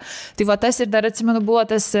pasakyta. Tai va tas ir dar atsimenu buvo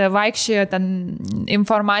tas vaikščiojo ten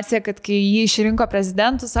informacija, kad kai jį išrinko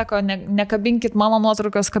prezidentu, sako, nekabinkit mano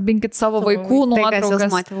nuotraukos, kabinkit savo vaikų nuotraukas. Tai, kas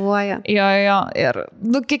jūs motyvuoja. Jo. Ir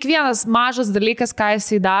kiekvienas mažas dalykas, ką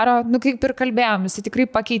jisai daro, kaip ir kalbėjom, jisai tikrai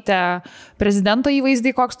pakeitė prezidento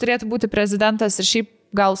įvaizdį, koks turėtų būti prezidentas ir šiaip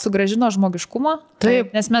gal sugrąžino žmogiškumą. Taip.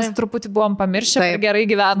 Nes mes truputį buvom pamiršę ir gerai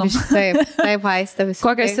gyvenom. Taip, Aiste, visi.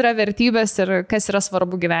 Kokios yra vertybės ir kas yra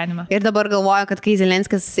svarbu gyvenime. Ir dabar galvoju, kad kai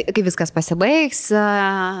Zelenskis, kai viskas pasibaigs,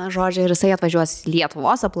 žodžiai, ir jisai atvažiuos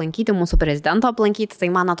Lietuvos aplankyti, mūsų prezidento aplankyti,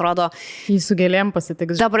 tai man atrodo, jį su gėlėm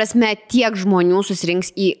pasitiks. Ta prasme, tiek žmonių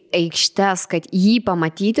susirinks į aikštes, kad jį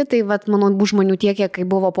pamatyti, tai manau, bus žmonių tiek, kai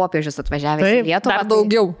buvo popiežius atvažiavęs į Lietuvą. Dar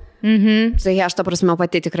daugiau. Tai aš, ta prasme,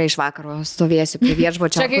 pati tikrai iš vakaro stovėsiu prie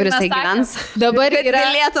viešbučio, kuris tai gyvens. Dabar yra...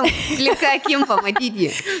 Galėtum plika akim pamatyti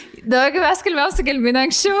jį. Dabar, kai mes kalbėjom su Gelminė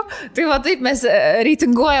anksčiau, tai va taip mes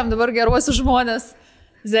reitinguojam dabar geruosius žmonės.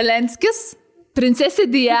 Zelenskis, princesė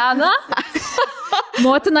Diana,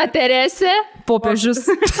 motina Teresė, popiežius.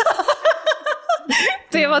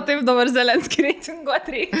 Tai va taip dabar Zelenskį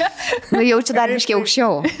reitinguoti reikia. Jaučiu dar biškiai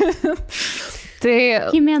aukščiau. Tai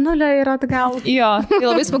iki mėnulio ir atgal. Jo, tai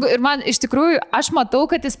labai smagu. Ir man iš tikrųjų, aš matau,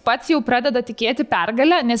 kad jis pats jau pradeda tikėti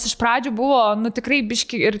pergalę, nes iš pradžių buvo, tikrai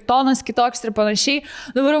biški ir tonas kitoks ir panašiai.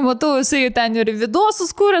 Dabar matau, jisai ten ir vidos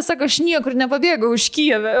suskūrė, sako, aš niekur nepabėgau iš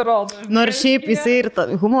Kijeve. Nors šiaip jisai ir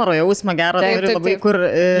humoro jausmą gerą turi labai, kur...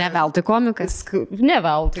 Neveltui komikas.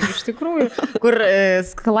 Neveltui, iš tikrųjų. Kur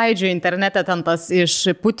sklaidžio internete ten tas iš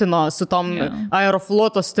Putino su tom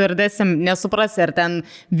aerofloto stewardesėm nesuprasi, ar ten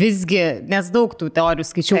visgi, nes daug tų teorijų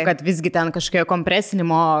skaičiau, kad visgi ten kažkokia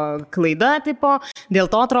kompresinimo klaida, tipo, dėl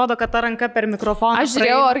to atrodo, kad ta ranka per mikrofoną. Aš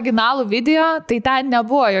žiūrėjau originalų video, tai ten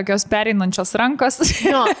nebuvo jokios pereinančios rankos.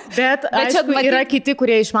 No, bet aišku, yra kiti,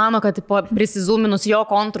 kurie išmano, kad tipo, prisizūminus jo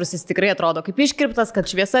kontrus jis tikrai atrodo kaip iškirptas, kad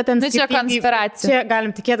šviesa ten skirtingai. Čia konspiracija. Čia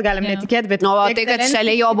galim tikėti, galim netikėti, bet... No, tai, kad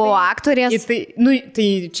šalia jo buvo aktorės. Tai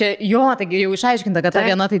čia jo, taigi jau išaiškinta, kad ta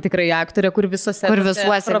viena tai tikrai aktorė, kur visuose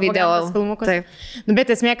video filmukuose.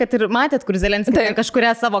 Bet esmė, kad ir matėt, kur Zelenskis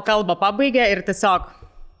kažkuria savo kalbą pabaigė ir tiesiog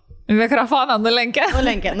mikrofoną nulenkė.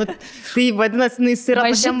 Tai vadinasi, jis yra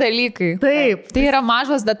maži dalykai. Taip. Tai yra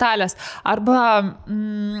mažos detalės. Arba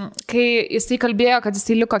kai jisai kalbėjo, kad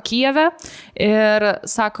jisai liko Kijeve ir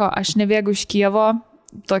sako, aš nebėgu iš Kijevo,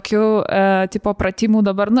 tokių tipo pratimų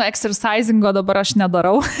dabar, exercisingo dabar aš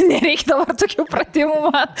nedarau, nereikia dabar tokių pratimų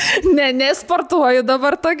man, nesportuoju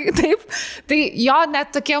dabar taip. Tai jo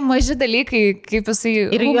net tokie maži dalykai, kaip jisai...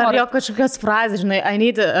 Ir jo kažkokios frazės, žinai, I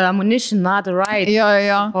need ammunition, not right. Jo.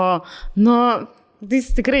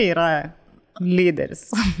 Jis tikrai yra lyderis.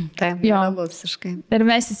 Taip, jo. visiškai. Ir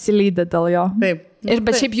mes įsilydę dėl jo. Taip.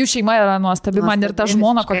 Bet šiaip jų šeima yra nuostabi, man ir ta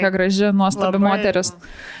žmona kokia graži, nuostabi moteris.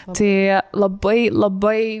 Tai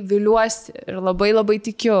labai viliuosi ir labai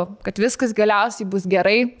tikiu, kad viskas galiausiai bus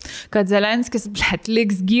gerai, kad Zelenskis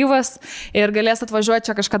liks gyvas ir galės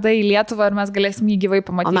atvažiuoti čia kažkada į Lietuvą ir mes galėsim jį gyvai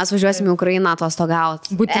pamatyti. O mes važiuosim į Ukrainą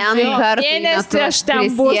atostogauti. Mėnesį aš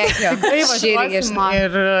ten būsiu.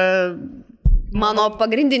 Ir mano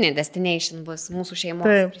pagrindinė destination bus mūsų šeimos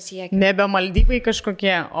prisiekia. Nebe Maldyvai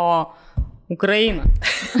kažkokie, o Ukraina.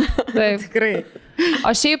 Taip. Tikrai.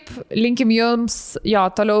 O šiaip linkim jums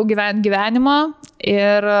toliau gyventi gyvenimą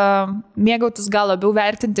ir mėgautis gal labiau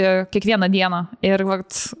vertinti kiekvieną dieną. Ir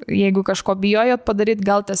jeigu kažko bijojot padaryti,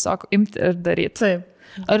 gal tiesiog imti ir daryti. Taip.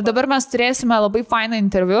 Ir dabar mes turėsime labai fainą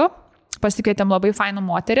interviu. Pasikvietėm labai fainą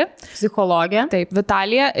moterį. Psichologę. Taip,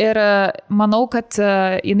 Vitalija. Ir manau, kad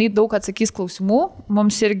jinai daug atsakys klausimų.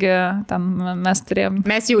 Mums irgi ten mes turėjom.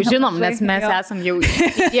 Mes jau žinom, nes mes esam jau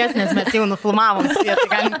įties, nes mes jau nufilmavom. Tai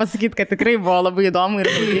galim pasakyti, kad tikrai buvo labai įdomu ir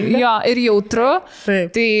naudinga. Jo, ir jautru.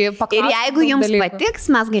 Taip. Tai ir jeigu jums patiks,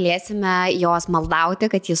 mes galėsime jos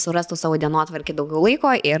maldauti, kad jis surastų savo dienotvarkį daugiau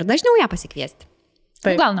laiko ir dažniau ją pasikviesti.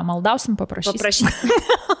 Taip. Gal nemaldausim, paprašysim.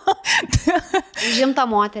 Žimta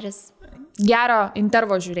moteris. Gero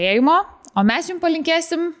intervo žiūrėjimo, o mes jums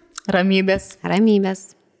palinkėsim ramybės.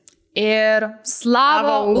 Ir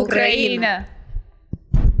slava Ukraina.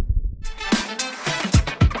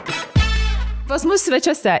 Pas mus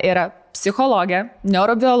svečiuose yra psichologė,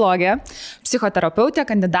 neurobiologė, psichoterapeutė,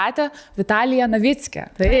 kandidatė Vitalija Navickė.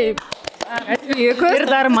 Taip. Atvykus. Ir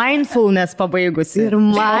dar mindfulness pabaigusi. Ir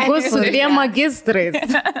žmogus su 2 magistrais.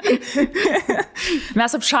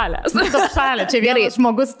 Mes apšalę. Čia gerai.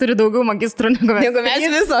 Žmogus turi daugiau magistrų negu mes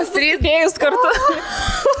visos 3 dėjus kartu.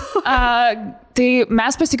 Tai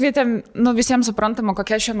mes pasikvietėm, visiems suprantama,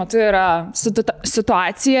 kokia šiuo metu yra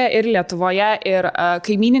situacija ir Lietuvoje, ir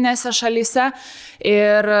kaimininėse šalyse.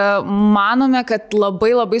 Ir manome, kad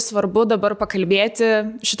labai svarbu dabar pakalbėti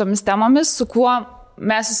šitomis temomis, su kuo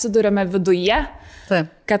mes susidurėme viduje. Taip.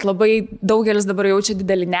 Kad labai daugelis dabar jaučia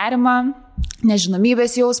didelį nerimą,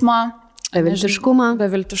 nežinomybės jausmą,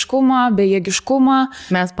 beviltiškumą, bejėgiškumą.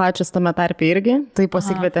 Mes pačios tame tarpe irgi, tai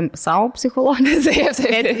pasikvietėm savo psichologę. Taip.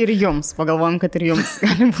 Ir jums, pagalvojom, kad ir jums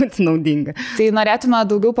gali būti naudinga. Tai norėtume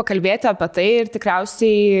daugiau pakalbėti apie tai ir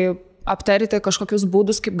tikriausiai aptarti kažkokius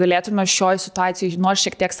būdus, kaip galėtume šioje situacijoje nors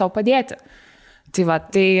šiek tiek savo padėti.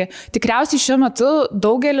 Tai tikriausiai šiuo metu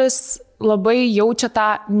daugelis labai jaučia tą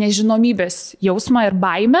nežinomybės jausmą ir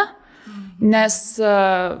baimę, nes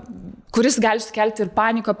kuris gali sukelti ir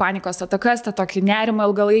panikos atakas, tą tokį nerimą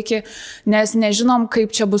ilgalaikį, nes nežinom,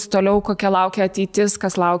 kaip čia bus toliau, kokia laukia ateitis,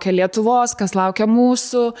 kas laukia Lietuvos, kas laukia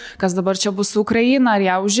mūsų, kas dabar čia bus su Ukraina, ar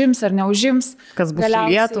ją užims, ar neužims. Kas bus su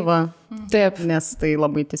Lietuva. Taip. Nes tai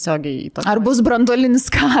labai tiesiogiai įtakoja. Ar bus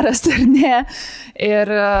branduolinis karas, ar ne.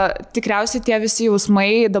 Ir tikriausiai tie visi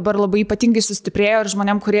jausmai dabar labai ypatingai sustiprėjo ir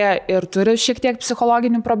žmonėm, kurie ir turi šiek tiek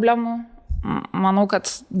psichologinių problemų. Manau, kad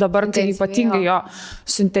dabar tai ypatingai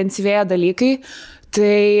suintensyvėja dalykai.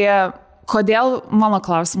 Tai kodėl, mano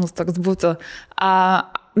klausimas toks būtų,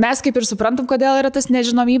 mes kaip ir suprantam, kodėl yra tas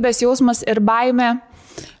nežinomybės jausmas ir baimė,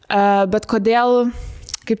 bet kodėl,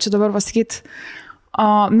 kaip čia dabar pasakyti,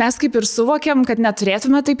 mes kaip ir suvokiam, kad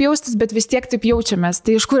neturėtume taip jaustis, bet vis tiek taip jaučiamės.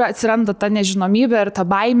 Tai iš kur atsiranda ta nežinomybė ir ta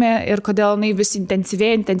baimė ir kodėl jinai vis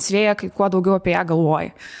intensyvėja, kai kuo daugiau apie ją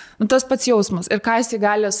galvoji. Tas pats jausmas. Ir ką jis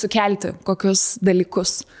gali sukelti, kokius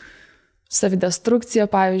dalykus. Savidestrukcija,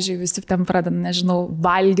 pavyzdžiui, visi ten pradeda,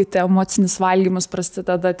 valgyti, emocinis valgymas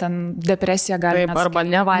prasideda, ten depresija gali. Taip, arba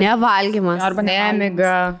nevalgymas. Arba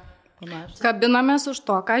nemiga. Kabinamės už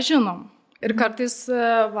to, ką žinom. Ir kartais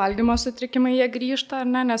valgymo sutrikimai jie grįžta, ar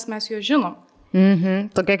ne, nes mes juos žinom.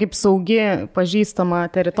 Tokia kaip saugi, pažįstama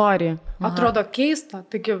teritorija. Atrodo keista,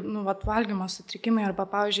 taigi, valgymo sutrikimai arba,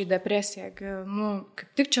 pavyzdžiui, depresija, kaip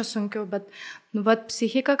tik čia sunkiau, bet,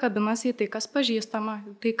 psichika kabinasi į tai, kas pažįstama,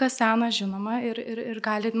 tai, kas sena, žinoma ir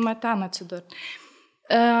galima ten atsidurti.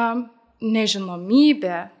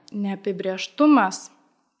 Nežinomybė, neapibrėžtumas,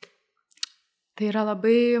 tai yra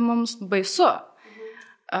labai mums baisu.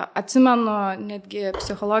 Atsimenu, netgi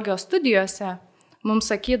psichologijos studijose mums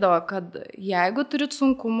sakydavo, kad jeigu turit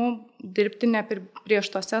sunkumų dirbti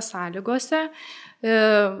neapibrėžtose sąlygose,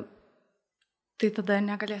 tai tada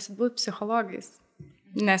negalėsit būti psichologais.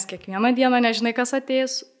 Nes kiekvieną dieną nežinai, kas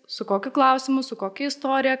ateis, su kokiu klausimu, su kokia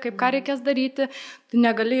istorija, kaip ką reikės daryti, tu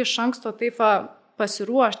negali iš anksto taip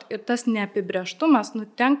pasiruošti. Ir tas neapibrėžtumas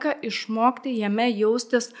tenka išmokti jame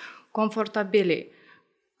jaustis komfortabiliai.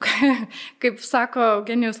 kaip sako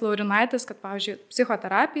Eugenijus Laurinaitis, kad, pavyzdžiui,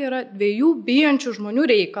 psichoterapija yra 2 bijančių žmonių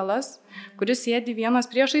reikalas, kuris sėdi vienas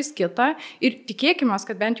priešais kitą ir tikėkime,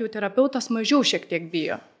 kad bent jau terapeutas mažiau šiek tiek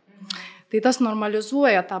bijo. Tai tas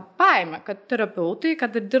normalizuoja tą baimę, kad terapeutai,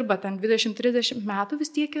 kad ir dirba ten 20-30 metų,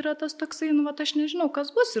 vis tiek yra tas toksai, nu, aš nežinau,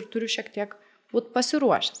 kas bus ir turiu šiek tiek būti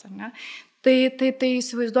pasiruošęs, ar ne? Tai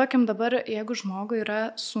įsivaizduokim dabar, jeigu žmogui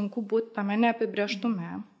yra sunku būti tame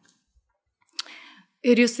neapibrėžtume.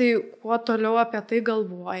 Ir jisai kuo toliau apie tai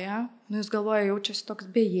galvoja, jis galvoja, jaučiasi toks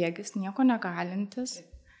bejėgis, nieko negalintis.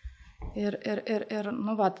 Ir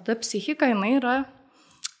tada psichika, jinai yra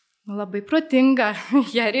labai protinga,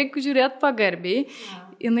 ją reikia žiūrėti pagarbiai.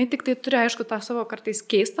 Jinai tik tai turi, aišku, tą savo kartais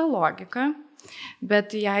keistą logiką,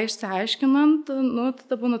 bet ją išsiaiškinant,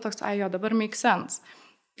 tada būna toks, dabar make sense.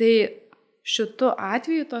 Tai šitu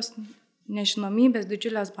atveju tos nežinomybės,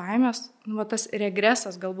 didžiulės baimės, tas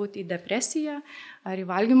regresas galbūt į depresiją ar į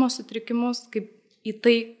valgymo sutrikimus, kaip į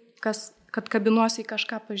tai, kad kabinuosi į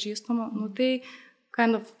kažką pažįstamo, tai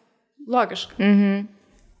kind of logiška.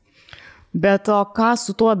 Bet o ką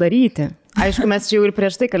su tuo daryti? Aišku, mes čia jau ir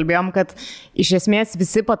prieš tai kalbėjom, kad iš esmės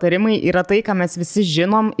visi patarimai yra tai, ką mes visi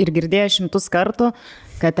žinom ir girdėję 100 kartų,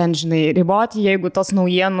 kad ten, žinai, riboti, jeigu tos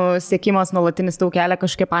naujienų siekimas nuolatinis tau kelia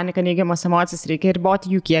kažkokią paniką, neigiamas emocijas, reikia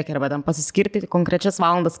riboti jų kiekį arba ten pasiskirti konkrečias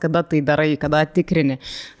valandas, kada tai darai, kada tikrini,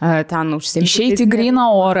 ten užsiimti. Išeiti į gryną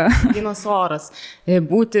orą. Grynas oras,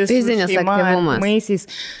 būti fizinis aktyvumas. Maisiais.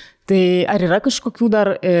 Tai ar yra kažkokių dar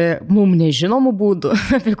mums nežinomų būdų,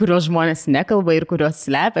 apie kuriuos žmonės nekalba ir kuriuos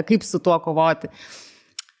slepia, kaip su tuo kovoti?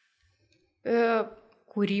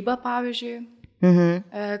 Kūryba, pavyzdžiui.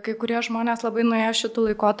 Kai kurie žmonės labai nuėjo šitų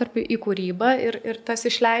laikotarpį į kūrybą ir tas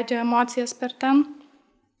išleidžia emocijas per ten.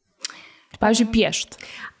 Pavyzdžiui, piešt.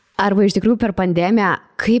 Arba iš tikrųjų per pandemiją,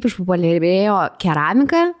 kaip išpopuliarėjo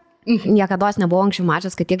keramika, niekados nebuvo anksčiau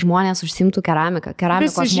mačias, kad tiek žmonės užsimtų keramiką.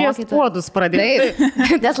 Visi žies puodus pradėjo.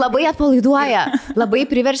 Nes labai atpalaiduoja, labai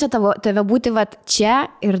priverčia tave būti čia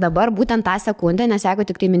ir dabar būtent tą sekundę, nes jeigu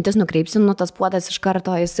tik tai mintis nukreipsi, tas puodas iš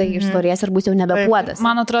karto jisai išstorės ir bus jau nebe puodas.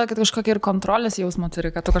 Man atrodo, kad kažkokia ir kontrolės jausmo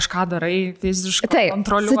turi, kad tu kažką darai fiziškai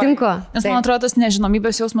kontroliuoji. Sutinku. Nes man atrodo, tas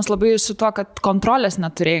nežinomybės jausmas labai su to, kad kontrolės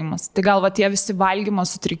neturėjimas. Tai gal tie visi valgymo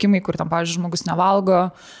sutrikimai, kur tam, pavyzdžiui, žmogus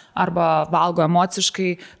nevalgo arba valgo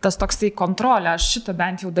emociškai, tas toks tai kontrolė, aš šitą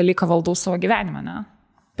bent jau dalyką valdau savo gyvenime, ne?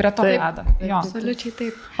 Prie to veda. Absoliučiai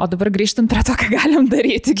taip. O dabar grįžtant prie to, ką galim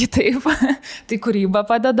daryti kitaip. Tai kūryba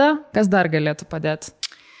padeda, kas dar galėtų padėti?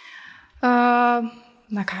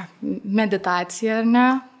 Meditacija, ar ne?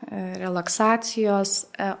 Relaksacijos,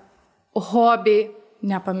 hobiai,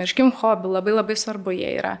 nepamirškim hobių, labai labai svarbu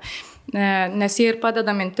jie yra. Nes jie ir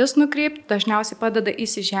padeda mintis nukreipti, dažniausiai padeda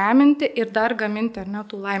įsižeminti ir dar gaminti, ar ne,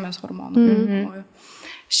 tų laimės hormonų.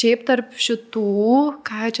 Šiaip tarp šitų,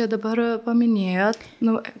 ką čia dabar paminėjot,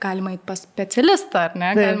 galima eiti pas specialistą, ar ne,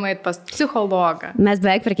 galima eiti pas psichologą. Mes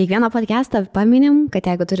beveik per kiekvieną podcastą paminim, kad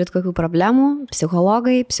jeigu turit kokių problemų,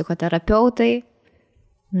 psichologai, psichoterapeutai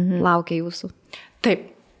laukia jūsų. Taip.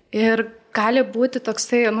 Ir gali būti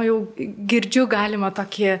toksai, jau girdžiu galima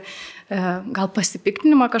tokį gal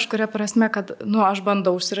pasipiktinimą kažkuria prasme, kad, aš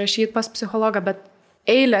bandau užsirašyti pas psichologą, bet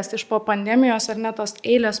eilės iš po pandemijos ar net tos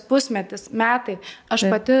eilės pusmetis, metai, aš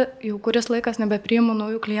pati jau kuris laikas nebepriimu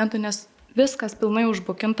naujų klientų, nes viskas pilnai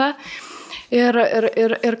užbukinta.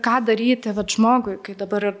 Ir ką daryti žmogui, kai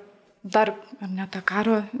dabar dar ne ta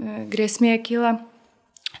karo grėsmė kyla,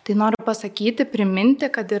 tai noriu pasakyti,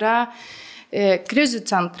 priminti, kad yra krizių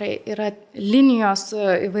centrai, yra linijos,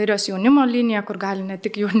 įvairios jaunimo linija, kur gali ne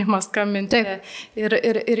tik jaunimas skambinti. Ir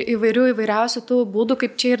įvairiausių tų būdų,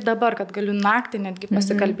 kaip čia ir dabar, kad galiu naktį netgi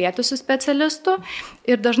pasikalbėti su specialistu.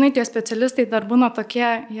 Ir dažnai tie specialistai dar būna tokie,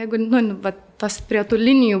 jeigu tas prie tų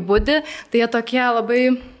linijų būdi, tai jie tokie labai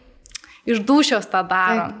iš dūšios tą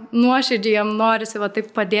daro. Nuoširdžiai jam norisi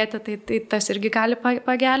taip padėti, tai tas irgi gali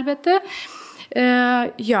pagelbėti.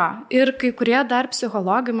 Ir kai kurie dar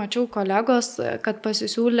psichologai, mačiau kolegos, kad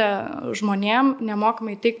pasisiūlė žmonėm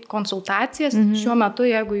nemokamai teikti konsultacijas. Šiuo metu,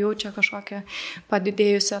 jeigu jaučia kažkokią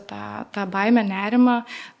padidėjusią tą baimę, nerimą,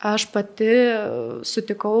 aš pati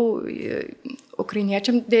sutikau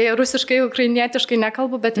ukrainiečiam, dėja rusiškai, ukrainietiškai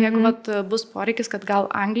nekalbu, bet jeigu bus poreikis, kad gal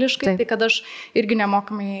angliškai, tai kad aš irgi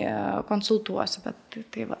nemokamai konsultuosiu.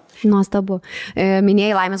 Nuostabu.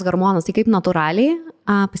 Minėjai laimės hormonus, tai kaip natūraliai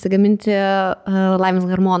pasigaminti laimės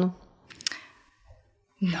hormonų?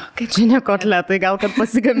 Kaip čia ne kotletai, gal kad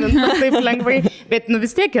pasigamintų taip lengvai, bet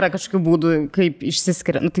vis tiek yra kažkokių būdų, kaip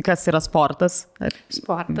išsiskiria. Tai kas yra sportas?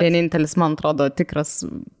 Sportas. Vienintelis, man atrodo, tikras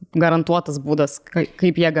garantuotas būdas,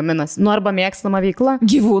 kaip jie gaminasi. Nu, arba mėgstama veikla.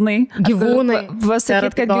 Gyvūnai.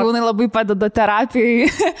 Pasakyti, kad gyvūnai labai padeda terapijai,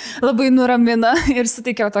 labai nuramina ir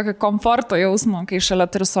suteikia tokį komforto jausmą, kai šalia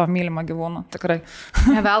turi savo mylimą gyvūną. Tikrai.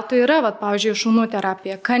 Neveltui yra, pavyzdžiui, šunų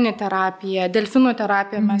terapija, kaniterapija, delfinų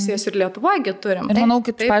terapija, mes jas ir Lietuvoje turim. Ir manau,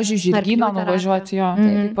 kad, pavyzdžiui, žirgyną nuvažiuoti jo.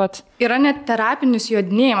 Taip pat. Yra net terapinis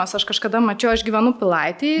jodinėjimas. Aš kažkada mačiau, aš gyvenu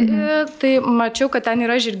Pilaitį, tai mačiau, kad ten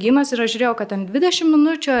yra žirgynas ir aš žiūrėjau, kad ten 20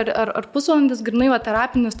 minučių ar pusvalandis grinai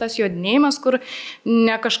terapinis tas jodinėjimas, kur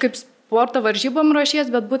ne kažkaip sporto varžybom ruošies,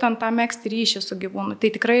 bet būtent tą megzti ryšį su gyvūnu. Tai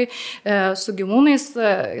tikrai su gyvūnais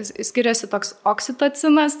skiriasi toks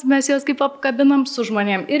oksitocinas, mes juos kaip apkabinam, su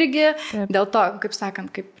žmonėm irgi. Taip. Dėl to, kaip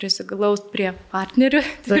sakant, kaip prisiglaust prie partnerių,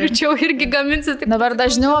 tvirčiau irgi gaminsi. Dabar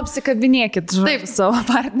dažniau apsikabinėkit savo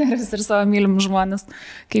partnerius ir savo mylimus žmonės.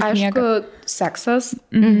 Aišku, seksas.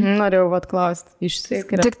 Norėjau atklausti.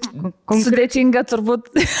 Išsiskiria. Sudėtinga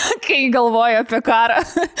turbūt, kai galvoja apie karą,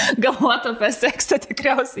 galvoti apie seksą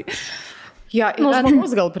tikriausiai. Ja, nuo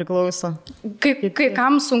žmogus gal priklauso. Kai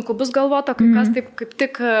kam sunku bus galvoti, kai kas taip kaip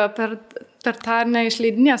tik per tą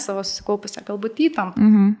neišleidinė savo susikaupusią, galbūt įtampą.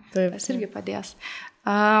 Tas irgi padės.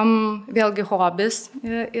 Vėlgi hobis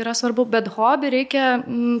yra svarbu, bet hobį reikia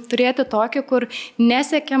turėti tokį, kur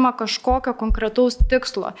nesiekiama kažkokio konkretaus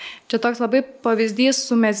tikslo. Čia toks labai pavyzdys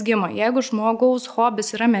su mezgimo. Jeigu žmogaus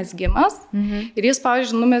hobis yra mezgimas ir jis,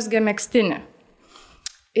 pavyzdžiui, numezgė megztinį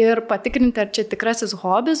ir patikrinti, ar čia tikrasis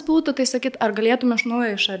hobis būtų, tai sakyt, ar galėtume iš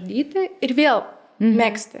naujo išardyti ir vėl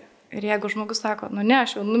megzti. Ir jeigu žmogus sako, nu ne,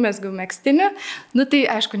 aš jau numezgiau megztinį, nu tai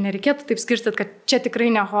aišku, nereikėtų taip skirstyti, kad čia tikrai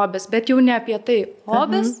ne hobis, bet jau ne apie tai.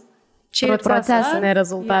 Hobis, čia ir procesas, ne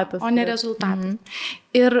rezultatas. O ne rezultatas.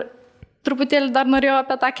 Ir truputėlį dar norėjau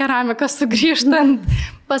apie tą keramiką sugrįžtant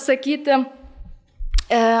pasakyti,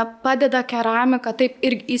 padeda keramika taip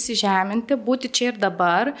ir įsižeminti, būti čia ir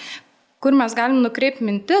dabar, kur mes galim nukreipti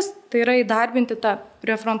mintis, tai yra įdarbinti tą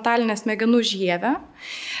prefrontalinę smegenų žievę.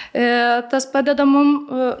 Tas padeda mums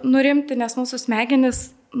nurimti, nes mūsų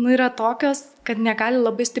smegenys yra tokios, kad negali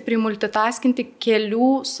labai stipriai multitaskinti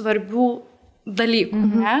kelių svarbių dalykų.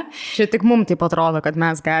 Ne? Čia tik mums taip atrodo, kad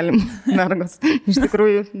mes galim, mergos. Iš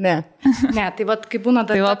tikrųjų, ne. Ne, tai vat, kai būna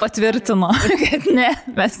dar... Tai va patvirtino, kad ne,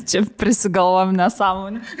 mes čia prisigalvom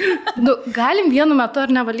nesąmonę. Galim vienu metu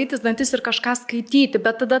ar nevalytis dantis ir kažką skaityti,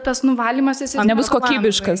 bet tada tas nuvalymas jis... Nebus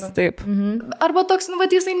kokybiškas, taip. Arba toks,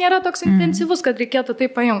 jisai nėra toks intensyvus, kad reikėtų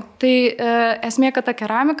tai pajungti. Tai esmė, kad ta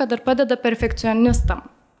keramika dar padeda perfekcionistam.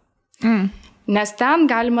 Nes ten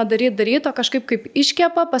galima daryti, o kažkaip kaip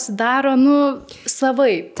iškepa, pasidaro,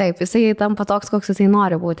 savai. Taip, jisai tampa toks, koks jisai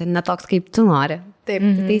nori būti, ne toks, kaip tu nori. Taip,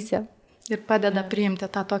 teisė. Ir padeda priimti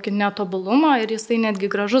tą tokį netobulumą ir jisai netgi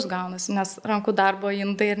gražus gaunasi, nes rankų darbo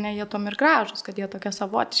indai ir ne jie tom ir gražus, kad jie tokie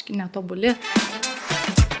savotiški, netobuli.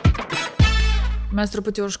 Mes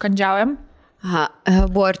truputį užkandžiaujam. Aha,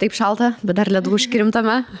 buvo ir taip šalta, bet dar ledų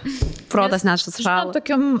užkrimtame. Protas net šalo.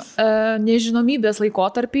 Tokiam nežinomybės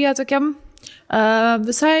laikotarpyje, tokiam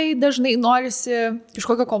visai dažnai norisi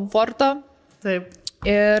kažkokio komforto. Taip.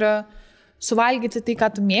 Ir suvalgyti tai, ką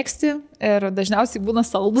tu mėgsti. Ir dažniausiai būna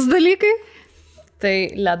saldus dalykai. Tai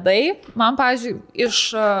ledai. Man, pavyzdžiui,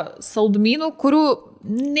 iš saldumynų, kurių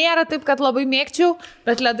nėra taip, kad labai mėgčiau,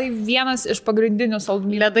 bet ledai vienas iš pagrindinių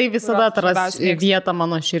saldumynų. Ledai visada atras vietą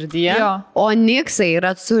mano širdyje. Jo. O niksai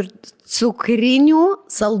yra cukrinių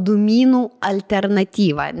saldumynų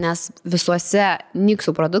alternatyva, nes visuose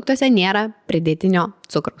niksų produktuose nėra pridėtinio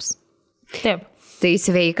cukraus. Taip. Tai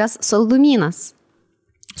sveikas saldumynas.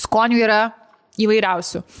 Skonių yra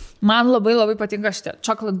įvairiausių. Man labai patinka šitie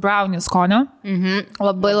chocolate brownie skonio.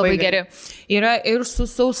 Labai geri. Yra ir su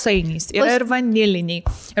sausainiais, yra ir vaniliniai.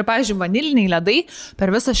 Ir, pavyzdžiui, vaniliniai ledai per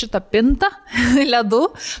visą šitą pintą ledų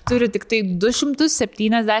turi tik tai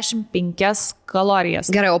 275 kalorijas.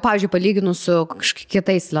 Gerai, o pavyzdžiui, palyginus su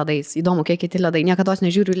kitais ledais. Įdomu, kiek kiti ledai. Niekados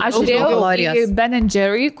nežiūriu Aš žiūrėjau Ben &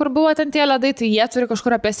 Jerry, kur buvo ten tie ledai, tai jie turi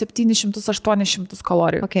kažkur apie 700-800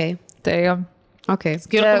 kalorijų. Okay. Tai... Okay.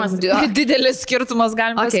 Skirtumas, didelis skirtumas,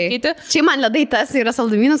 galima pasakyti. Čia man ledai tas yra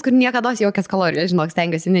saldumynas, kur niekados jokias kalorijas, žinok,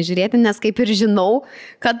 stengiuosi nežiūrėti, nes kaip ir žinau,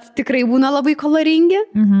 kad tikrai būna labai kaloringi,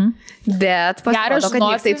 bet pasirodo, kad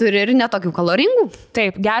niksai turi ir netokių kaloringų.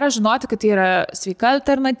 Taip, gera žinoti, kad tai yra sveika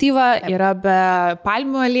alternatyva, yra be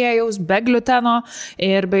palmių aliejaus, be gliuteno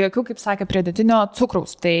ir be jokių, kaip sakė, pridėtinio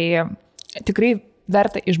cukraus. Tai tikrai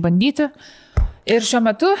verta išbandyti. Ir šiuo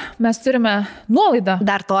metu mes turime nuolaidą.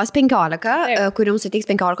 Dar tos 15, kuriums suteiks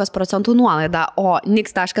 15% nuolaidą, o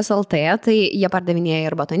nix.lt, tai jie pardavinėja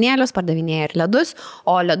ir batonėlius, pardavinėja ir ledus,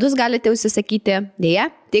 o ledus galite užsisakyti, dėja,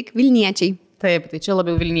 tik Vilniečiai. Taip, tai čia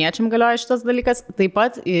labiau Vilniečiam galioja šitas dalykas. Taip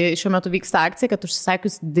pat šiuo metu vyksta akcija, kad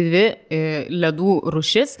užsisakius 2 ledų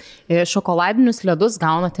rūšis, šokoladinius ledus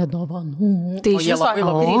gaunate dovanų. Tai O jie iš labai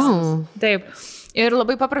labai viso. Taip. Ir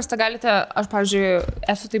labai paprasta galite, aš, pavyzdžiui,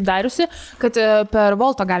 esu taip dariusi, kad per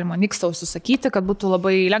Volto galima Nixą užsisakyti, kad būtų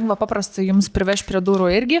labai lengva paprasta jums priveš prie durų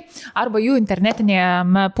irgi, arba jų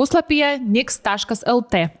internetinėje puslapyje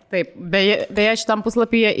nix.lt. Taip, beje šitam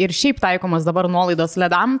puslapyje ir šiaip taikomas dabar nuolaidos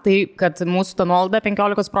ledam, tai kad mūsų ta nuolaida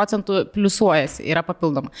 15% pliusuojasi, yra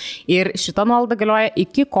papildoma. Ir šita nuolaida galioja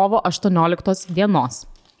iki kovo 18 dienos.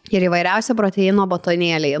 Ir įvairiausia proteino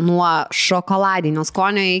batonėliai, nuo šokoladinio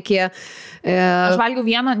skonio iki... Aš valgiau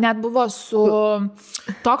vieną, net buvo su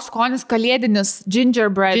toks skonis kalėdinis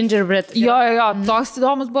gingerbread. Gingerbread. Jo, toks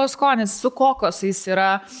įdomus buvo skonis, su kokosais yra,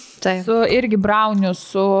 Taip. su irgi brauniu,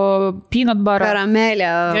 su peanut butter. Karamelė,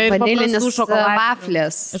 ir vanilinis paprastų šokoladinių.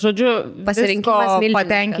 vaflis. Žodžiu, Pasirinkimas visko milžiniškas.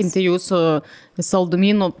 patenkinti jūsų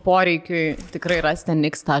saldumynų poreikiui tikrai rasite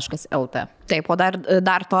nix.lt. Taip, o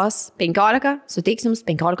dar tos 15 suteiksim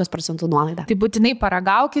 15% nuolaidą. Tai būtinai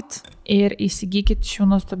paragaukit ir įsigykit šių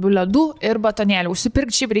nuostabių ledų ir batonėlių.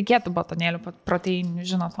 Užsipirkti šiaip reikėtų batonėlių proteininių,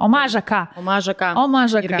 žinot. O maža ką. O maža ką. O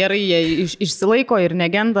maža Ir ką. gerai jie išsilaiko ir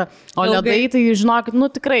negenda. O Ilgai. ledai, tai žinokit, nu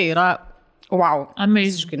tikrai yra wow.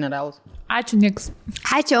 Amazing. Visiškai nerealus. Ačiū, Nix.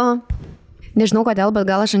 Ačiū. Nežinau kodėl, bet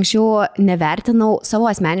gal aš anksčiau nevertinau savo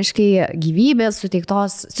asmeniškai gyvybės,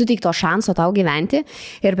 suteikto šanso tau gyventi.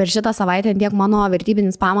 Ir per šitą savaitę tiek mano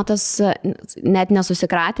vertybinis pamatas net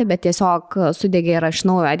nesusikratė, bet tiesiog sudegė ir iš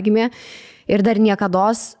naujo atgimė. Ir dar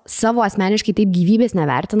niekados savo asmeniškai taip gyvybės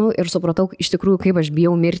nevertinau ir supratau iš tikrųjų, kaip aš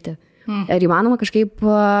bijau mirti. Ir įmanoma kažkaip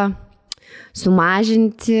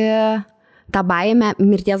sumažinti tą baimę,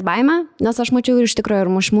 mirties baimę, nes aš mačiau ir iš tikrųjų ir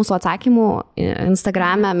iš mūsų atsakymų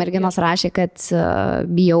Instagrame merginos rašė, kad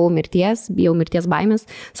bijau mirties baimės,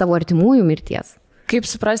 savo artimųjų mirties. Kaip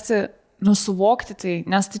suprasti, nusuvokti tai,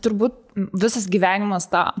 nes tai turbūt visas gyvenimas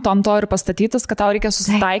ant to ir pastatytas, kad tau reikia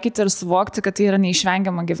susitaikyti ir suvokti, kad tai yra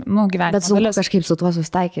neišvengiama gyvenimo Bet sunku dalis. kažkaip su tuo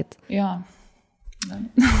susitaikyti. Jo.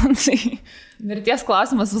 Tai mirties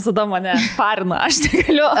klausimas visada mane parina, aš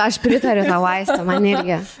negaliu. Aš pritariu tau, Aiste, man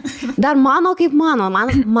irgi. Dar mano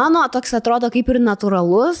toks atrodo kaip ir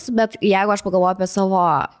natūralus, bet jeigu aš pagalvoju apie savo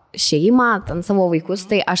šeimą, savo vaikus,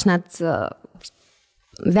 tai aš net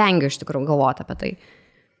vengiu iš tikrųjų galvoti apie tai.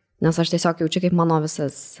 Nes aš tiesiog jaučiu, kaip mano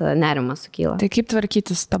visas nerimas sukyla. Tai kaip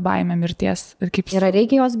tvarkytis tą baimę mirties? Ir ar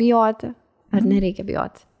reikia jos bijoti, ar nereikia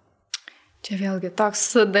bijoti? Čia vėlgi toks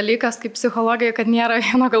dalykas kaip psichologija, kad nėra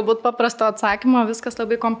vieno galbūt paprasto atsakymo, viskas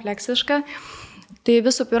labai kompleksiška. Tai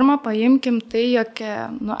visų pirma, paimkim tai, jog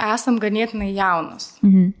esam ganėtinai jaunos.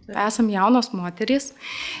 Esam jaunos moterys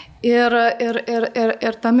ir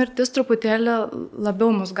ta mirtis truputėlį labiau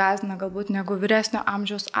mus gąsdina galbūt negu vyresnio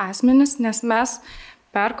amžiaus asmenis, nes mes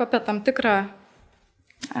perkopę tam tikrą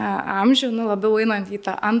amžių, labiau einant į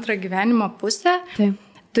tą antrą gyvenimo pusę. Taip.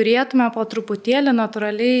 Turėtume po truputėlį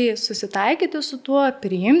natūraliai susitaikyti su tuo,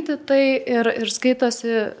 priimti tai ir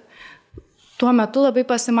skaitosi, tuo metu labai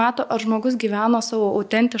pasimato, ar žmogus gyveno savo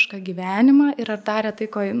autentišką gyvenimą ir ar darė tai,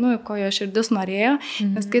 ko jo širdis norėjo.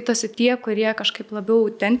 Nes skaitosi tie, kurie kažkaip labiau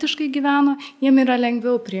autentiškai gyveno, jiem yra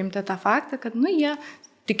lengviau priimti tą faktą, kad jie,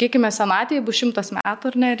 tikėkime, senatvėje bus 100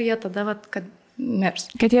 metų ar ne, ir jie tada, kad mirs.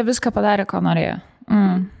 Kad jie viską padarė, ko norėjo.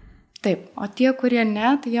 Taip, o tie, kurie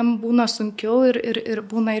ne, tai jiem būna sunkiau ir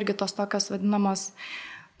būna irgi tos tokios vadinamos,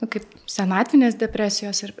 kaip senatvinės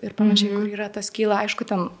depresijos ir panašiai, kur yra tas kyla, aišku,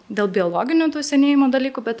 ten dėl biologinių tų senėjimo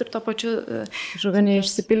dalykų, bet ir to pačiu... Žodžiu,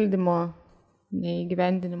 neišsipildymo,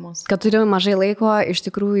 neįgyvendinimus. Kad turiu mažai laiko iš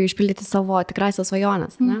tikrųjų išpildyti savo tikrasias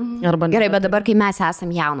svajones. Gerai, bet dabar, kai mes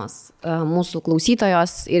esam jaunos, mūsų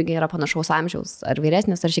klausytojos irgi yra panašaus amžiaus, ar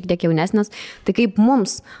vyresnės, ar šiek tiek jaunesnės, tai kaip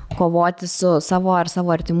mums kovoti su savo ar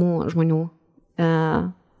savo artimų žmonių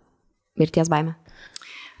mirties baime?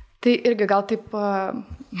 Tai irgi gal taip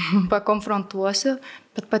pakonfrontuosiu,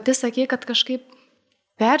 bet pati sakė, kad kažkaip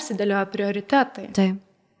persidėliojo prioritetai. Taip.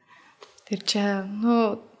 Ir čia,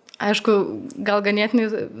 aišku, gal ganėtinai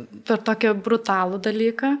per tokį brutalų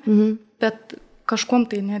dalyką, bet kažkuom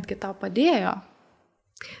tai netgi tau padėjo.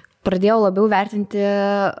 Pradėjau labiau vertinti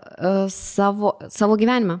savo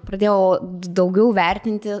gyvenimą. Pradėjau daugiau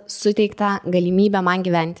vertinti suteiktą galimybę man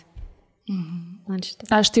gyventi.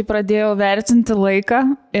 Aš tai pradėjau vertinti laiką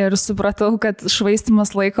ir supratau, kad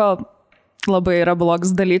švaistimas laiko labai yra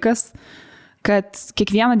blogas dalykas. Kad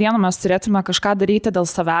kiekvieną dieną mes turėtume kažką daryti dėl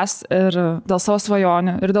savęs ir dėl savo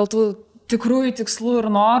svajonių ir dėl tų tikrųjų tikslų ir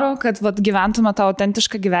norų, kad gyventume tą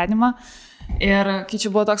autentišką gyvenimą. Ir kai čia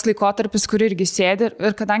buvo toks laikotarpis, kur irgi sėdi,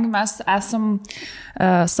 ir kadangi mes esam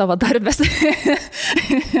savo darbės,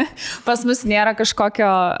 pas mus nėra kažkokio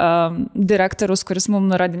direktorius, kuris mums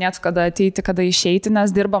nuradinėtų, kada ateiti, kada išeiti,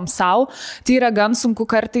 nes dirbam savo, tai yra gan sunku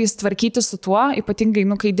kartais tvarkyti su tuo, ypatingai,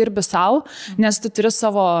 kai dirbi savo, nes tu turi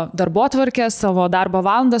savo darbotvarkę, savo darbo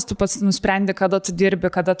valandas, tu pats nusprendi, kada tu dirbi,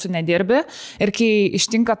 kada tu nedirbi. Ir kai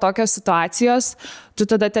ištinka tokios situacijos, tu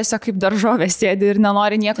tada tiesiog kaip daržovė sėdi ir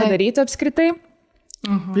nenori nieko daryti apskritai.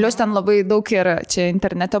 Plius ten labai daug ir čia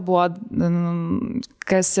internete buvo,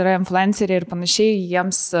 kas yra influenceriai ir panašiai,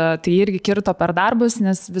 jiems tai irgi kirto per darbus,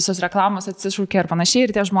 nes visos reklamos atsišaukė ir panašiai,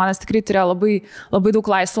 ir tie žmonės tikrai turėjo labai, labai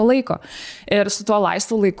daug laisvo laiko. Ir su tuo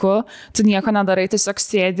laisvu laiku tu nieko nedarai, tiesiog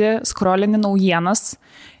sėdi, scrollini naujienas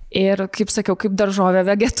ir, kaip sakiau, kaip daržovė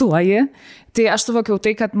vegetuoji. Tai aš suvokiau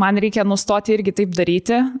tai, kad man reikia nustoti irgi taip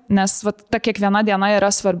daryti, nes ta kiekviena diena yra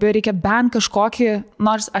svarbi, reikia bent kažkokį,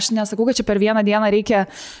 nors aš nesakau, kad čia per vieną dieną reikia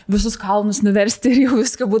visus kalnus nuversti ir jau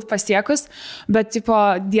viską būti pasiekus, bet tipo,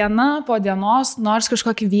 diena po dienos, nors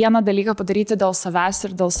kažkokį vieną dalyką padaryti dėl savęs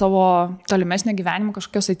ir dėl savo tolimesnio gyvenimo,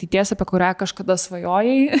 kažkokios ateities, apie kurią kažkada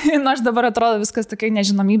svajojai, nors dabar atrodo viskas tokiai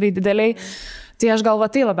nežinomybei dideliai. Tai aš gal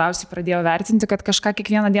tai labiausiai pradėjau vertinti, kad kažką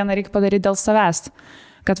kiekvieną dieną reikia padaryti dėl savęs,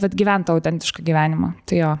 kad gyventi autentišką gyvenimą.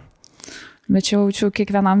 Tai jo. Bet čia jaučiu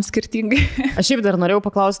kiekvienam skirtingai. Aš šiaip dar norėjau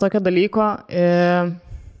paklausti tokio dalyko,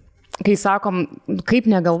 kai sakom, kaip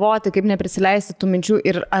negalvoti, kaip neprisileisti tų minčių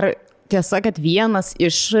ir ar tiesa, kad vienas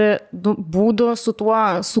iš būdų su tuo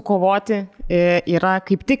sukovoti yra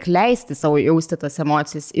kaip tik leisti savo jausti tas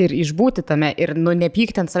emocijas ir išbūti tame ir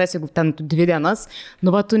nepykti ant savęs, jeigu ten 2 dienas,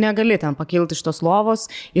 tu negali ten pakilti iš tos lovos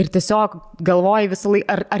ir tiesiog galvoji visą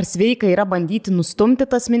laiką, ar sveika yra bandyti nustumti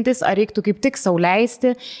tas mintis, ar reiktų kaip tik sau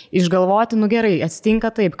leisti, išgalvoti, gerai,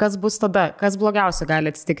 atsitinka taip, kas bus tada, kas blogiausia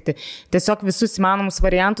gali atsitikti. Tiesiog visus įmanomus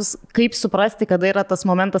variantus, kaip suprasti, kada yra tas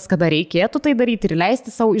momentas, kada reikėtų tai daryti ir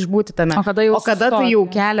leisti savo išbūti tame. O kada tai jau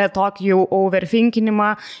kelia tokį jau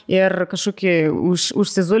overthinkinimą ir kažkokį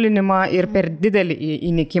užsizulinimą ir per didelį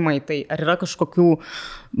įnikimą į tai. Ar yra kažkokių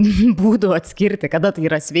būdų atskirti, kada tai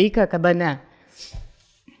yra sveika, kada ne?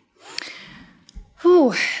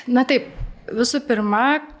 Na taip, visų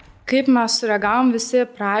pirma, kaip mes sureagavom visi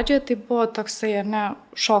pradžioje, tai buvo toksai,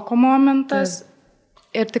 šoko momentas.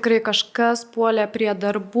 Ir tikrai kažkas puolė prie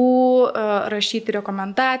darbų, rašyti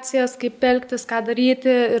rekomendacijas, kaip elgtis, ką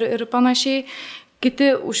daryti ir panašiai. Kiti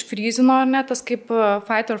užfryzino, tas kaip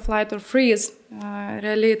fight or flight or freeze,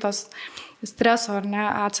 realiai tos streso,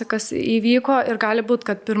 atsakas įvyko ir gali būti,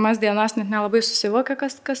 kad pirmas dienas net nelabai susivokia,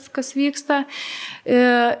 kas vyksta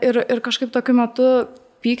ir kažkaip tokiu metu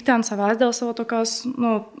pykti ant savęs dėl savo tokios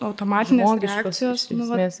automatinės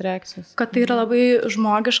reakcijos, kad tai yra labai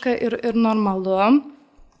žmogiška ir normalu.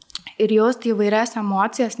 Ir jausti įvairias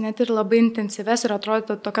emocijas, net ir labai intensyves ir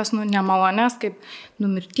atrodo tokias nemalonės, kaip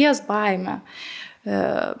mirties baimė.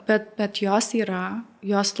 Bet jos yra,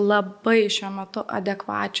 jos labai šiuo metu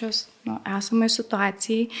adekvačios esamai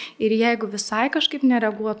situacijai. Ir jeigu visai kažkaip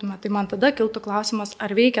nereaguotume, tai man tada kiltų klausimas,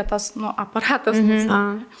 ar veikia tas aparatas.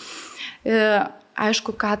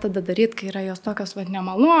 Aišku, ką tada daryti, kai yra jos tokios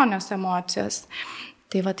nemalonios emocijos.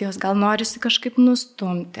 Tai jos gal norisi kažkaip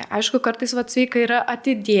nustumti. Aišku, kartais sveika yra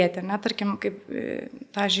atidėti, tarkim, kaip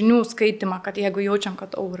tą žinių skaitimą, kad jeigu jaučiam,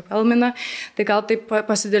 kad overwhelmina, tai gal taip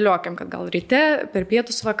pasidėliokim, kad gal ryte, per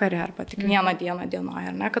pietus, vakare, arba tik vieną dieną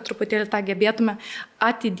dienoje, kad truputėlį tą gebėtume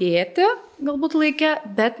atidėti, galbūt laikę,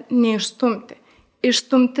 bet neišstumti.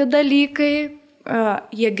 Išstumti dalykai,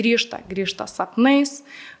 jie grįžta sapnais,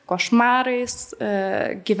 košmarais,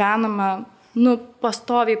 gyvenama,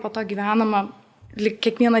 pastoviai po to gyvenama,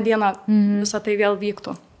 kiekvieną dieną visą tai vėl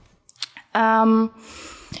vyktų.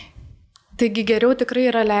 Taigi geriau tikrai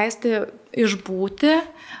yra leisti išbūti,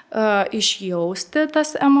 išjausti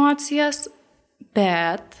tas emocijas,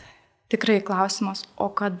 bet tikrai klausimas,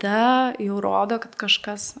 o kada jau rodo, kad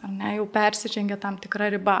kažkas jau persižengia tam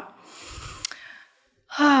tikrą ribą.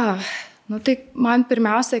 Tai man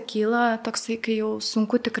pirmiausia kyla toksai, kai jau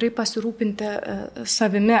sunku tikrai pasirūpinti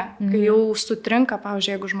savimi, kai jau sutrinka,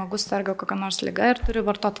 pavyzdžiui, jeigu žmogus serga kokią nors ligą ir turi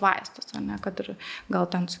vartot vaistus, kad ir gal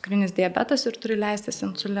ten cukrinis diabetas ir turi leistis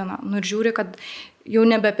insuliną. Ir žiūri, kad jau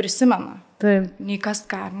nebeprisimena. Taip. Nei kas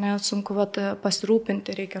ką, sunku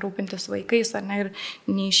pasirūpinti, reikia rūpintis vaikais, ir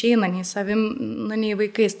neišeina nei savim, nei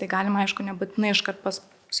vaikais. Tai galima, aišku, nebūtinai iškart pas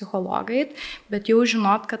psichologai, bet jau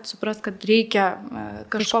žinot, kad suprast, kad reikia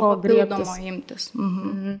kažko papildomo imtis.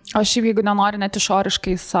 O šiaip, jeigu nenori net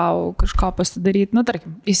išoriškai savo kažko pasidaryti,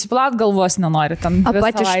 tarkim, įsiplaut galvos nenori.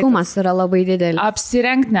 Apatiškumas yra labai didelis.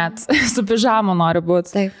 Apsirengt net, su pižamu nori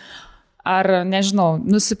būti. Taip. ar, nežinau,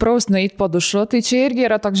 nusipraus, nueit po dušu, tai čia irgi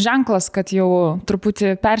yra toks ženklas, kad jau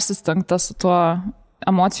truputį persistengta su tuo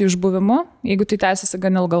emocijų išbuvimu, jeigu tai tęsiasi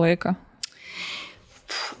gan ilgą laiką.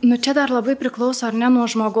 Nu, čia dar labai priklauso ar ne nuo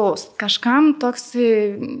žmogaus. Kažkam toks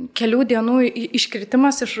kelių dienų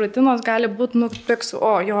iškritimas iš rutinos gali būti, nu, toks,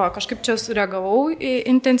 kažkaip čia sureagavau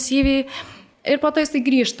intensyviai ir po to jisai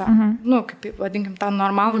grįžta. Nu, kaip vadinkim, tą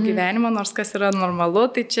normalų gyvenimą, nors kas yra normalu,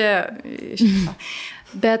 tai čia iškyta.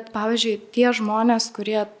 Bet, pavyzdžiui, tie žmonės,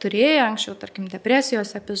 kurie turėjo anksčiau, tarkim,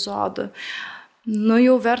 depresijos epizodų, nu,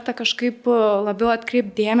 jau verta kažkaip labiau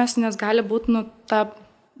atkreipti dėmesį, nes gali būti, nu, ta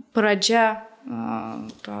pradžia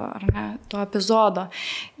to epizodo.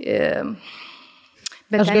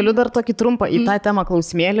 Aš galiu dar tokį trumpą į tą temą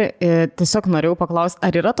klausimėlį. Tiesiog norėjau paklausti,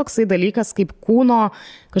 ar yra toksai dalykas kaip kūno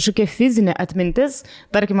kažkokia fizinė atmintis.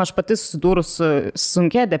 Tarkim, aš pati susidūrus su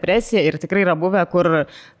sunkia depresija ir tikrai yra buvę, kur,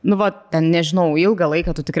 nu, ten nežinau, ilgą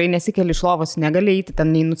laiką tu tikrai nesikeli iš lovos, negali eiti,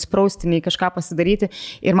 ten nei nusiprausti, nei kažką pasidaryti.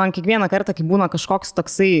 Ir man kiekvieną kartą, kai būna kažkoks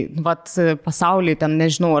toksai, pasaulyje, ten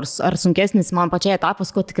nežinau, ar sunkesnis man pačiai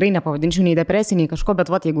etapas, ko tikrai nepavadinčiau nei depresija, nei kažko,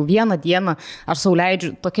 bet jeigu vieną dieną aš sau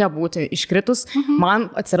leidžiu tokia būti iškritus, man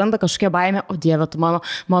atsiranda kažkokia baimė, o Dieve, tu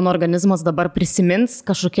mano organizmas dabar prisimins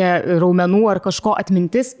kažkokia raumenų ar kažko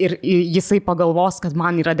atmintis ir jisai pagalvos, kad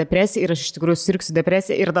man yra depresija ir aš iš tikrųjų sirgsiu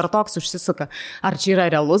depresiją ir dar toks užsisuka. Ar čia yra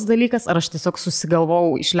realus dalykas, ar aš tiesiog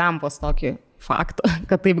susigalvau iš lempos tokį faktą,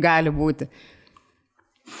 kad taip gali būti?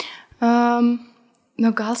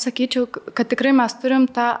 Nu, gal sakyčiau, kad tikrai mes turim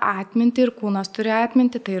tą atmintį ir kūnas turi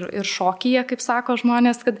atmintį, tai ir šokyje, kaip sako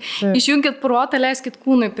žmonės, kad išjungit protą, leiskit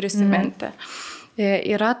kūnui prisiminti.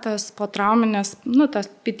 Yra tas potrauminės, nu, tas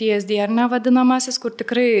PTSD ar ne vadinamasis, kur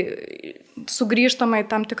tikrai sugrįžtama į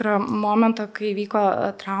tam tikrą momentą, kai vyko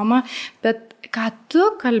trauma, bet ką tu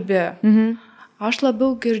kalbi, aš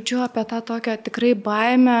labiau girdžiu apie tą tokią tikrai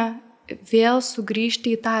baimę vėl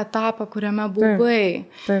sugrįžti į tą etapą, kuriame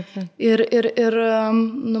buvai. Taip. Ir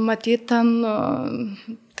numatyti ten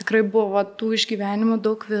tikrai buvo tų išgyvenimų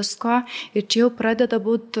daug visko ir čia jau pradeda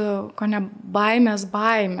būti, ko ne, baimė.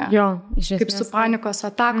 Jo, iš esmės. Kaip su panikos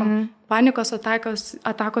atakom. Panikos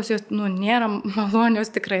atakos jos, nu, nėra malonios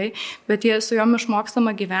tikrai, bet jie su jom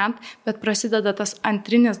išmokstama gyventi, bet prasideda tas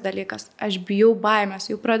antrinis dalykas. Aš bijau baimės,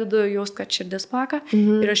 jau pradedu jaust, kad širdis plaka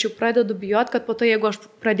ir aš jau pradedu bijot, kad po to, jeigu aš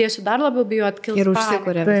pradėsiu dar labiau bijot, kils ir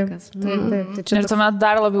užsikuria viskas. Taip. Ir tuomet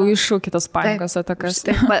dar labiau iššūki tas panikos atakas.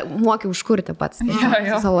 Moki užkurti pats.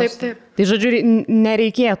 Taip. Tai žodžiu,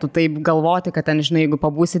 nereikėtų taip galvoti, kad ten, žinai, jeigu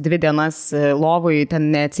pabūsi 2 dienas lovoj,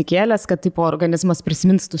 ten neatsikėlęs, kad tipo organizmas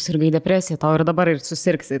prisimins, tu sirgai depresiją, tau ir dabar ir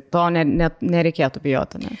susirgsi. To nereikėtų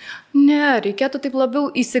bijoti, ne? Ne, reikėtų taip labiau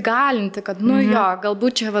įsigalinti, kad, nu jo,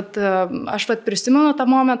 galbūt čia, aš prisimenu tą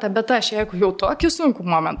momentą, bet aš, jeigu jau tokį sunkų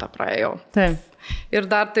momentą praėjau. Taip. Ir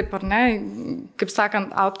dar taip, ar ne, kaip sakant,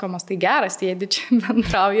 outcome'as tai geras, sėdi čia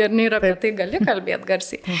bendrauja ir nėra apie tai gali kalbėti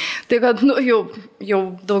garsiai. Tai kad, nu, jau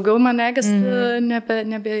daugiau manegis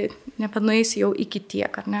nebenueis jau iki tiek,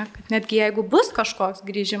 ar ne? Kad netgi jeigu bus kažkoks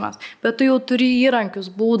grįžimas, bet tu jau turi įrankius,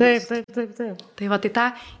 būdus. Taip. Tai tai tą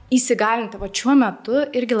įsigalinti, šiuo metu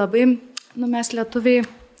irgi labai, nu, mes lietuviai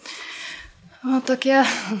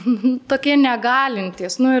tokie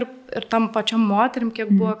negalintys, nu ir tam pačiam moterim, kiek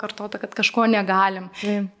buvo kartota, kad kažko negalim.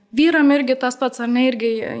 Vyram irgi tas pats, ar ne,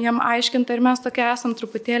 irgi jam aiškinta ir mes tokie esam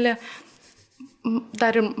truputėlį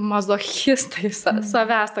dar ir mazochistai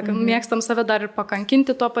savęs, kad mėgstam save dar ir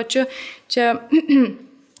pakankinti tuo pačiu. Čia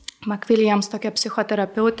McWilliams tokia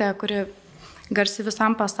psichoterapeutė, kuri garsi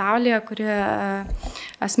visam pasaulyje, kuri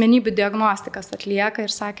asmenybių diagnostikas atlieka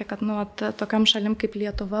ir sakė, kad, nu, tokiam šalim kaip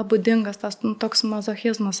Lietuva būdingas tas, nu, toks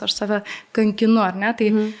mazochizmas, aš save kankinu, ar ne, tai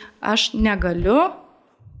aš negaliu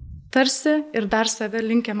tarsi ir dar save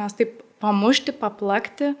linkę mes taip pamušti,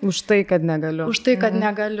 paplakti. Už tai, kad negaliu. Už tai, kad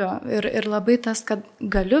negaliu. Ir labai tas, kad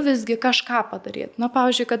galiu visgi kažką padaryti. Na,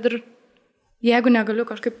 pavyzdžiui, kad ir jeigu negaliu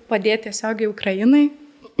kažkaip padėti tiesiogiai Ukrainai,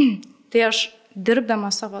 tai aš dirbdama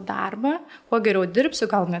savo darbą, kuo geriau dirbsiu,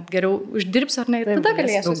 gal net geriau uždirbsiu, ar ne, ir tada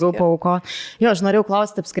galėsiu. Daugiau pauko. Jo, aš norėjau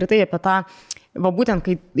klausti apskritai apie tą, būtent,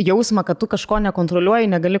 kai jausmą, kad tu kažko nekontroliuoji,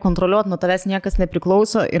 negali kontroliuoti, nuo tavęs niekas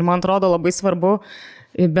nepriklauso ir man atrodo labai svarbu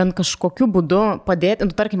bent kažkokiu būdu padėti,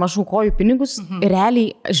 nu, tarkim, aš aukoju pinigus,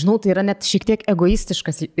 realiai, žinau, tai yra net šiek tiek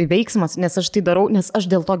egoistiškas veiksmas, nes aš tai darau, nes aš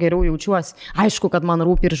dėl to geriau jaučiuosi. Aišku, kad man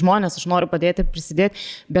rūpi ir žmonės, aš noriu padėti, prisidėti,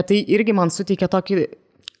 bet tai irgi man suteikia tokį,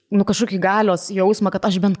 nu, kažkokį galios jausmą, kad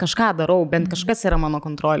aš bent kažką darau, bent kažkas yra mano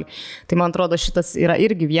kontrolė. Tai man atrodo, šitas yra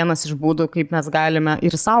irgi vienas iš būdų, kaip mes galime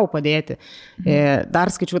ir savo padėti.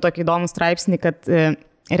 Dar skaičiau tokį įdomų straipsnį, kad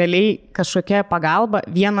realiai kažkokia pagalba,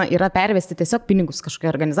 viena yra pervesti tiesiog pinigus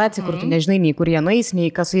kažkokiai organizacijai, kur tu nežinai nei kur jie nueis, nei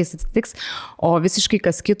kas su jais atsitiks, o visiškai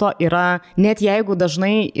kas kito yra, net jeigu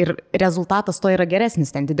dažnai ir rezultatas to yra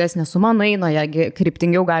geresnis, ten didesnė suma nueina, ją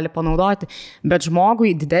kryptingiau gali panaudoti, bet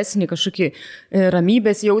žmogui didesnį kažkokį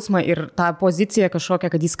ramybės jausmą ir tą poziciją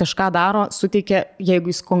kažkokią, kad jis kažką daro, suteikia,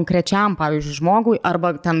 jeigu jis konkrečiam, pavyzdžiui, žmogui,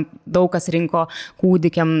 arba ten daug kas rinko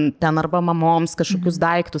kūdikiam, ten arba mamoms kažkokius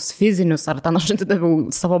daiktus fizinius, ar ten aš atidaviau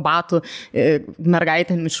savo batų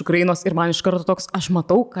mergaitėm iš Ukrainos ir man iš karto toks, aš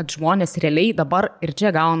matau, kad žmonės realiai dabar ir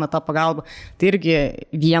čia gauna tą pagalbą. Tai irgi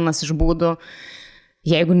vienas iš būdų,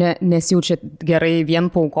 jeigu nesijaučia gerai vien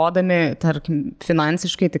paukodami, tarkim,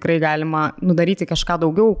 finansiškai tikrai galima nudaryti kažką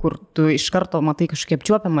daugiau, kur tu iš karto matai kažkiek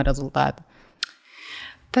apčiuopiamą rezultatą.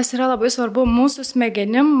 Tas yra labai svarbu mūsų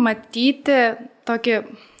smegenim matyti tokį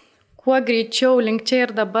kuo greičiau link čia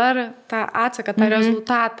ir dabar tą atsaką, tą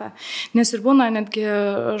rezultatą. Nes ir būna netgi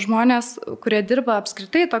žmonės, kurie dirba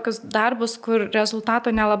apskritai tokius darbus, kur rezultato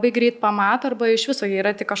nelabai greit pamato, arba iš viso jie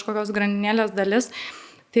yra tik kažkokios grandinėlės dalis,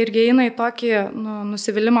 tai irgi eina į tokį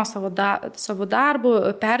nusivylimą savo darbų,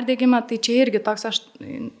 perdegimą, tai čia irgi toks, aš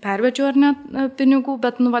pervedžiu ar ne pinigų,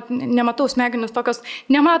 bet nematau smegenis tokios,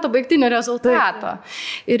 nemato baigtinio rezultato.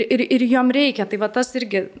 Ir jom reikia, tai tas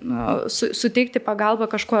irgi suteikti pagalbą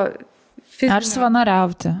kažko fizinio. Ar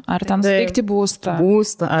savanoriauti, ar ten suteikti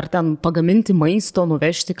būstą. Ar ten pagaminti maisto,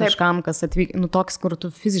 nuvežti kažkam, kas atvyk, toks, kur tu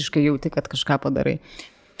fiziškai jauti, kad kažką padarai.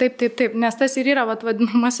 Taip, nes tas ir yra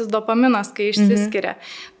vadinamasis dopaminas, kai išsiskiria.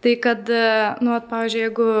 Tai kad, pavyzdžiui,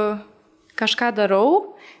 jeigu kažką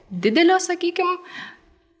darau, didelio, sakykime,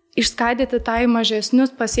 išskaidyti tai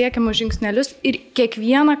mažesnius pasiekiamus žingsnelius ir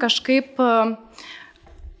kiekvieną kažkaip,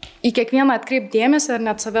 į kiekvieną atkreipti dėmesį ar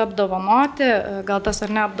net save apdovanoti, gal tas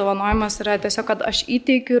ar ne apdovanojimas yra tiesiog, kad aš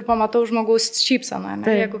įteikiu ir pamatau žmogaus šypseną,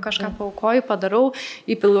 jeigu kažką paukoju, padarau,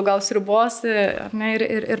 įpilu gal sriubos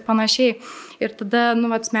ir panašiai. Ir tada,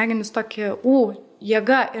 smegenis tokį,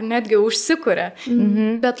 jėga ir netgi užsikuria.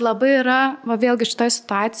 Bet labai yra, vėlgi šitoje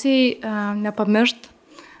situacijai nepamiršt,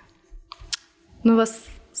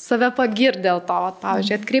 save pagirti dėl to,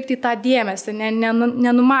 pavyzdžiui, atkreipti į tą dėmesį,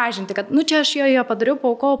 nenumažinti, kad, čia aš jo padariau,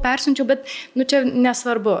 paukau, persiunčiau, bet, čia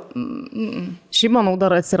nesvarbu. Šiaip, manau,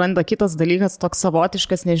 dar atsiranda kitas dalykas, toks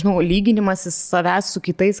savotiškas, nežinau, lyginimasis savęs su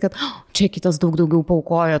kitais, kad čia kitas daug daugiau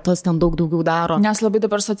paukoja, tas ten daug daugiau daro. Nes labai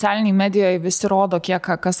dabar socialiniai medijoje visi rodo,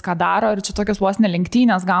 kas ką daro ir čia tokios vos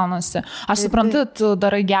nelenktynės gaunasi. Aš suprantu, tu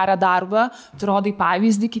darai gerą darbą, tu rodai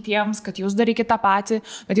pavyzdį kitiems, kad jūs darykite tą patį,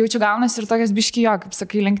 bet jau čia gaunasi ir tokias biškijo, kaip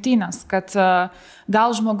sakai, lenktynės, kad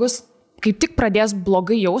gal žmogus kaip tik pradės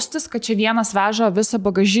blogai jaustis, kad čia vienas veža visą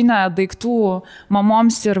bagažinę daiktų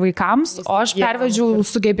mamoms ir vaikams, o aš pervedžiau,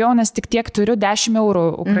 sugebėjau, nes tik tiek turiu 10 eurų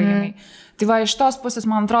Ukrainai. Tai iš tos pusės,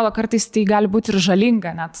 man atrodo, kartais tai gali būti ir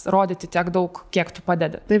žalinga, net rodyti tiek daug, kiek tu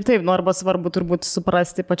padedi. Taip, arba svarbu turbūt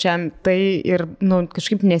suprasti pačiam tai ir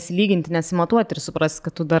kažkaip nesilyginti, nesimatuoti ir suprasti,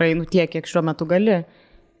 kad tu darai tiek, kiek šiuo metu gali,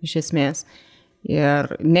 iš esmės. Ir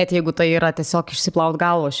net jeigu tai yra tiesiog išsiplaut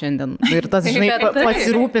galvo šiandien. Ir tas, žinai,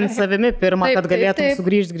 pasirūpinti savimi pirmą, kad galėtum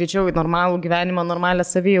sugrįžti greičiau į normalų gyvenimą, normalią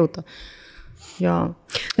savijautą. Jo.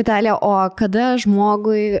 Vitalija, o kada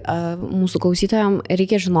žmogui, mūsų klausytojams,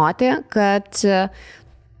 reikia žinoti, kad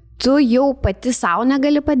tu jau pati savo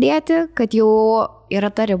negali padėti, kad jau yra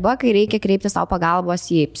ta riba, kai reikia kreipti savo pagalbos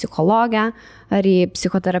į psichologę ar į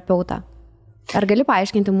psichoterapeutą? Ar gali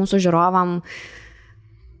paaiškinti mūsų žiūrovam,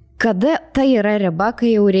 kada tai yra riba,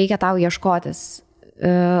 kai jau reikia tau ieškotis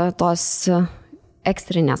tos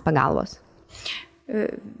ekstrinės pagalbos?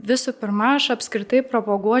 Visų pirma, aš apskritai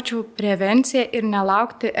propaguočiau prevenciją ir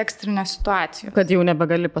nelaukti ekstrinės situacijos. Kad jau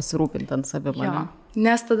nebegali pasirūpinti ant savimi.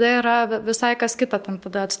 Nes tada yra visai kas kita,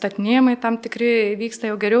 tada atstatinėjimai tam tikri vyksta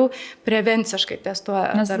jau geriau prevenciškai ties tuo.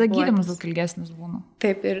 Nes tada gydymas daug ilgesnis būna.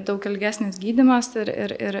 Taip, ir daug ilgesnis gydymas ir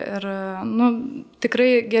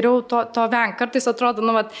tikrai geriau to vengti. Kartais atrodo,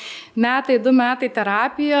 2 metai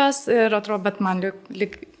terapijos ir atrodo, bet man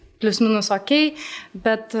lyg plius minus ok,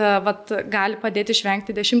 bet gali padėti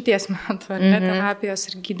išvengti 10 metų terapijos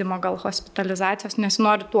ir gydymo, gal hospitalizacijos,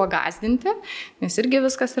 nesinori tuo gąsdinti, nes irgi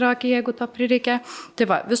viskas yra ok, jeigu to prireikia.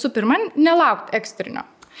 Tai visų pirma, nelaukti ekstrinio.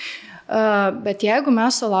 Bet jeigu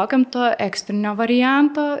mes sulaukiam to ekstrinio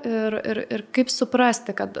varianto ir kaip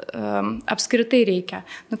suprasti, kad apskritai reikia.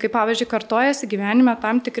 Kaip pavyzdžiui, kartojasi gyvenime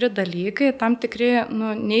tam tikri dalykai, tam tikri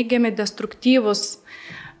neigiami, destruktyvūs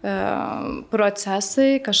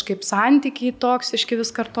procesai, kažkaip santykiai toksiški vis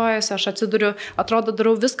kartojasi, aš atsiduriu, atrodo,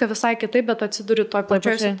 darau viską visai kitaip, bet atsiduriu toj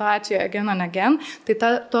pačioj situacijoje again and again, tai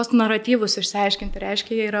tos naratyvus išsiaiškinti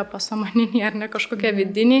reiškia, jie yra pasąmoniniai ar ne kažkokie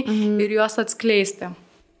vidiniai ir juos atskleisti.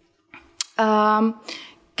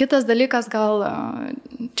 Kitas dalykas, gal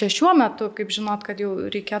čia šiuo metu, kaip žinot, kad jau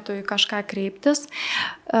reikėtų į kažką kreiptis,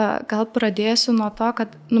 gal pradėsiu nuo to,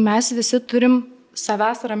 kad mes visi turim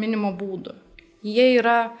savęs raminimo būdų. Jie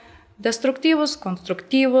yra destruktyvus,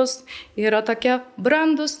 konstruktyvus, yra tokie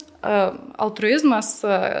brandus, altruizmas,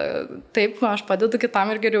 taip, aš padedu kitam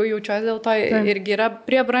ir geriau jaučiuosi, dėl to irgi yra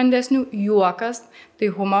prie brandesnių, juokas, tai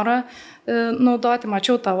humorą naudoti,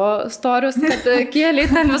 mačiau tavo storius, kad kėliai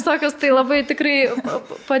ten visokios, tai labai tikrai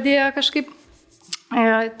padėjo kažkaip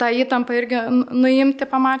tą įtampą irgi nuimti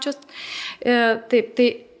pamačius. Taip,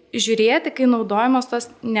 tai žiūrėti, kai naudojamos tos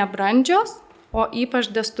nebrandžios, o ypač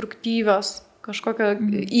destruktyvios kažkokio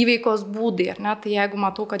įveikos būdai, ar ne? Tai jeigu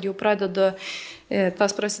matau, kad jau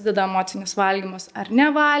tas prasideda emocinis valgymas ar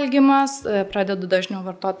nevalgymas, pradedu dažniau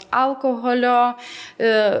vartoti alkoholio.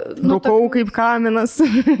 Rūkau kaip kaminas.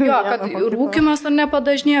 Jo, kad rūkimas ar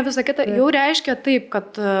nepadažnėjo, visa kita, jau reiškia taip,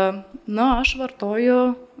 kad aš vartoju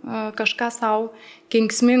kažką savo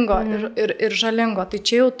kenksmingo ir žalingo. Tai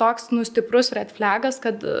čia jau toks stiprus red flagas,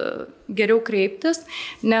 kad geriau kreiptis,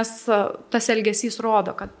 nes tas elgesys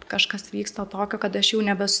rodo, kad kažkas vyksta tokio, kad aš jau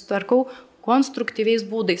nebesutvarkau konstruktyviais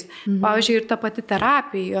būdais. Pavyzdžiui, ir ta pati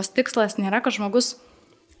terapija, jos tikslas nėra, kad žmogus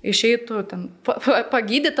išeitų ten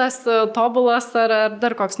pagydytas, tobulas ar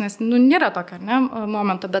dar koks, nes nėra tokio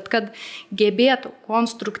momento, bet kad gebėtų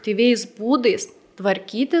konstruktyviais būdais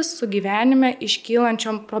tvarkytis su gyvenime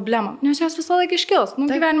iškylančiom problemom, nes jos visą laiką iškils,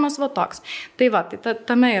 gyvenimas va toks. Tai va, tai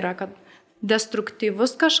tame yra, kad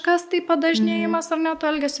destruktyvus kažkas, tai padažnėjimas ar net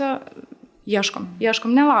elgesio, ieškom,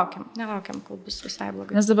 nelaukiam, kol bus visai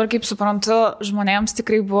blogai. Nes dabar, kaip suprantu, žmonėms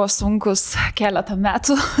tikrai buvo sunkus keletą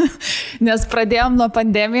metų, nes pradėjom nuo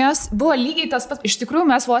pandemijos, buvo lygiai tas pats, iš tikrųjų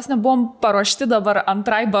mes vos nebuvom paruošti dabar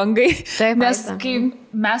antrai bangai, taip, nes kai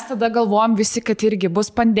mes tada galvojom visi, kad irgi bus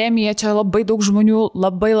pandemija, čia labai daug žmonių,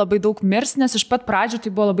 labai daug mirs, nes iš pat pradžių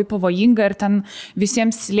tai buvo labai pavojinga ir ten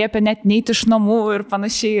visiems liepė net neiti iš namų ir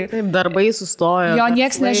panašiai. Taip, darbai sustojo. Jo,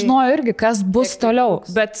 nieks nežinojo irgi, kas bus toliau,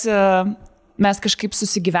 bet mes kažkaip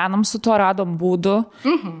susigyvenom su tuo, radom būdų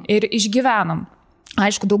ir išgyvenom.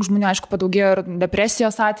 Aišku, daug žmonių, padaugėjo ir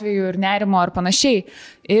depresijos atveju, ir nerimo, ar panašiai.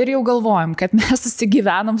 Ir jau galvojam, kad mes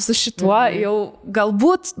susigyvenom su šituo, jau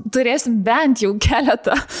galbūt turėsim bent jau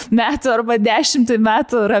keletą metų arba 10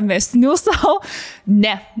 metų ramesnių savo.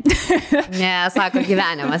 Ne. Ne, sako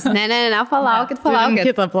gyvenimas. Ne, palaukit.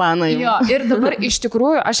 Kitą planą jau. Jo, ir dabar iš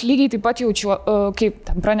tikrųjų aš lygiai taip pat jaučiu, kaip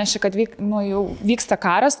tam pranešė, kad jau vyksta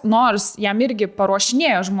karas, nors jam irgi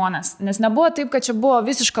paruošinėjo žmonės, nes nebuvo taip, kad čia buvo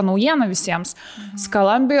visiška naujiena visiems.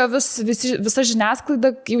 Skalambėjo visa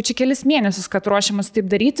žiniasklaida jau čia kelis mėnesius, kad ruošiamas taip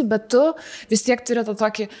daryti, bet tu vis tiek turi tą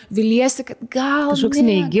tokį viliesi, kad gal kažkoks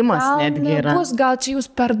neįgymas netgi yra. Gal čia jūs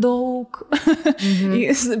per daug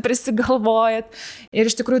prisigalvojat.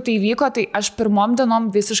 Ir iš tikrųjų tai vyko, tai aš pirmom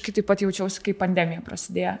dienom visiškai taip pat jaučiausi, kai pandemija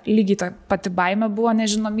prasidėjo. Lygiai ta pati baimė buvo,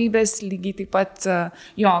 nežinomybės, lygiai taip pat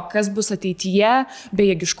kas bus ateityje,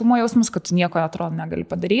 bejėgiškumo jausmas, kad tu nieko atrodo negali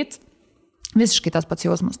padaryti. Visiškai tas pats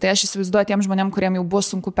jausmas. Tai aš įsivaizduoju tiem žmonėm, kuriem jau buvo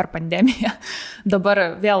sunku per pandemiją.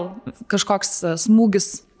 Dabar vėl kažkoks smūgis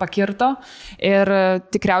pakirto ir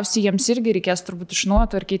tikriausiai jiems irgi reikės turbūt iš naujo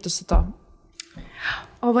tvarkyti su to.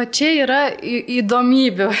 O va čia yra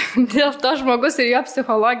įdomybių. Dėl to žmogus ir jo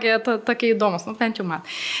psichologija tokia įdomus, bent jau man.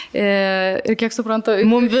 Ir kiek suprantu...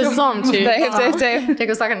 Mums visom čia. Taip.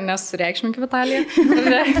 Tiek jūs sakant, nesureikšmink Vitalija.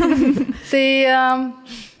 Tai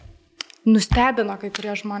nustebino kai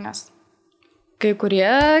kurie žmonės. Kai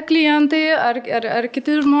kurie klientai ar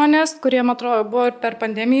kiti žmonės, kurie, man atrodo, buvo ir per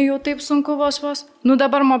pandemiją jau taip sunku vos.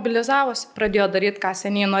 Dabar mobilizavosi, pradėjo daryti, ką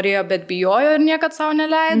seniai norėjo, bet bijojo ir niekad savo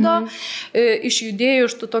neleido. Išjudėjo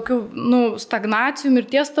iš tų tokių stagnacijų,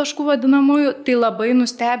 mirties taškų vadinamųjų, tai labai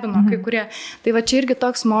nustebino kai kurie. Tai va čia irgi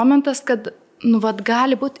toks momentas, kad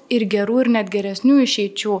gali būti ir gerų, ir net geresnių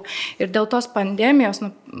išeičių. Ir dėl tos pandemijos,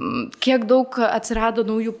 kiek daug atsirado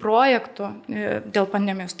naujų projektų dėl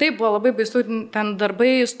pandemijos. Taip, buvo labai baisu, ten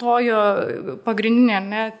darbai stojo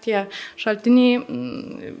pagrindinė, tie šaltiniai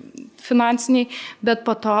finansiniai, bet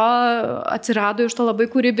po to atsirado iš to labai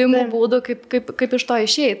kūrybingų būdų, kaip iš to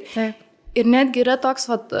išeiti. Taip. Ir netgi yra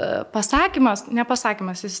toks pasakymas,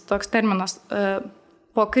 nepasakymas, jis toks terminas,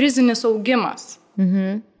 po krizinis augimas.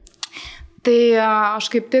 Tai aš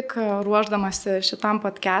kaip tik ruošdamasi šitam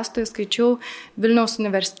podcastui skaičiau Vilniaus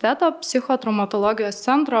universiteto psichotraumatologijos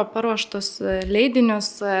centro paruoštus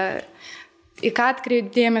leidinius, į ką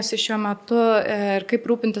atkreipti dėmesį šiuo metu ir kaip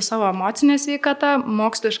rūpinti savo emocinę sveikatą,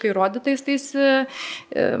 moksliškai rodytais tais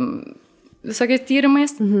visokiais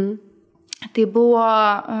tyrimais. Tai buvo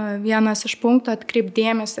vienas iš punktų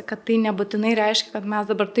atkreipdėmėsi, kad tai nebūtinai reiškia, kad mes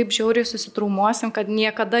dabar taip žiauriai susitraumuosim, kad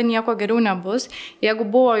niekada nieko geriau nebus. Jeigu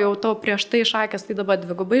buvo jau tau prieš tai šakės, tai dabar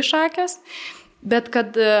dvigubai šakės. Bet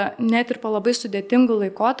kad net ir po labai sudėtingų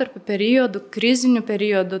laikotarpių periodų, krizinių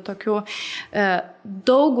periodų, tokių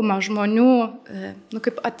dauguma žmonių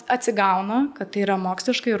kaip atsigauna, kad tai yra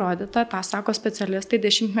moksliškai įrodyta, tą sako specialistai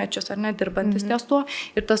dešimtmečius ar nedirbantis ties tuo.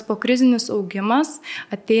 Ir tas pokrizinis augimas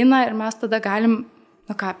ateina ir mes tada galim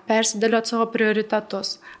persidėlioti savo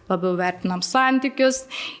prioritetus. Labiau vertinam santykius,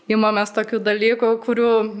 imamės tokių dalykų, kurių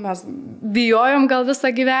mes bijojom gal visą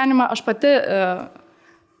gyvenimą. Aš pati...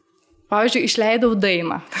 Pavyzdžiui, išleidau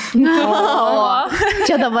dainą.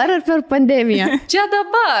 Čia dabar ar per pandemiją? Čia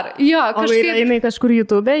dabar, jo. Kažkaip... O yra jinai kažkur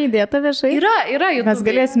YouTube įdėta viešai? Yra YouTube. Mes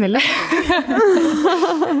galėsime lėkti.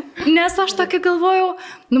 Nes aš tokį galvojau,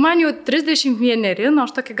 man jau 31,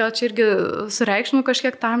 aš tokį gal čia irgi sureikšnu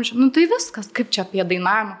kažkiek tamžių. Tai viskas, kaip čia apie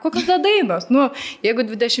dainavimą. Kokios da dainos? Jeigu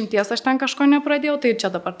 20 aš ten kažko nepradėjau, tai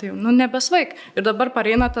čia dabar tai nebesvaik. Ir dabar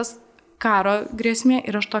pareina tas karo grėsmė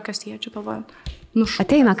ir aš tokią siečiu galvoju.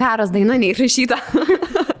 Ateina karas, daina neįrašyta.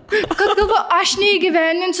 Kad galvoju, aš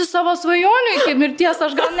neįgyveninsiu savo svajonių iki mirties,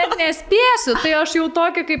 aš gal net nespėsiu. Tai aš jau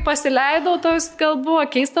tokį, kaip pasileidau, toks gal buvo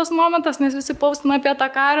keistas momentas, nes visi paustina apie tą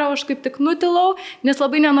karą, aš kaip tik nutilau, nes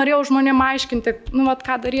labai nenorėjau žmonėm aiškinti,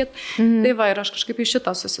 ką daryti. Tai va, ir aš kažkaip į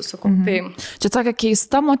šitą susisukau. Tai... Čia tokia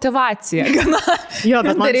keista motivacija. Jo,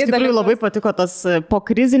 bet man iš tikrųjų labai patiko tas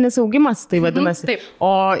pokrizinis augimas, tai vadinasi. Taip.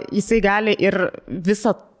 O jisai gali ir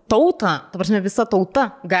visą tautą, visa tauta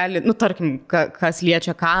gali, tarkim, kas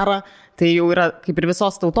liečia karą, tai jau yra kaip ir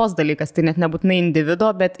visos tautos dalykas, tai net nebūtinai individo,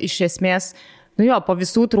 bet iš esmės, po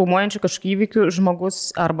visų traumuojančių kažkokių įvykių žmogus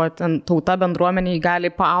arba ten tauta bendruomeniai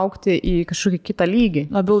gali paaugti į kažkokį kitą lygį.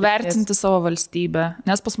 Labiau vertinti savo valstybę,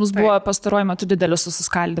 nes pas mus buvo pastaruoju metu didelis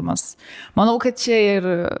susiskaldimas. Manau, kad čia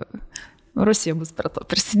ir... Rusija bus per to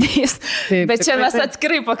prisidėjus. Bet čia mes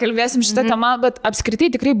atskirai pakalbėsim šitą temą, bet apskritai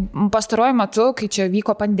tikrai pastaruoju metu, kai čia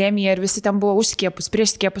vyko pandemija ir visi ten buvo už skiepus,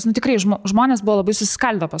 prieš skiepus, tikrai žmonės buvo labai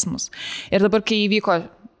susiskaldę pas mus. Ir dabar, kai įvyko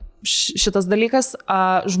šitas dalykas,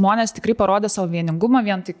 žmonės tikrai parodė savo vieningumą,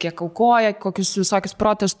 vien tik kiek aukoja, kokius visokius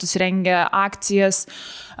protestus rengia, akcijas,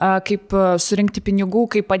 kaip surinkti pinigų,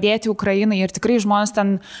 kaip padėti Ukrainai. Ir tikrai žmonės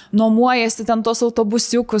ten nuomojasi, ten tos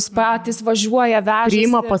autobusiukus, patys važiuoja, vežasi.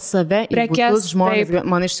 Priima pas save į butus žmonės.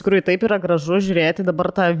 Taip. Man iš tikrųjų taip yra gražu žiūrėti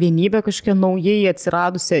dabar tą vienybę kažkokią naujai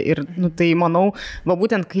atsiradusią. Ir tai manau,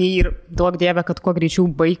 būtent kai ir duok Dieve, kad kuo greičiau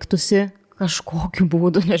baigtųsi kažkokiu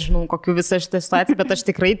būdu, nežinau, kokiu visą šitą situaciją, bet aš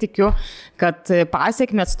tikrai tikiu, kad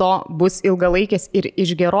pasiekmės to bus ilgalaikės ir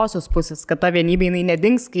iš gerosios pusės, kad ta vienybė jinai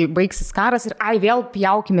nedings, kai baigsis karas ir vėl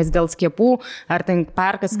pjaukimės dėl skiepų, ar ten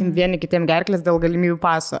perkaskim vieni kitiem gerklės dėl galimybių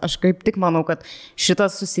paso. Aš kaip tik manau, kad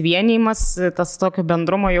šitas susivienijimas, tas tokio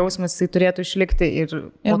bendrumo jausmas, tai turėtų išlikti ir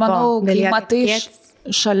manau, kai matai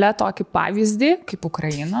šalia tokį pavyzdį, kaip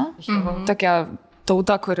Ukraina, tokia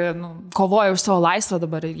tauta, kuri kovoja už savo laisvę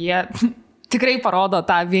dabar ir jie tikrai parodo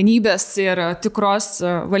tą vienybės ir tikros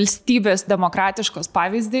valstybės demokratiškos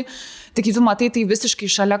pavyzdį. Tik tu matai, tai visiškai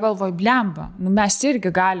šalia galvoj blemba. Mes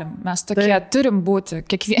irgi galim, mes tokie turim būti.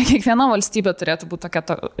 Kiekviena valstybė turėtų būti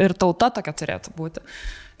tokia ir tauta tokia turėtų būti.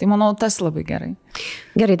 Tai manau, tas labai gerai.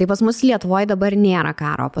 Gerai, tai pas mus Lietuvoje dabar nėra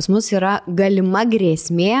karo. Pas mus yra galima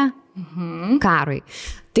grėsmė karui.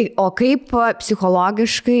 Tai o kaip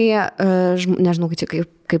psichologiškai, nežinau,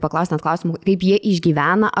 kaip paklausti net klausimų, kaip jie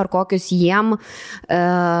išgyvena, ar kokius jiem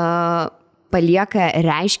palieka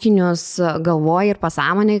reiškinius galvoje ir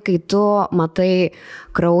pasąmonėje, kai tu matai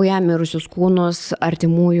kraują, mirusius kūnus,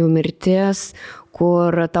 artimųjų mirtis,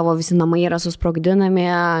 kur tavo visi namai yra susprogdinami,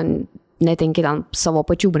 netenki ten savo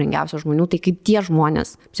pačių brangiausių žmonių, tai kaip tie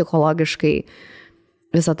žmonės psichologiškai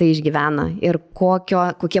visą tai išgyvena ir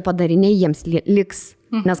kokie padariniai jiems liks.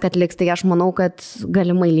 Nes kad liks, tai aš manau, kad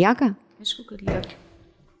galimai lieka. Aišku, kad lieka.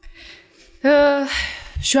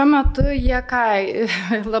 Šiuo metu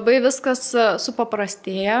labai viskas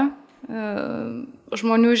supaprastėja.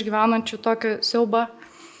 Žmonių išgyvenančių tokį siaubą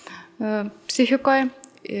psichikoje.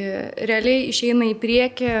 Realiai išeina į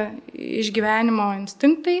priekį išgyvenimo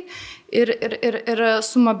instinktai ir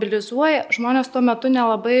sumobilizuoja. Žmonės tuo metu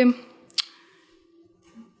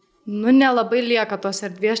nelabai lieka tos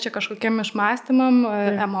erdvės čia kažkokiam išmąstymam,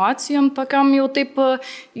 emocijom tokiam jau taip,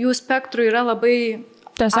 jų spektrų yra labai...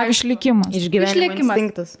 Tiesiog išlikimas. Išgyvenimo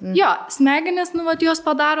instinktas. Jo, smegenys, jos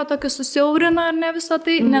padaro tokį susiaurina ar ne visą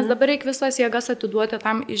tai, nes dabar reikia visas jėgas atiduoti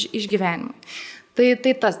tam išgyvenimui.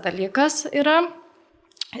 Tai tas dalykas yra,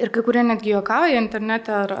 ir kai kurie netgi juokauja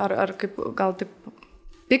internete ar kaip gal taip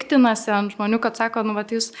piktinasi ant žmonių, kad sako, nu,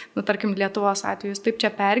 vat jūs, nu, tarkim, Lietuvos atveju, jūs taip čia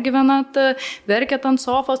pergyvenat, verkėt ant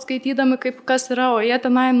sofos skaitydami, kaip kas yra, o jie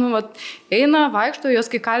tenai, nu, vat, eina, vaikšto, jos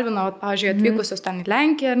kai kalbina, vat, pavyzdžiui, atvykusius ten į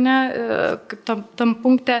Lenkiją, ar ne, kaip tam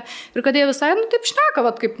punkte, ir kad jie visai, nu, taip šneka,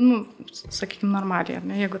 vat, kaip, nu, sakykime, normaliai, ar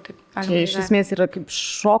ne, jeigu taip galima. Čia iš esmės yra kaip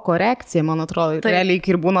šoko reakcija, man atrodo. Realiai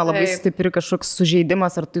ir būna labai stipri kažkoks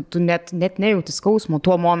sužeidimas, ar tu net nejauti skausmo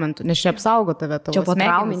tuo momentu, nes čia apsaugo tave tavo. Čia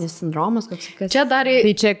potrauminis sindromas, koks. Čia dar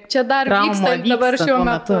vyksta dabar šiuo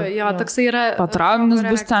metu. Jo, toksai yra. Potrauminis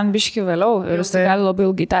bus ten biški vėliau ir jis gali labai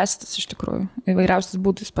ilgai tęstis iš tikrųjų. Įvairiausiais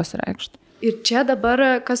būdais pasireikšti. Ir čia dabar,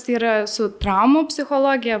 kas tai yra su traumų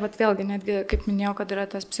psichologija, bet vėlgi, netgi, kaip minėjau, kad yra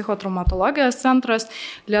tas psichotraumatologijos centras,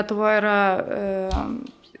 Lietuvoje yra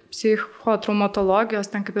psichotraumatologijos,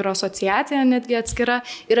 ten kaip ir asociacija netgi atskira.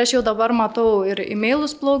 Ir aš jau dabar matau ir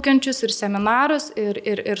e-mailus plaukiančius, ir seminarus,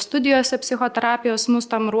 ir studijose psichoterapijos mus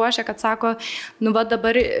tam ruošia, kad sako, nu va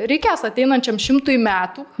dabar reikės ateinančiam 100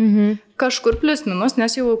 metų, kažkur plius minus,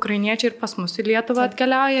 nes jau ukrainiečiai ir pas mus į Lietuvą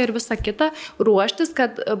atkeliauja ir visa kita, ruoštis,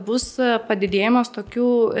 kad bus padidėjimas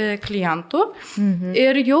tokių klientų.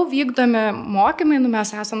 Ir jau vykdomi mokymai, nu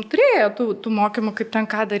mes esam turėję tų mokymų, kaip ten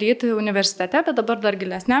ką daryti universitete, bet dabar dar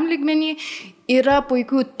gilesniam lygmenį. Yra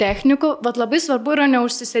puikių technikų, vat labai svarbu yra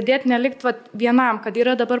neužsisėdėti, nelikti vat vienam, kad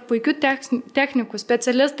yra dabar puikių technikų,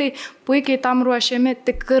 specialistai puikiai tam ruošiami,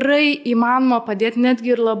 tikrai įmanoma padėti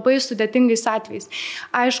netgi ir labai sudėtingais atvejais.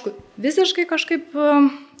 Aišku, visiškai kažkaip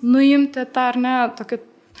nuimti tą ar ne, tokį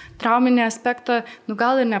trauminį aspektą, nu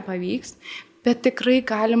gal ir nepavyks, bet tikrai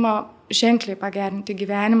galima ženkliai pagerinti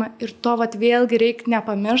gyvenimą ir to vat vėlgi reikia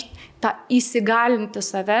nepamiršti, tą įsigalinti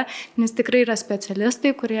save, nes tikrai yra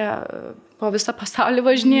specialistai, kurie po visą pasaulį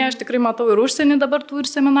važinėja, aš tikrai matau ir užsienį dabar tų ir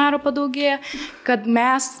seminarų padaugėja, kad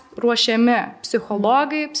mes ruošiami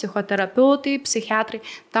psichologai, psichoterapeutai, psichiatrai,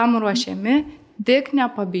 tam ruošiami, tik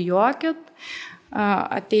nepabijokit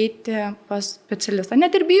ateiti pas specialistą,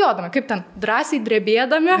 net ir bijodami, kaip ten drąsiai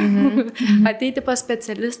drebėdami, ateiti pas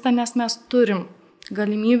specialistą, nes mes turim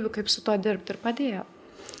galimybių, kaip su to dirbti ir padėjo.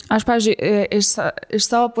 Aš, pavyzdžiui, iš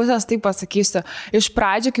savo pusės taip pasakysiu. Iš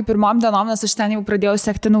pradžių, kaip pirmom dienom, nes aš ten jau pradėjau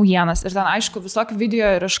sekti naujienas. Ir ten, aišku, visokių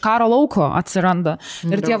video ir iš karo lauko atsiranda.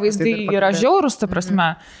 Ir tie vaizdai yra žiaurūs, ta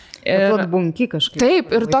prasme. Ir bunki kažkaip.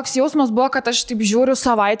 Taip, ir toks jausmas buvo, kad aš taip žiūriu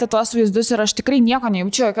savaitę tuos vaizdus ir aš tikrai nieko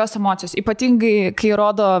nejaučiu, jokios emocijos. Ypatingai, kai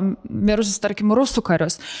rodo mirusius, tarkim, rusų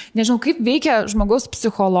karius. Nežinau, kaip veikia žmogaus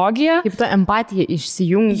psichologija. Kaip ta empatija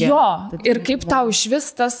išsijungia. Jo, ir kaip tau iš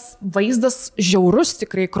vis tas vaizdas žiaurus,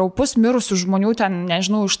 tikrai kraupus mirusių žmonių ten,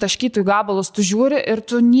 nežinau, ištaškytų į gabalus, tu žiūri ir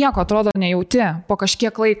tu nieko atrodo nejauti po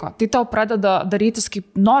kažkiek laiko. Tai tau pradeda darytis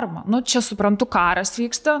kaip norma. Nu, čia suprantu, karas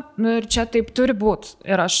vyksta, nu, ir čia taip turi būti.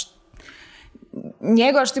 Ir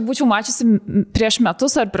jeigu aš tai būčiau mačiusi prieš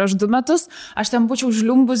metus ar prieš 2 metus, aš ten būčiau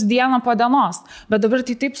žliumbus dieną po dienos. Bet dabar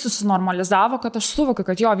tai taip susinormalizavo, kad aš suvokiu,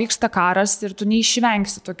 kad jo, vyksta karas ir tu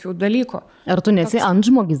neišvengsi tokių dalykų. Ar tu nesi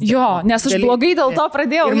antžmogis? Jo, nes aš blogai dėl to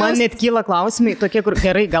pradėjau. Ir man net kyla klausimai tokie, kur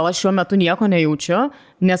gerai, gal aš šiuo metu nieko nejaučiu,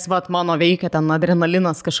 nes vat mano veikia ten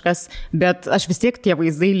adrenalinas kažkas, bet aš vis tiek tie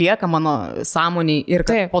vaizdai lieka mano sąmoniai ir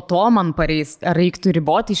kad po to man pareis, ar reiktų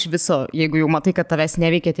riboti iš viso, jeigu jau matai, kad tavęs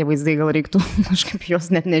neveikia tie vaizdai, gal reiktų kažkaip juos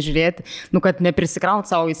net nežiūrėti, nu kad neprisikraut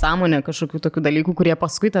savo į sąmonę kažkokių tokių dalykų, kurie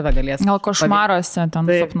paskui tave galės. Gal košmaruose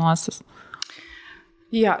ten sapnuosis.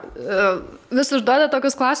 Ja, vis užduoda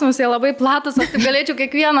tokius klausimus, jie labai platus, aš taip galėčiau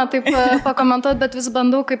kiekvieną taip pakomentuoti, bet vis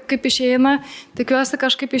bandau, kaip išeina, tikiuosi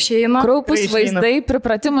kažkaip išeina. Kraupus vaizdai,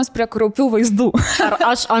 pripratimas prie kraupių vaizdų. Ar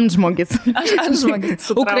aš antžmogis? Aš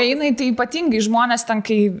antžmogis. Ukrainai tai ypatingai žmonės ten,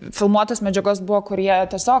 kai filmuotas medžiagos buvo, kurie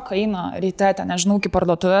tiesiog eina ryte, ten, nežinau, iki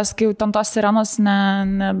parduotuvės, kai ten tos sirenos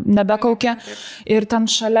nebekaukia ir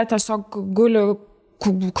ten šalia tiesiog guli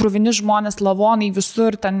kruvini žmonės, lavonai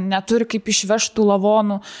visur, ten neturi kaip išvežtų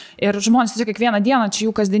lavonų ir žmonės tiesiog kiekvieną dieną čia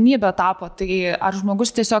jų kasdienybė tapo, tai ar žmogus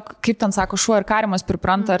tiesiog, kaip ten sako, šuo ir karimas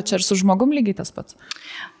pripranta, ar čia ir su žmogum lygiai tas pats?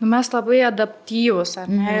 Nu, mes labai adaptyvūs, ar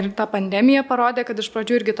ne? Ir ta pandemija parodė, kad iš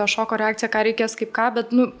pradžių irgi to šoko reakcija, ką reikės kaip ką, bet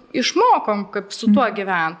nu, išmokom, kaip su tuo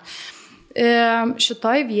gyventi.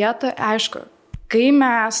 Šitoj vietoje, aišku, kai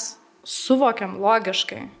mes suvokiam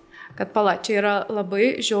logiškai, kad pala, čia yra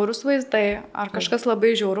labai žiaurus vaizdai, ar kažkas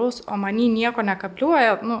labai žiaurus, o manį nieko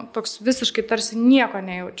nekapliuoja, nu, toks visiškai tarsi nieko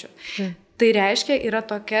nejaučiu. Tai reiškia, yra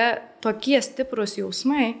tokie stiprus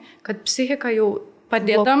jausmai, kad psichika jau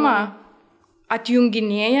padėdama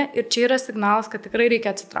atjunginėja ir čia yra signalas, kad tikrai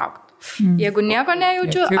reikia atsitraukti. Jeigu nieko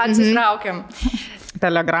nejaučiu, atsitraukiam.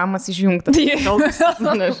 Telegramas išjungtas.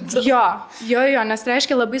 Jo, nes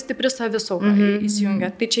reiškia labai stipri savisauga įsijungia.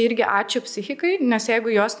 Tai čia irgi ačiū psichikai, nes jeigu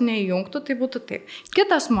jos neįjungtų, tai būtų taip.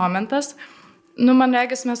 Kitas momentas, man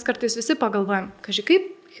regis, mes kartais visi pagalvojam,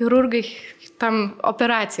 kaip chirurgai tam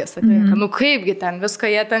operacijas atlieka, kaipgi ten, viską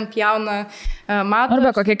jie ten pjauna, mato.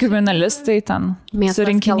 Arba kokie kriminalistai ten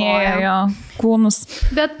surinkinėja kūnus.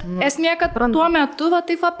 Bet esmė, kad tuo metu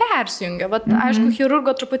taip persijungia. Aišku,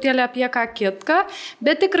 chirurgo truputėlį apie ką kitką,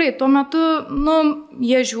 bet tikrai tuo metu,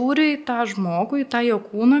 jie žiūri į tą žmogų, į tą jo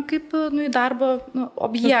kūną kaip į darbo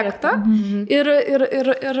objektą.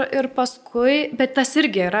 Ir paskui, bet tas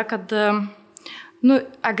irgi yra, kad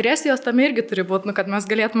agresijos tame irgi turi būti, kad mes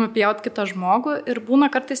galėtume pjauti kitą žmogų ir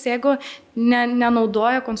būna kartais, jeigu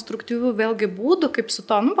nenaudoja konstruktyvių vėlgi būdų, kaip su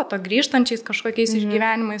to, to grįžtančiais kažkokiais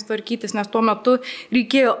išgyvenimais tvarkytis, nes tuo metu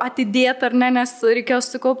reikėjo atidėti ar ne, nes reikėjo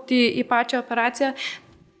sukaupti į pačią operaciją.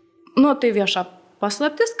 Tai vieša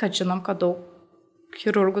paslaptis, kad žinom, kad daug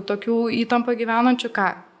chirurgų tokių įtampą gyvenančių,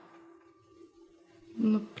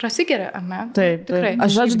 prasigeria, ar ne? Taip, tikrai.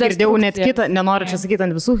 Aš girdėjau net kitą, nenoriu čia sakyti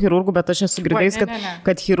ant visų chirurgų, bet aš esu girdėjęs,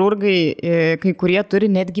 kad chirurgai, kai kurie turi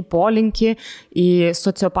netgi polinkį į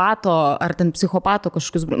sociopato ar ten psichopato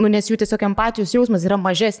kažkokius, nes jų tiesiog empatijos jausmas yra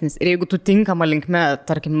mažesnis. Ir jeigu tu tinkamą linkme,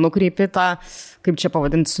 tarkim, nukreipi tą, kaip čia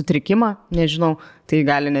pavadinti, sutrikimą, nežinau, tai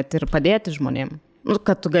gali net ir padėti žmonėms.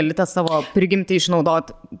 Kad tu gali tą savo prigimtį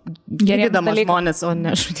išnaudoti gydydama žmonės, o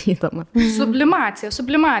ne žudydama.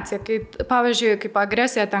 Sublimacija, kai, pavyzdžiui, kaip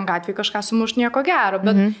agresija ten gatvėje kažką sumuš nieko gero,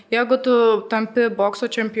 bet jeigu tu tampi bokso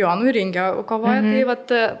čempionų ringe kovoja,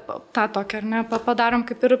 tai tą tokią, ar ne, padarom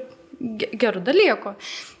kaip ir gerų dalykų.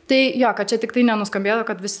 Tai jo, kad čia tik tai nenuskambėjo,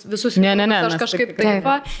 kad visus... Ne, aš kažkaip taip.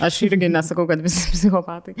 Aš irgi nesakau, kad visi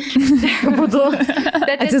psichopatai. Būtų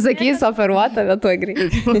atsisakys operuotą, bet tuo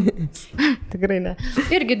greitai. Tikrai ne.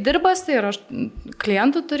 Irgi dirbasi ir aš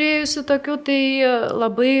klientų turėjusi tokių, tai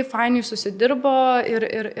labai fainiai susidirbo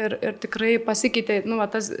ir tikrai pasikeitė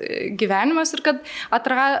tas gyvenimas ir kad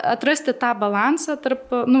atrasti tą balansą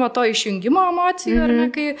tarp to išjungimo emocijų, ar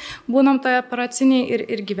ne, kai būnam toje operaciniai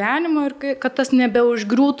ir gyvenimo, ir kad tas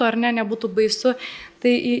nebeužgriūtų ar nebūtų baisu,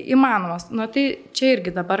 tai įmanomas. Tai čia irgi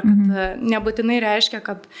dabar, kad nebūtinai reiškia,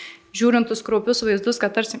 kad žiūrintus kraupius vaizdus,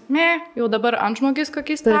 kad tarsi, jau dabar antžmogiais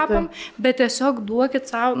kokiais tapom, bet tiesiog duokit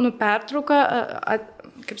savo pertrauką,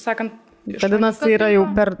 kaip sakant, vadinasi, tai yra jau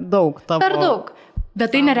per daug tavo. Per daug.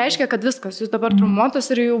 Bet tai nereiškia, kad viskas, jūs dabar traumuotas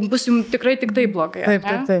ir jau bus jums tikrai tik tai blogai.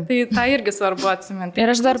 Taip. Tai tą irgi svarbu atsiminti.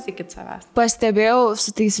 Ir aš dar pastebėjau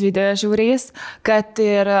su tais video žiūriais, kad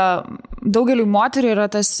ir daugeliu moterių yra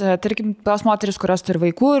tas, tarkim, tos moteris, kurios turi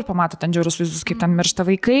vaikų ir pamato ten žiaurus vaizdus, kaip ten miršta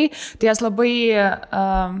vaikai, tai jas labai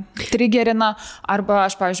trigerina. Arba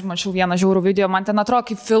aš, pavyzdžiui, mačiau vieną žiaurų video, man ten atrodo,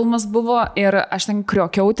 kaip filmas buvo ir aš ten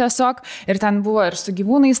kriokiau tiesiog ir ten buvo ir su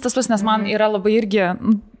gyvūnais tas pas, nes man yra labai irgi...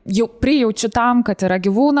 jau prijaučiu tam, kad yra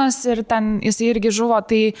gyvūnas ir ten jis irgi žuvo,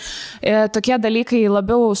 tai tokie dalykai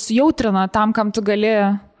labiau sujautrina tam, kam tu gali...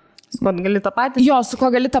 Su kuo gali tapatinti? Jo, su kuo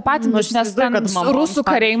gali tapatinti, nes ten rusų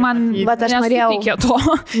kariai man nesuteikė to.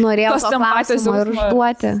 Norėjau to klausimo ir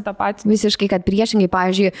užduoti. Visiškai, kad priešingai,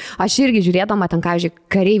 pavyzdžiui, aš irgi žiūrėdama ten, pavyzdžiui,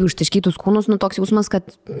 kareivių užtaškytus kūnus, toks jausmas, kad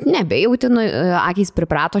nebejauti, akys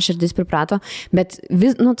priprato, širdis priprato, bet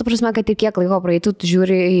ta prasme, kad ir kiek laiko praeitų, tu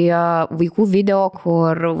žiūri į vaikų video,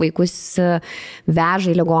 kur vaikus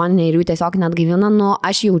veža į ligoninę ir jų tiesiog net gaivina,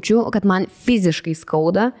 aš jaučiu, kad man fiziškai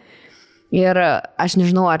skauda. Ir aš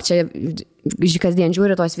nežinau, ar čia kasdien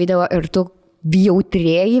žiūri tos video ir tu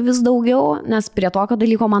jautrėji vis daugiau, nes prie tokio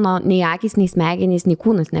dalyko mano nei akys, nei smegenys, nei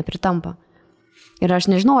kūnas nepritampa. Ir aš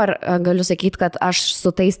nežinau, ar galiu sakyti, kad aš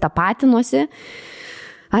su tais tapatinuosi,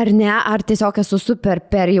 ar ne, ar tiesiog esu super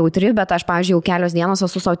per jautri, bet aš, pavyzdžiui, jau kelios dienos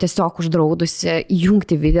esu savo tiesiog uždraudusi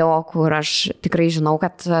įjungti video, kur aš tikrai žinau,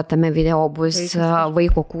 kad tame video bus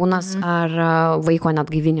vaiko kūnas ar vaiko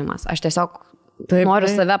net gaivinimas. Aš tiesiog noriu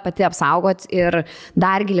save pati apsaugoti ir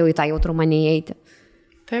dar giliau į tą jautrumą neįeiti.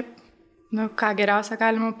 Taip. Ką geriausia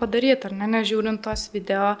galima padaryti, ar ne, nežiūrint tos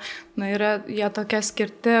video, yra jie tokie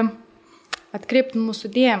skirti atkreipti mūsų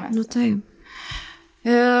dėmesį. Taip.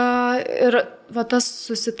 Ir tas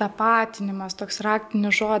susitapatinimas, toks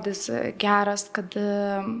raktinis žodis geras, kad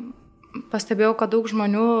pastebėjau, kad daug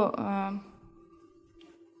žmonių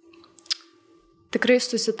tikrai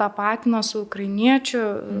susitapatina su ukrainiečių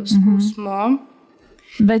skausmu.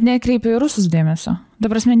 Bet nekreipia į rusus dėmesio.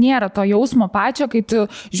 Dabar nėra to jausmo pačio, kai tu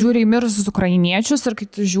žiūri į mirusius ukrainiečius ir kai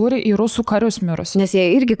tu žiūri į rusų karius mirusius. Nes jie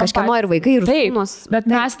irgi kažkieno ir vaikai, ir sūnus. Bet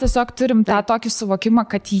mes tiesiog turim tą tokį suvokimą,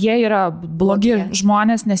 kad jie yra blogi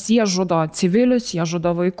žmonės, nes jie žudo civilius, jie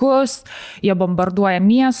žudo vaikus, jie bombarduoja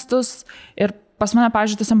miestus. Ir pas mane,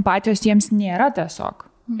 pavyzdžiui, tos empatijos jiems nėra tiesiog.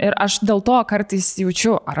 Ir aš dėl to kartais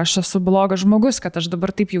jaučiu, ar aš esu blogas žmogus, kad aš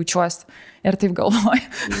dabar taip jaučiuosi ir taip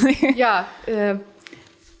galvoju. Ja,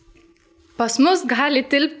 pas mus gali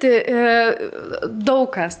tilpti daug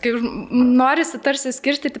kas. Kai norisi tarsi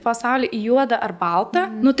skirstyti pasaulį į juodą ar baltą,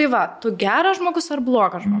 nu tai va, tu geras žmogus ar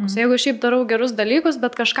blogas žmogus. Jeigu šiaip darau gerus dalykus,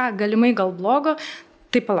 bet kažką galimai gal blogo,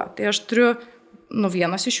 tai pala, tai aš turiu, nu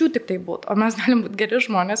vienas iš jų tik tai būtų. O mes galim būti geri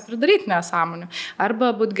žmonės pridaryti nesąmonių. Arba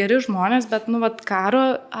būti geri žmonės, bet, nu, vat, karo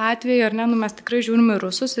atveju, ar ne, nu, mes tikrai žiūrime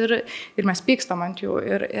rusus ir mes pykstam ant jų.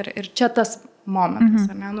 Ir čia tas momentas,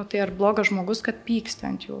 ar ne, nu, tai ar blogas žmogus, kad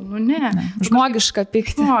pyksta ant jų. Nu, ne. Žmogiška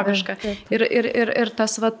pykti. Žmogiška. Ir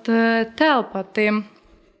tas, vat, telpa. Tai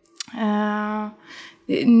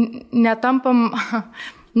netampam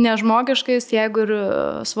nežmogiškais, jeigu ir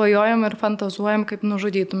svajojam ir fantazuojam, kaip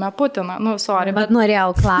nužudytume Putiną. Nu, sorry. Bet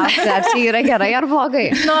norėjau klausti, ar čia yra gerai ar blogai?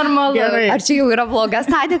 Normalu. Gerai. Ar čia jau yra bloga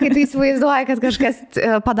stadija, kai tu įsivaizduoji, kad kažkas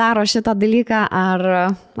padaro šitą dalyką,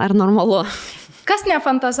 ar normalu? Kas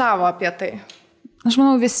nefantazavo apie tai? Aš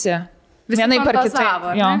manau, visi. Vienai per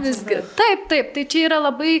kitaip. Taip. Tai čia yra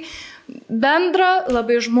labai bendra,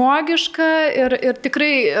 labai žmogiška ir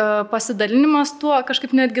tikrai pasidalinimas tuo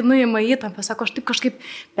kažkaip netgi nuima įtampą. Sako, aš taip kažkaip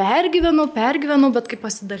pergyvenau, bet kai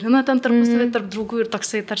pasidalina ten tarpusavį, tarp draugų ir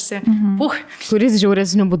toksai tarsi, Kuris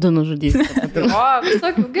žiauresniu būdu nužudys? O,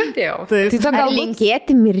 visokių girdėjau. Tai galbūt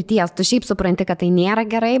linkėti mirties, tu šiaip supranti, kad tai nėra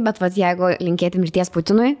gerai, bet vat, jeigu linkėti mirties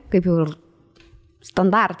Putinui, kaip jau ir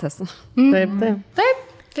standartas.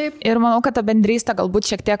 Taip. Ir manau, kad ta bendrystė galbūt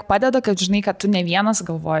šiek tiek padeda, kad žinai, kad tu ne vienas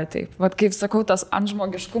galvoji taip. Vat kaip sakau, tas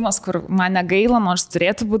antžmogiškumas, kur man negaila, nors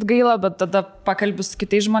turėtų būti gaila, bet tada pakalbėsiu su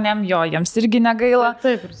kitais žmonėm, jo, jiems irgi negaila.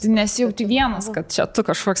 Taip. Tai nesijauti vienas, kad čia tu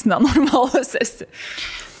kažkoks nenormalus esi.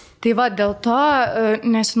 Tai va, dėl to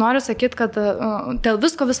nesinoriu sakyti, kad dėl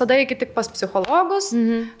visko visada eik tik pas psichologus,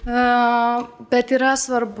 bet yra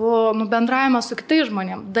svarbu bendravimas su kitais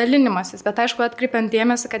žmonėm, dalinimasis, bet aišku atkreipiant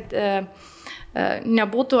dėmesį, kad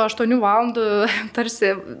nebūtų 8 valandų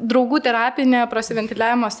tarsi draugų terapinė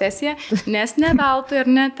prasiventiliavimo sesija, nes ne veltui ir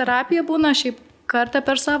ne terapija būna šiaip kartą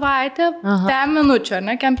per savaitę, 5 minučių,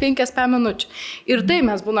 ne, 5 minučių. Ir tai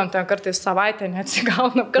mes būnam ten kartais savaitę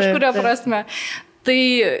neatsigaunam kažkuria prasme. Tai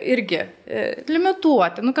irgi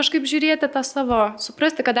limituoti, kažkaip žiūrėti tą savo,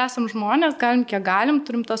 suprasti, kad esam žmonės, galim kiek galim,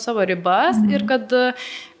 turim tą savo ribas ir kad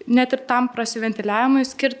net ir tam prasiventiliavimui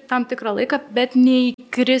skirti tam tikrą laiką, bet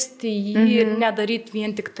neįkristi jį ir nedaryti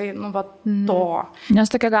vien tik tai, to.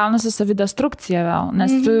 Nes tokia gaunasi savidestrukcija vėl,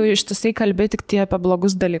 nes tu ištisai kalbė tik tie apie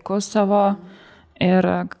blogus dalykus savo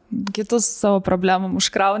ir kitus savo problemom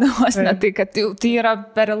užkraunimas, ne tai, kad tai yra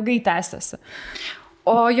per ilgai tęsiasi.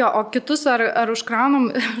 O kitus ar užkraunam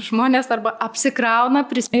žmonės arba apsikrauna,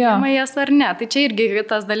 prispėjama jas ar ne. Tai čia irgi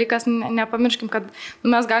tas dalykas, nepamirškim, kad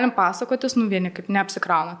mes galim pasakotis, vieni kaip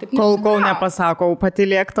neapsikrauna. Taip Kol nepasakau, pati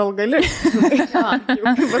liektal gali.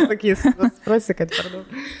 Jau pasakys, suprasi, kad per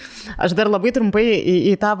daug. Aš dar labai trumpai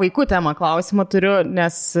į tą vaikų temą klausimą turiu,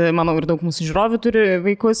 nes manau ir daug mūsų žiūrovių turi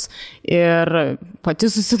vaikus ir pati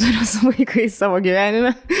susiduriu su vaikais savo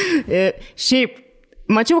gyvenime. Šiaip,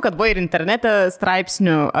 mačiau, kad buvo ir internete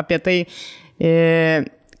straipsnių apie tai,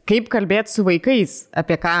 kaip kalbėti su vaikais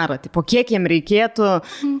apie karą, tipo, kiek jiem reikėtų,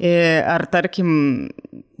 ar tarkim,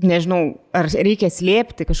 nežinau, ar reikia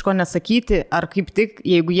slėpti, kažko nesakyti, ar kaip tik,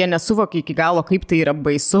 jeigu jie nesuvokia iki galo, kaip tai yra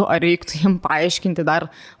baisu, ar reiktų jiem paaiškinti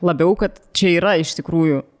dar labiau, kad čia yra iš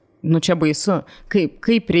tikrųjų, čia baisu,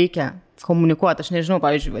 kaip reikia komunikuoti. Aš nežinau,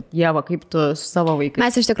 pavyzdžiui, Ieva, kaip tu su savo vaikais?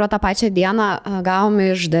 Mes iš tikrųjų tą pačią dieną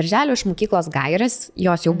gavome iš darželio, iš mokyklos gairės,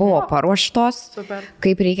 jos jau buvo paruoštos, Super.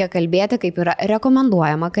 Kaip reikia kalbėti, kaip yra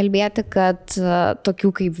rekomenduojama kalbėti, kad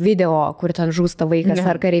tokių kaip video, kur ten žūsta vaikas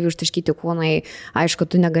ar kareivių ištaškyti kūnai, aišku,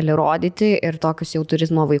 tu negali rodyti ir tokius jau turi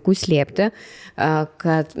nuo vaikų slėpti,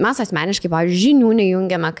 kad mes asmeniškai, pavyzdžiui, žinių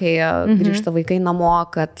nejungiame, kai grįžta vaikai namo,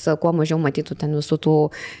 kad kuo mažiau matytų ten visų tų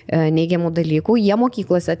neigiamų dalykų. Jie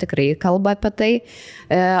mokyklose tikrai kalba apie tai.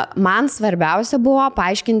 Man svarbiausia buvo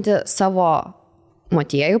paaiškinti savo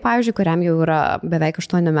motiejų, pavyzdžiui, kuriam jau yra beveik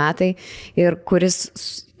 8 metai ir kuris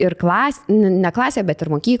ir ne klasėje, bet ir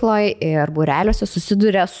mokykloje ir būreliuose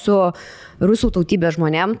susiduria su rusų tautybės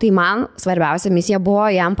žmonėm. Tai man svarbiausia misija buvo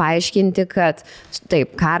jam paaiškinti, kad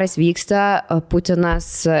taip, karas vyksta,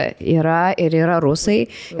 Putinas yra ir yra rusai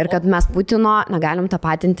ir kad mes Putino negalim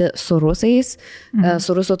tapatinti su rusais,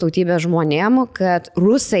 su rusų tautybės žmonėm, kad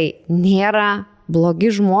rusai nėra blogi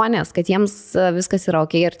žmonės, kad jiems viskas yra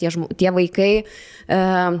ok ir tie vaikai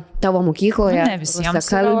tavo mokykloje,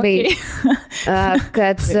 rusakalbiai,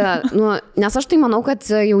 kad, nes aš tai manau, kad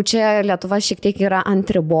jau čia Lietuva šiek tiek yra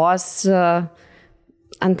ant ribos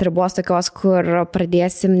tokios, kur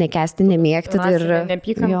pradėsim nekęsti, nemėgti.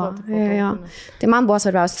 Nepykantą. Tai man buvo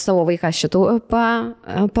svarbiausia savo vaiką šitų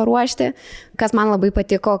paruošti, kas man labai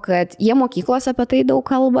patiko, kad jie mokyklose apie tai daug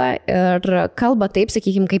kalba ir kalba taip,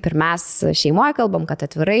 sakykime, kaip ir mes šeimoje kalbam, kad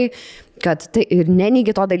atvirai, kad tai ir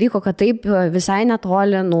neneigia to dalyko, kad taip visai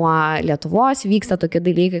netoli nuo Lietuvos vyksta tokie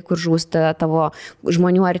dalykai, kur žūsta tavo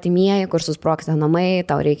žmonių artimieji, kur susprogsta namai,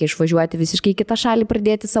 tau reikia išvažiuoti visiškai kitą šalį,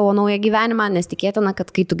 pradėti savo naują gyvenimą, nes tikėtina,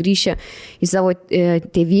 kad kai tu grįši į savo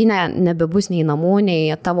tėvynę, nebebus nei namų,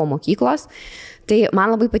 nei tavo mokyklos. Tai man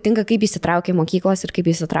labai patinka, kaip įsitraukia mokyklos ir kaip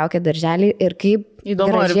įsitraukia darželį ir kaip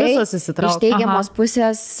įdomu, gražiai iš teigiamos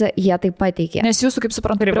pusės jie taip pateikė. Nes jūsų, kaip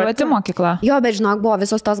suprantu, privati mokykla. Jo, bet žinok, buvo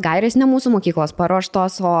visos tos gairės ne mūsų mokyklos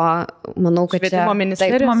paruoštos, o manau, kad Švietimo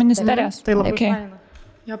ministerijos. Tai labai faina.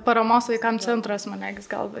 Jo, paramos vaikams centras,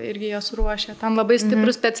 manegis galva, irgi jos ruošia. Ten labai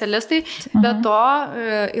stiprus specialistai, bet to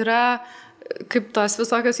yra, kaip tos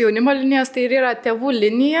visokios jaunimo linijos, tai yra tėvų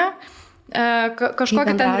linija.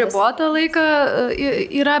 Kažkokia ten ribota laika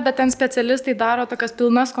yra, bet ten specialistai daro tokias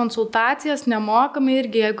pilnas konsultacijas, nemokamai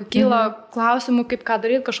irgi, jeigu kyla klausimų, kaip ką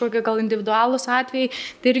daryti, kažkokie gal individualūs atvejai,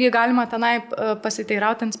 tai irgi galima tenai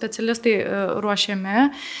pasiteirauti, ten specialistai ruošiami.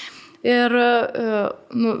 Ir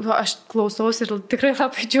aš klausausi ir tikrai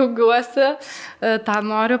labai džiaugiuosi, tą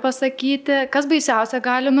noriu pasakyti. Kas baisiausia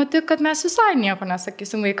gali nutikti, kad mes visai nieko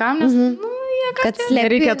nesakysim vaikam, nes kad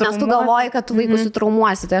slėpi, nes tu galvoji, kad tu vaikus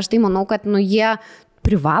sutraumuosi. Tai aš tai manau, kad jie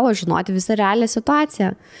privalo žinoti visą realią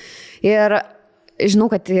situaciją. Ir žinau,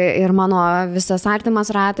 kad ir mano visas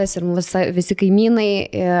artimas ratas, ir visi kaimynai,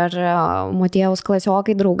 ir motiejaus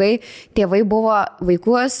klasiokai, draugai, tėvai buvo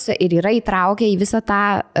vaikus ir yra įtraukę į visą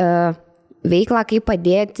tą veiklą, kaip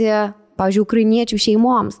padėti, pavyzdžiui, ukrainiečių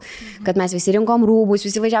šeimoms, kad mes visi rinkom rūbus,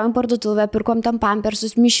 visi važiavom parduotuvę, pirkom tam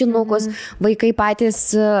pampersus, mišinukus, vaikai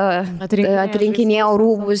patys atrinkinėjo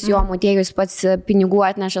rūbus, jo motiejus pats pinigų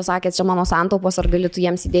atnešė, sakė, čia mano santaupos, ar galėtų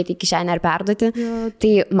jiems įdėti į kišenę ar perduoti.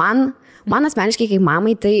 Tai man asmeniškai, kaip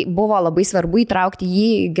mamai, tai buvo labai svarbu įtraukti jį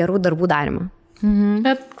į gerų darbų darimą.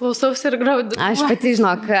 Bet klausausi ir graudu. Aš pati,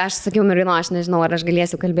 žinok, aš sakiau Marino, aš nežinau, ar aš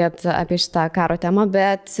galėsiu kalbėti apie šitą karo temą,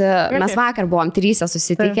 bet mes vakar buvom 3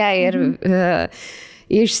 susitikę ir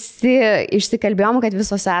išsikalbėjom, kad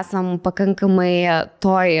visos esam pakankamai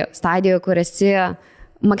toj stadijoje, kur esi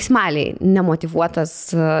maksimaliai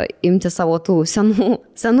nemotivuotas imti savo tų senų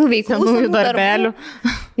veiklų, senųjų darbelių.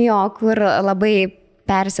 Jo, kur labai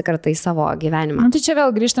persikartai savo gyvenimą. Tai čia vėl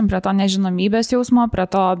grįžtam prie to nežinomybės jausmo, prie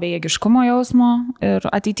to bejėgiškumo jausmo ir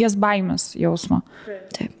ateities baimės jausmo.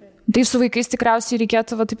 Taip. Tai su vaikais tikriausiai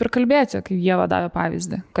reikėtų taip ir kalbėti, kaip Ieva davė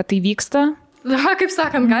pavyzdį, kad tai vyksta. Kaip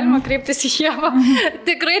sakant, galima kreiptis į Ievą.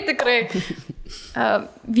 Tikrai.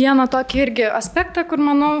 Vieną tokį irgi aspektą, kur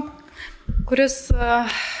manau, kuris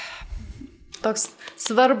toks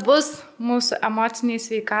svarbus mūsų emociniai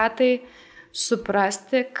sveikatai,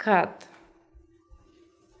 suprasti, kad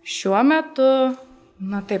šiuo metu,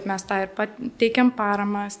 taip, mes tą ir teikiam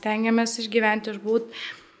paramą, stengiamės išgyventi, išbūt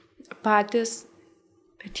patys,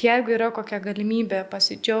 bet jeigu yra kokia galimybė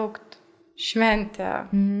pasidžiaugti šventę,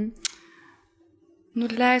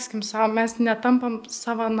 leiskim savo, mes netampam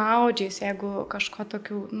savanaudžiais, jeigu kažko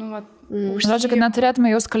tokių, Žodžiu, kad neturėtume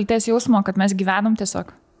jaus kaltės jausmo, kad mes gyvenam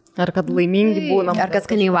tiesiog. Ar kad laimingi būnam. Ar kad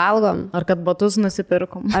skaniai valgom. Ar kad batus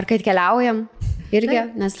nusipirkom. Ar kad keliaujam. Irgi,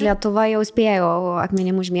 nes Lietuva jau spėjo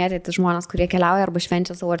akmenim užmėtyti žmonės, kurie keliauja arba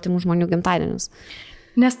švenčia savo artimų žmonių gimtadienius.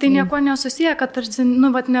 Nes tai nieko nesusiję, kad tarsi,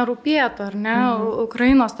 nerūpėtų, ar ne,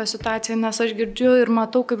 Ukrainos ta situacija, nes aš girdžiu ir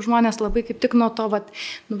matau, kaip žmonės labai kaip tik nuo to,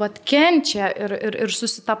 kenčia ir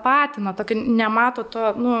susitapatina, tokio nemato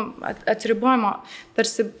to, atsiribojimo,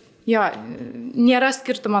 tarsi, nėra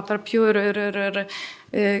skirtumo tarp jų ir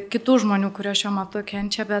kitų žmonių, kurie šiuo metu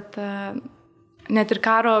kenčia, bet net ir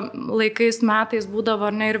karo laikais metais būdavo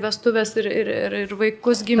ir vestuvės, ir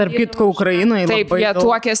vaikus gimdydavo. Tarp kitko Ukrainoje labai daug. Taip, jie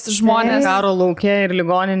tuokėsi žmonės. Karo lauke ir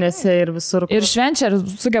ligoninėse ir visur. Ir švenčia, ir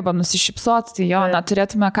sugeba nusišypsoti. Tai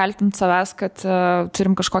turėtume kaltinti savęs, kad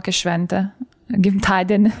turim kažkokią šventę,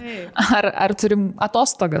 gimtadienį. Ar turim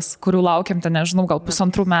atostogas, kurių laukiam, nežinau, gal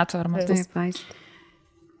 1,5 metų ar metus. Taip.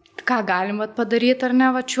 Ką galim padaryti ar ne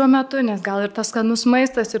šiuo metu, nes gal ir tas skanus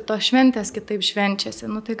maistas ir tos šventės kitaip švenčiasi,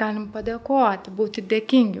 tai galim padėkoti, būti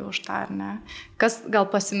dėkingi už tą, ar ne. Kas gal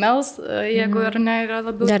pasimels, jeigu ar ne yra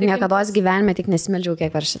labiau... Dar niekados gyvenime tik nesimeldžiau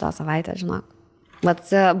kiek per šitą savaitę, žinok.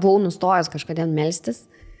 Buvau nustojęs kažkodėl melstis.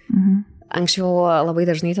 Anksčiau labai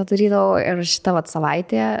dažnai tą darydavau ir šitą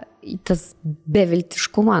savaitę tas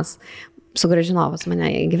beviltiškumas sugrąžino pas mane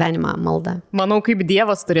į gyvenimą maldą. Manau, kaip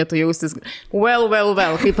Dievas turėtų jaustis. Well,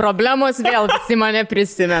 kai problemos vėl visi mane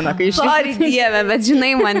prisimena. Sorry, Dieve, bet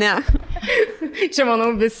žinai mane. Čia,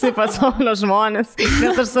 manau, visi pasaulio žmonės,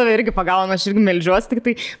 nes aš save irgi pagaunu, aš irgi meldžiuosi, tik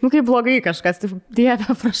tai, kaip blogai kažkas, tai Dieve,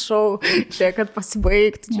 prašau, čia, kad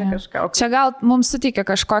pasibaigtų, čia kažką. Čia gal mums suteikia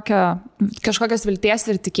kažkokios vilties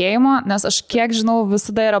ir tikėjimo, nes aš kiek žinau,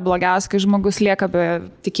 visada yra blogiausia, kai žmogus lieka be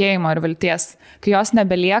tikėjimo ir vilties. Kai jos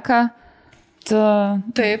nebelieka,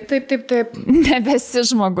 Taip. nebesi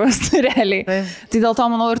žmogus, realiai. Taip. Tai dėl to,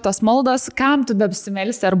 manau, ir tos maldos, kam tu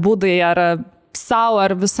beapsimelsi, ar būdai, ar savo,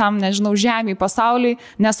 ar visam, nežinau, žemėj, pasauliui,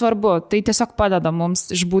 nesvarbu. Tai tiesiog padeda mums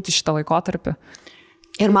išbūti šitą laikotarpį.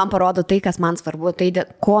 Ir man parodo tai, kas man svarbu, tai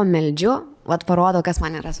ko meldžiu, parodo, kas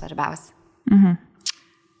man yra svarbiausia. Mhm.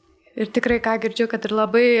 Ir tikrai, ką girdžiu, kad ir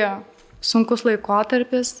labai sunkus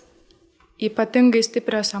laikotarpis, ypatingai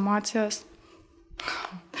stiprios emocijos.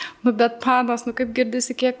 Bet panas, kaip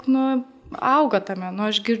girdisi, kiek, auga tame,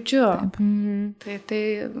 aš girdžiu. Tai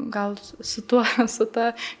gal su ta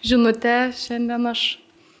žinute šiandien aš...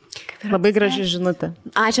 Labai graži žinutė.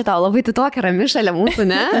 Ačiū tau, labai tu tokia rami šalia mūsų,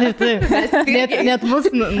 ne? Net mus...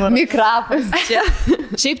 Mikrapas čia.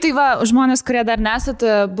 Šiaip tai va, žmonės, kurie dar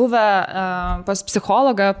nesate buvę pas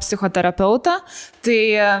psichologą, psichoterapeutą, tai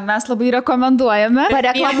mes labai rekomenduojame.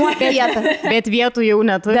 Pareklamuok vietą. Bet vietų jau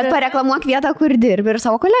neturi. Bet pareklamuok vietą, kur dirbi ir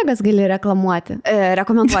savo kolegas gali rekomenduoti.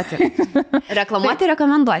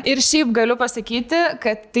 Rekomenduoti. Ir šiaip galiu pasakyti,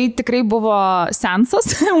 kad tai tikrai buvo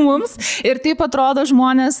seansas mums ir taip atrodo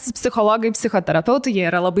žmonės, psichologai, psichoterapeutai, jie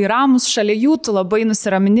yra labai ramus, šalia jų tu labai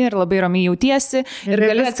nusiramini ir labai ramiai jautiesi ir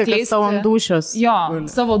gali atskleisti savo dūšios. Jo,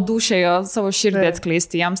 savo dūšėje, savo širdį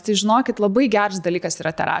atskleisti jiems. Tai žinokit, labai geras dalykas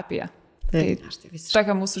yra terapija. Tai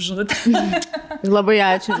tokia mūsų žinutė. Labai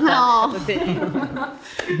ačiū.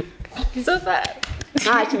 Super.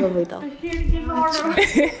 Ačiū labai tau.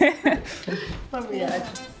 Labai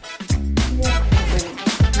ačiū.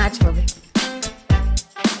 Ačiū labai.